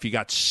figuring out if you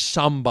got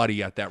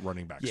somebody at that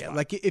running back spot. Yeah,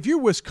 like if you're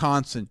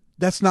Wisconsin,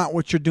 that's not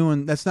what you're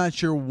doing. That's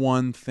not your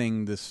one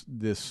thing this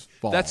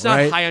fall. That's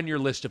not high on your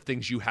list of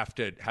things you have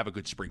to have a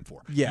good spring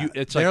for. Yeah,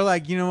 they're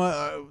like, you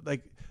know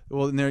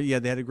what,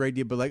 they had a great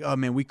deal, but like, oh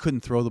man, we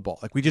couldn't throw the ball.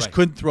 Like, we just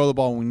couldn't throw the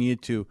ball when we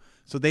needed to.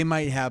 So they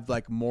might have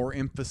like more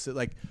emphasis.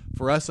 Like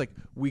for us, like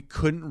we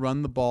couldn't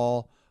run the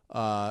ball.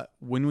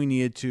 When we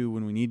needed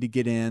to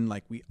get in,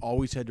 like we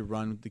always had to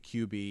run with the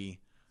QB.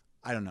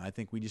 I don't know. I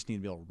think we just need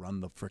to be able to run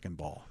the freaking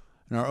ball,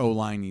 and our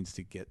O-line needs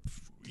to get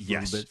a little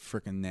bit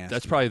freaking nasty.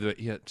 That's probably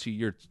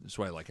that's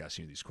why I like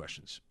asking you these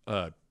questions.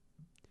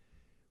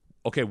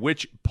 Okay,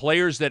 which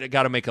players that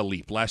got to make a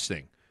leap? Last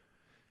thing,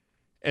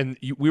 and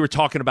we were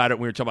talking about it.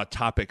 We were talking about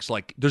topics.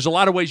 Like, there's a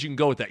lot of ways you can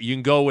go with that. You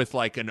can go with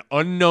like an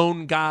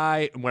unknown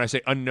guy. And when I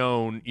say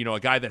unknown, a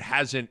guy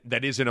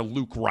that isn't a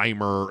Luke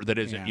Reimer, that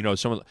isn't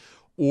someone.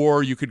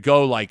 Or you could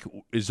go like,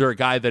 is there a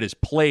guy that is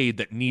played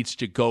that needs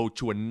to go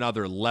to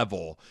another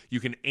level? You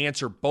can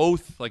answer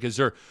both. Like, is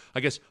there, I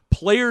guess,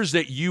 players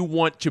that you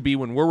want to be,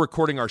 when we're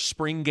recording our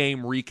spring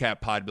game recap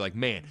pod, be like,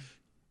 man,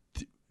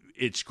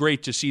 it's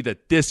great to see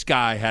that this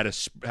guy had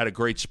a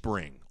great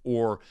spring,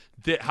 or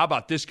how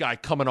about this guy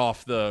coming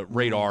off the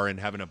radar and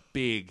having a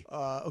big.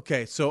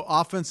 Okay, so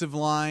offensive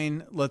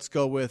line, let's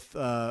go with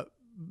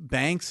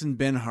Banks and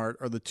Benhart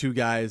are the two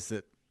guys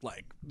that,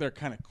 like, they're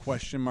kind of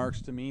question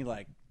marks to me.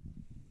 Like,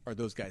 are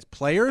those guys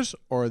players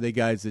or are they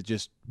guys that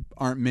just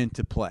aren't meant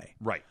to play?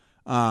 Right.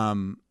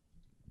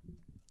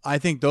 I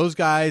think those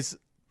guys,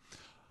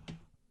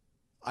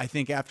 I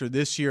think after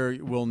this year,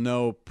 we'll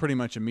know pretty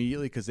much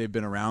immediately because they've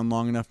been around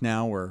long enough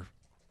now where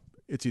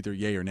it's either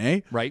yay or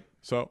nay. Right.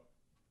 So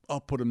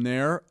I'll put them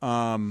there.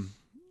 I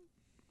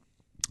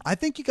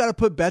think you got to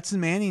put Betts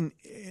and Manning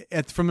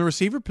from the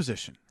receiver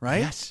position,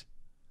 right?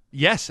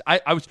 Yes.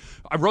 I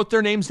wrote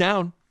their names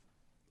down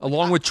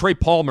along with Trey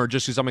Palmer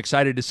just because I'm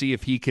excited to see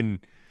if he can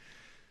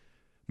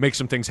make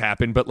some things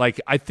happen. But, like,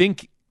 I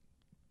think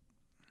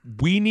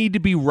we need to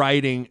be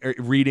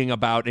reading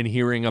about and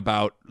hearing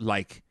about,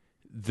 like,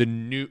 the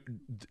new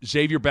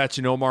Xavier Betts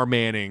and Omar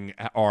Manning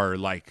are,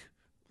 like,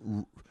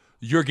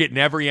 you're getting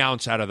every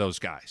ounce out of those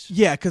guys.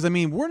 Yeah, because, I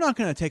mean, we're not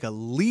going to take a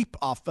leap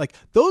off. Like,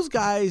 those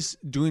guys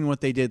doing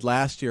what they did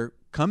last year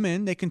come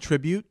in, they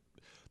contribute.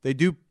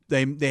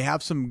 They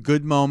have some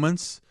good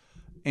moments,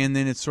 and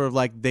then it's sort of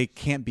like they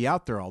can't be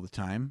out there all the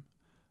time,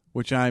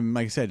 which I'm,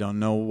 like I said, I don't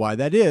know why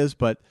that is,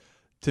 but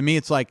to me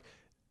it's like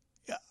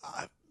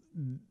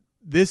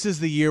this is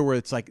the year where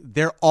it's like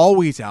they're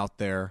always out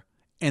there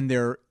and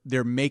they're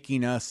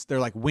making us, they're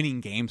like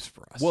winning games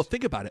for us. Well,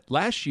 think about it.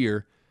 Last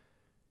year,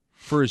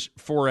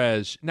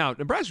 now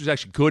Nebraska was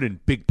actually good in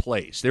big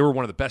plays. They were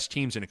one of the best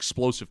teams in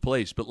explosive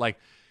plays, but like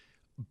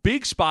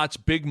big spots,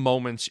 big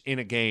moments in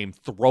a game,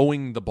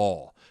 throwing the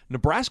ball.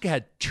 Nebraska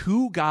had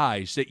two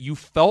guys that you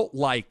felt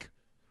like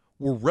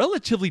were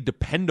relatively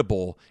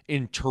dependable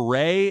in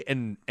Teray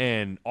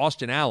and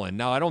Austin Allen.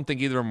 Now, I don't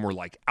think either of them were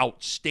like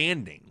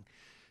outstanding.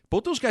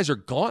 Both those guys are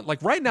gone.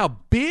 Like right now,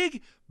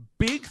 big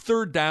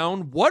third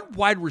down. What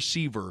wide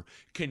receiver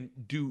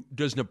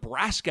does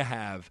Nebraska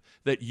have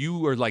that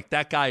you are like,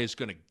 that guy is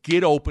going to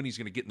get open, he's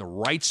going to get in the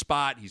right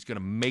spot, he's going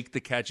to make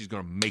the catch, he's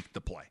going to make the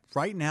play?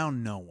 Right now,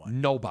 no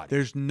one. Nobody.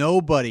 There's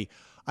nobody.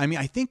 I mean,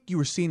 I think you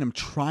were seeing them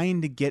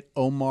trying to get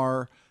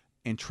Omar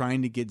and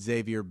trying to get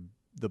Xavier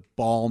the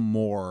ball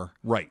more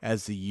right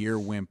as the year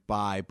went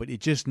by, but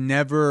it just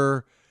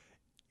never.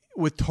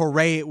 With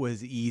Torrey, it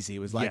was easy. It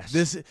was like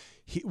this.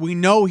 We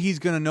know he's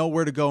going to know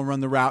where to go and run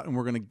the route, and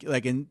we're going to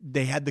like. And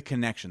they had the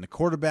connection. The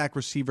quarterback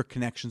receiver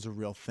connection's a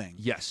real thing.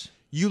 Yes,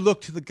 you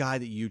look to the guy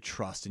that you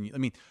trust, and I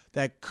mean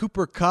that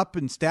Cooper Kupp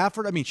and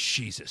Stafford. I mean,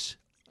 Jesus.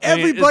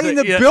 Everybody in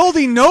the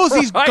building knows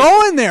he's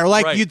going there.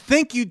 Like you'd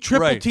think you'd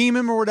triple team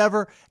him or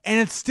whatever, and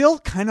it's still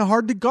kind of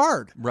hard to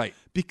guard. Right.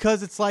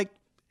 Because it's like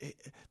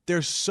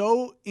they're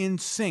so in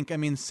sync. I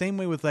mean, same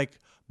way with like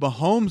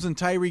Mahomes and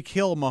Tyreek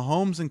Hill,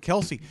 Mahomes and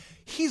Kelsey.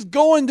 He's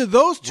going to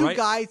those two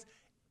guys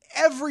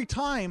every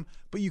time,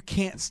 but you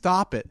can't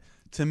stop it.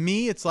 To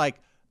me, it's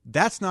like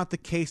that's not the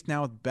case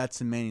now with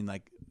Betts and Manning.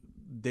 Like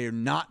they're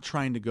not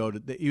trying to go to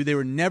they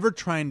were never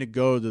trying to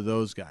go to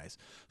those guys.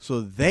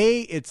 So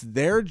it's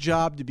their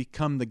job to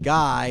become the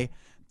guy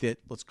that,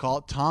 let's call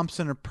it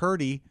Thompson or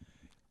Purdy,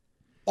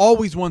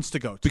 always wants to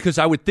go to. Because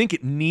I would think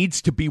it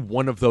needs to be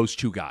one of those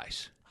two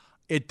guys.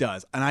 It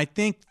does. And I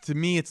think, to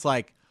me, it's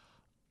like,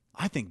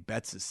 I think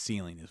Betts'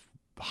 ceiling is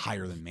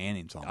higher than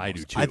Manning's almost. I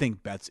do too. I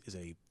think Betts is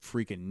a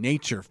freaking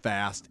nature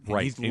fast. And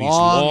right. He's and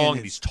long.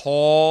 He's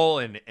tall,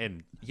 and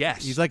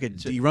yes. He's like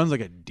he runs like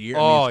a deer.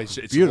 Oh, I mean,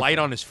 it's light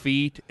on his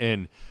feet.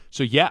 And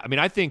so, yeah, I mean,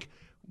 I think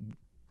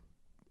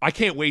I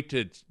can't wait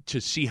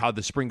to see how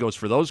the spring goes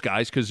for those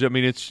guys because, I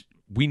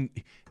mean,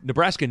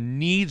 Nebraska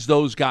needs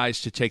those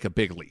guys to take a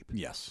big leap.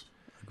 Yes,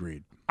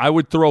 agreed. I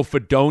would throw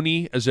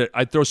Fedoni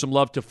I'd throw some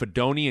love to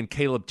Fedoni and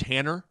Caleb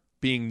Tanner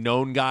being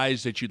known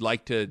guys that you'd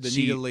like to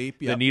see. Need a leap.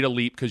 That need a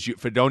leap because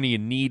Fedoni, you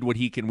need what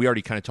he can. We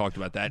already kind of talked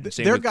about that.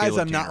 They're guys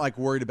I'm not like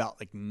worried about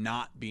like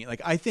not being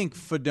like. I think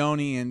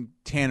Fedoni and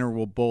Tanner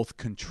will both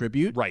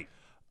contribute. Right.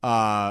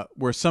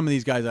 Where some of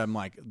these guys I'm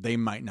like they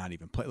might not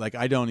even play. Like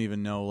I don't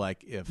even know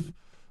like if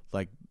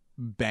like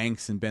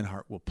Banks and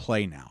Benhart will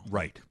play now.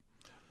 Right.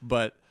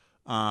 But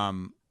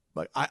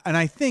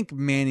I think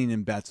Manning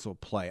and Betts will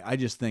play. I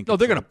just think they're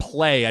going to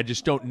play. I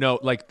just don't know.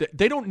 Like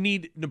they don't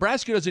need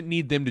Nebraska doesn't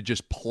need them to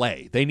just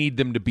play. They need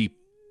them to be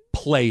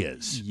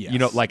players. Yes. You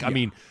know, like I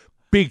mean,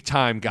 big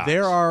time guys.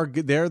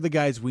 They're the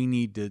guys we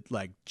need to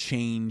like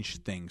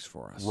change things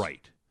for us.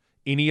 Right.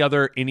 Any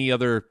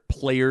other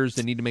players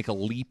that need to make a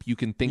leap you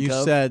can think of?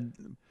 You said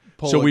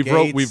Pola so we've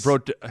Gates.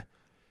 wrote.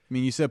 I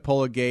mean, you said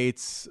Pola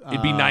Gates.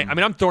 It'd be nice. I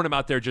mean, I'm throwing him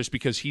out there just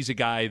because he's a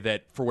guy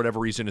that, for whatever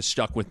reason, has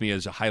stuck with me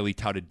as a highly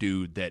touted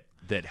dude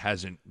that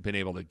hasn't been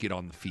able to get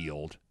on the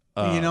field.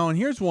 And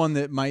here's one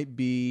that might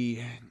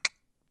be.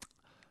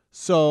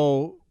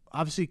 So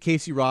obviously,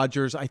 Casey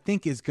Rogers, I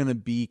think is going to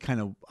be kind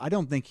of. I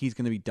don't think he's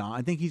going to be done.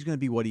 I think he's going to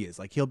be what he is.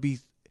 Like he'll be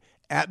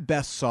at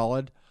best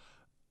solid.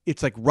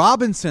 It's like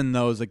Robinson,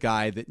 though, is a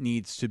guy that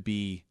needs to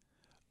be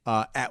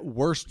at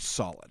worst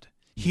solid.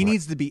 He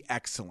needs to be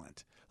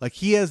excellent. Like,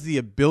 he has the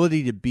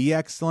ability to be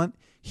excellent.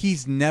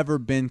 He's never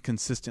been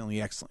consistently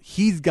excellent.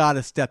 He's got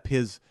to step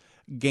his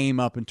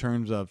game up in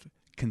terms of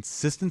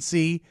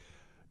consistency,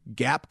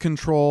 gap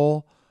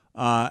control,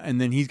 and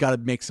then he's got to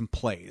make some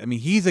plays. I mean,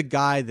 he's a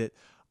guy that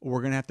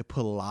we're going to have to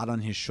put a lot on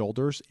his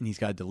shoulders, and he's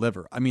got to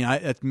deliver. I mean,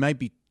 it might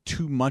be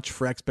too much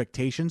for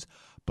expectations,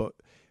 but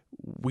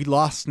we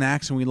lost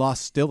Snacks and we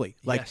lost Stilly.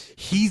 Like, yes.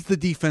 He's the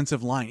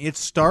defensive line. It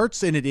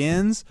starts and it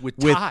ends with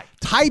Ty.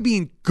 Ty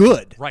being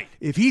good. Right.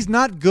 If he's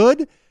not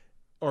good,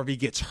 or if he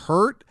gets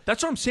hurt,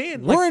 that's what I'm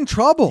saying. We're in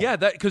trouble. Yeah,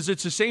 because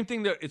it's the same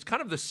thing. It's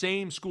kind of the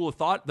same school of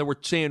thought that we're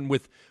saying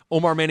with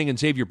Omar Manning and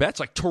Xavier Betts.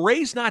 Like,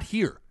 Torrey's not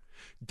here.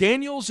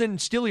 Daniels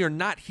and Stilly are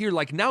not here.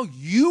 Like, now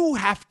you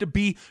have to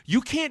be. You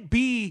can't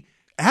be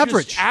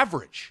average.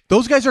 Average.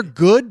 Those guys are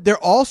good. They're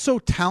also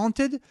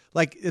talented.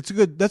 Like, that's a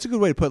good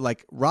way to put it.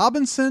 Like,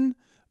 Robinson,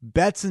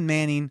 Betts, and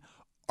Manning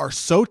are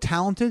so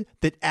talented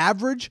that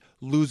average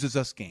loses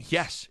us games.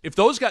 Yes. If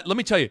those guys, let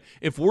me tell you,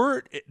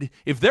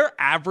 if they're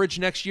average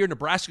next year,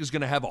 Nebraska's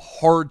going to have a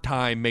hard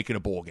time making a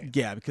bowl game.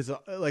 Yeah, because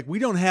like we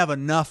don't have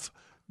enough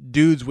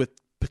dudes with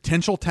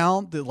potential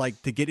talent that like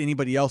to get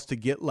anybody else to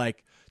get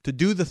like to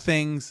do the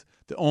things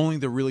that only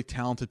the really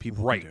talented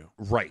people can do.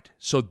 Right.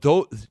 So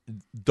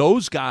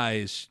those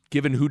guys,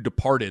 given who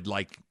departed,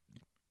 like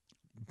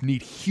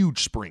need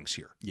huge springs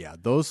here. Yeah,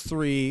 those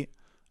three.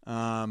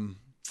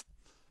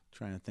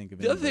 Trying to think of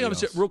the other thing I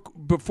was real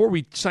before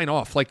we sign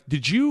off. Like,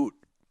 did you,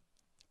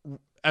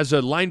 as a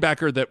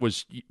linebacker that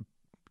was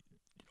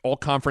all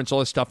conference, all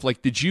this stuff,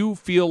 like, did you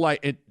feel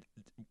like it?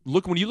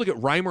 Look, when you look at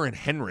Reimer and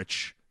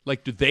Henrich,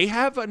 like, do they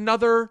have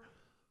another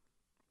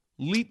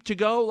leap to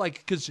go? Like,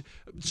 because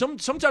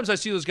sometimes I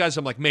see those guys,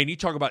 I'm like, man, you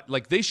talk about,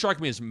 like, they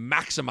strike me as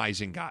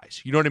maximizing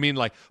guys. You know what I mean?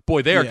 Like,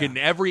 boy, they are getting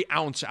every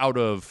ounce out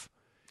of.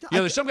 You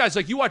know, there's some guys,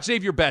 like, you watch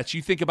Xavier Betts,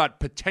 you think about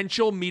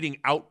potential meeting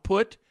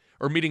output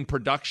or meeting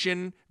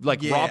production,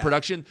 like raw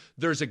production.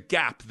 There's a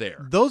gap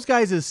there. Those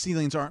guys'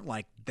 ceilings aren't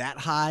like that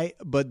high,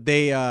 but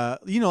they,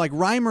 like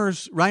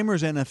Reimer's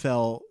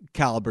NFL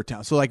caliber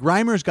talent. So like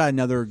Reimer's got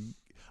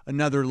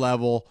another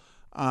level,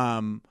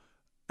 and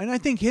I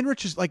think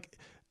Henrich is like.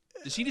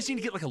 Does he just need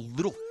to get like a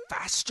little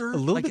faster, a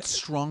little bit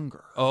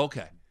stronger? Oh,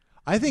 okay.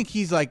 I think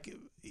he's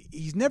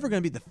never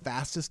going to be the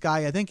fastest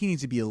guy. I think he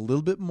needs to be a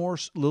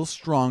little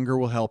stronger.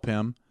 Will help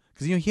him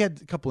because he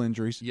had a couple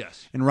injuries.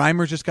 Yes, and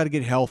Reimer's just got to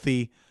get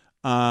healthy.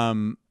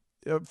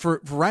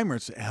 For Reimer,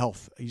 it's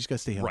health. You just got to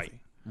stay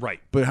healthy. Right.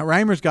 But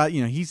Reimer's got,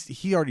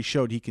 he already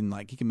showed he can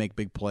make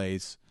big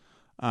plays.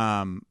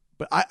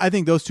 But I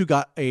think those two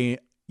they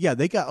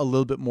got a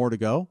little bit more to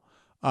go.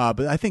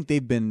 But I think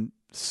they've been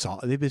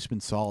solid. They've just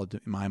been solid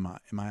in my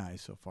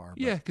eyes so far.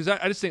 Yeah, because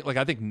I just think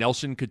I think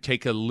Nelson could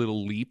take a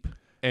little leap,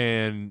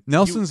 and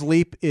Nelson's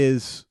leap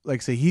is like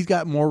I say he's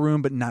got more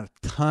room, but not a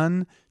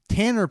ton.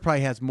 Tanner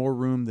probably has more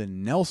room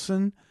than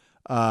Nelson.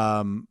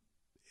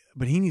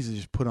 But he needs to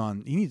just put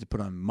on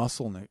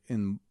muscle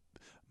and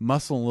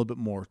muscle and a little bit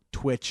more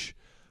twitch,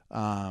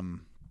 and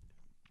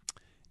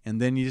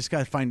then you just got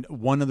to find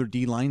one other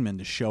D lineman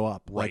to show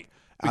up, right?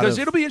 Because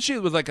it'll be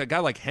interesting with like a guy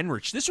like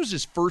Henrich. This was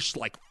his first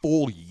like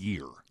full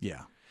year,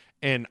 yeah.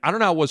 And I don't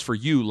know how it was for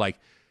you. Like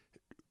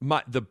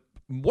one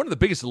of the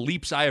biggest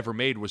leaps I ever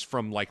made was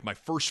from like my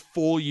first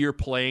full year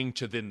playing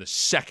to then the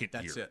second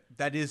year. That's it.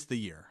 That is the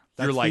year.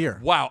 You're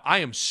like, wow, I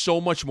am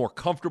so much more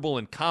comfortable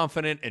and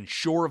confident and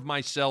sure of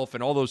myself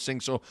and all those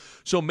things.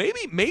 So maybe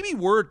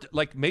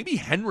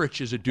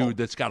Henrich is a dude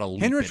that's got a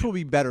leap. Henrich will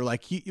be better.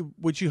 Like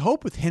what you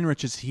hope with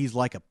Henrich is he's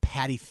like a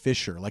Patty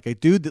Fisher, like a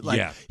dude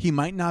that he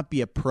might not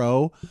be a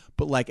pro,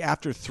 but like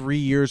after 3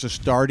 years of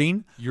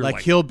starting,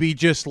 he'll be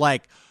just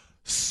like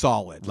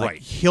solid. Like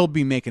he'll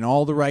be making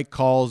all the right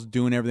calls,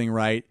 doing everything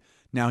right.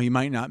 Now he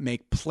might not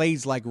make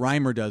plays like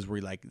Reimer does, where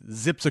he like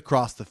zips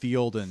across the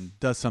field and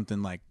does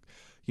something like.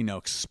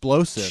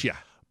 Explosive. Yeah.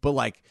 But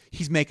like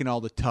he's making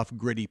all the tough,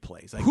 gritty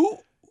plays. Like,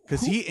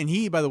 because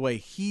he, by the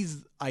way,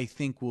 I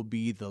think will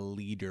be the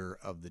leader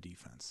of the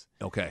defense.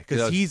 Okay.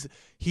 Because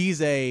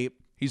he's a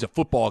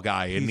football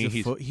guy, and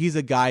he's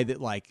a guy that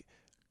like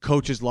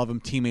coaches love him,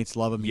 teammates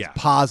love him. He's Yeah.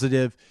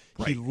 positive.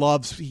 Right. He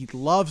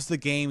loves the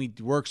game. He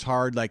works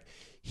hard. Like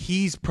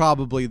he's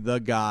probably the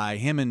guy.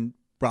 Him and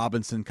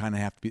Robinson kind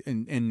of have to be,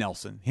 and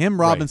Nelson.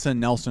 Robinson, and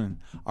Nelson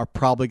are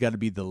probably got to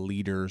be the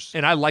leaders.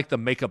 And I like the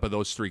makeup of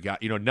those three guys.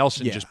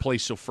 Nelson just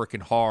plays so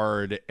freaking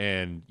hard,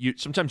 and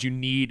sometimes you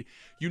need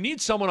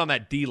someone on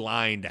that D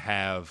line to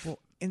have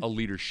a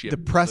leadership. To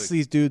press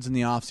these dudes in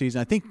the offseason.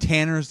 I think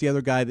Tanner's the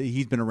other guy that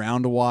he's been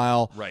around a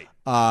while. Right.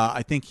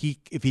 I think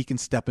if he can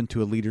step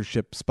into a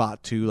leadership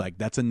spot too, like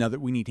that's another.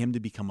 We need him to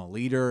become a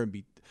leader and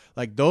be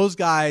like those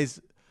guys.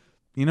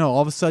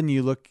 All of a sudden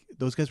you look.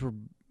 Those guys were.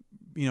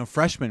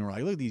 Freshmen were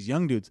like, look at these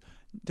young dudes.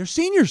 They're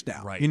seniors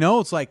now. Right.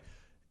 It's like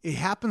it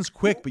happens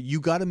quick, but you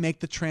got to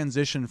make the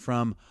transition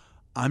from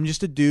I'm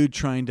just a dude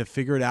trying to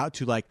figure it out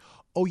to like,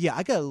 oh yeah,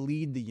 I got to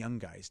lead the young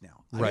guys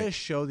now. I got to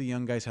show the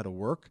young guys how to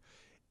work.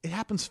 It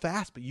happens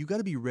fast, but you got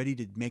to be ready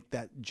to make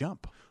that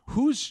jump.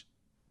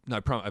 I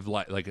promise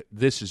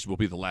will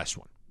be the last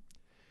one.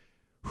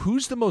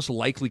 Who's the most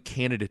likely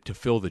candidate to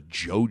fill the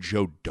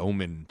JoJo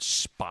Domann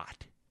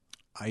spot?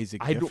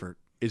 Isaac Gifford.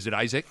 Is it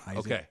Isaac?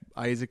 Okay.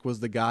 Isaac was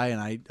the guy,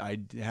 and I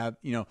have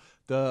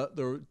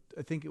the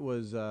I think it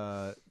was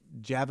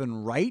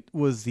Javin Wright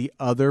was the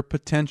other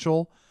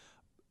potential.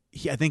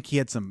 I think he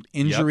had some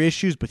injury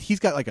issues, but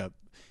he's like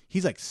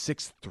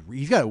 6'3".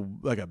 He's got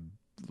a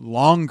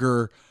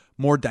longer,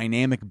 more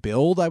dynamic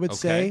build, I would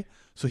say.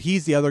 So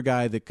he's the other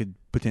guy that could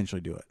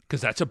potentially do it.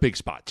 Because that's a big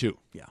spot too.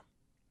 Yeah,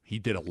 he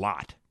did a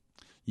lot.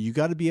 You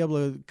got to be able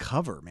to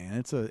cover,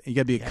 man. You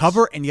got to be a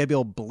cover, and you got to be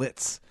able to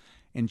blitz.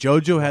 And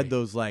JoJo had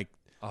those the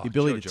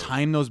ability to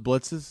time those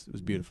blitzes. It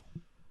was beautiful.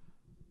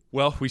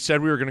 Well, we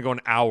said we were going to go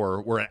an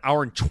hour. We're an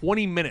hour and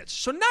 20 minutes.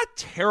 So not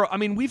terrible. I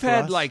mean, we've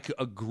had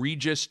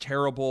egregious,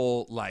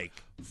 terrible,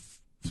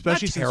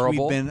 especially since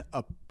terrible.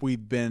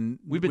 we've been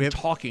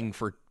talking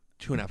for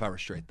 2.5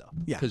 hours straight though.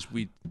 Yeah, because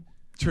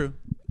true.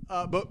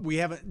 But we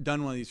haven't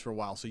done one of these for a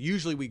while. So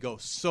usually we go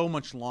so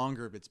much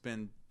longer if it's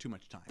been too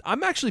much time.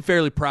 I'm actually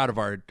fairly proud of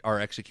our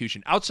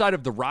execution. Outside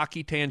of the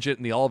Rocky tangent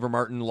and the Oliver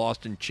Martin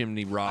lost in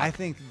Chimney Rock. I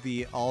think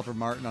the Oliver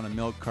Martin on a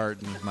milk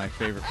carton is my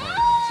favorite part.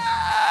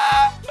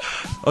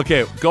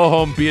 Okay, go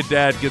home, be a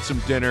dad, get some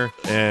dinner,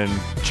 and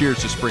cheers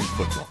to spring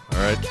football. All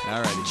right?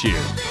 All righty.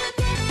 Cheers.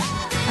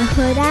 A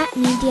Huda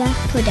Media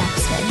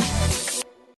Production.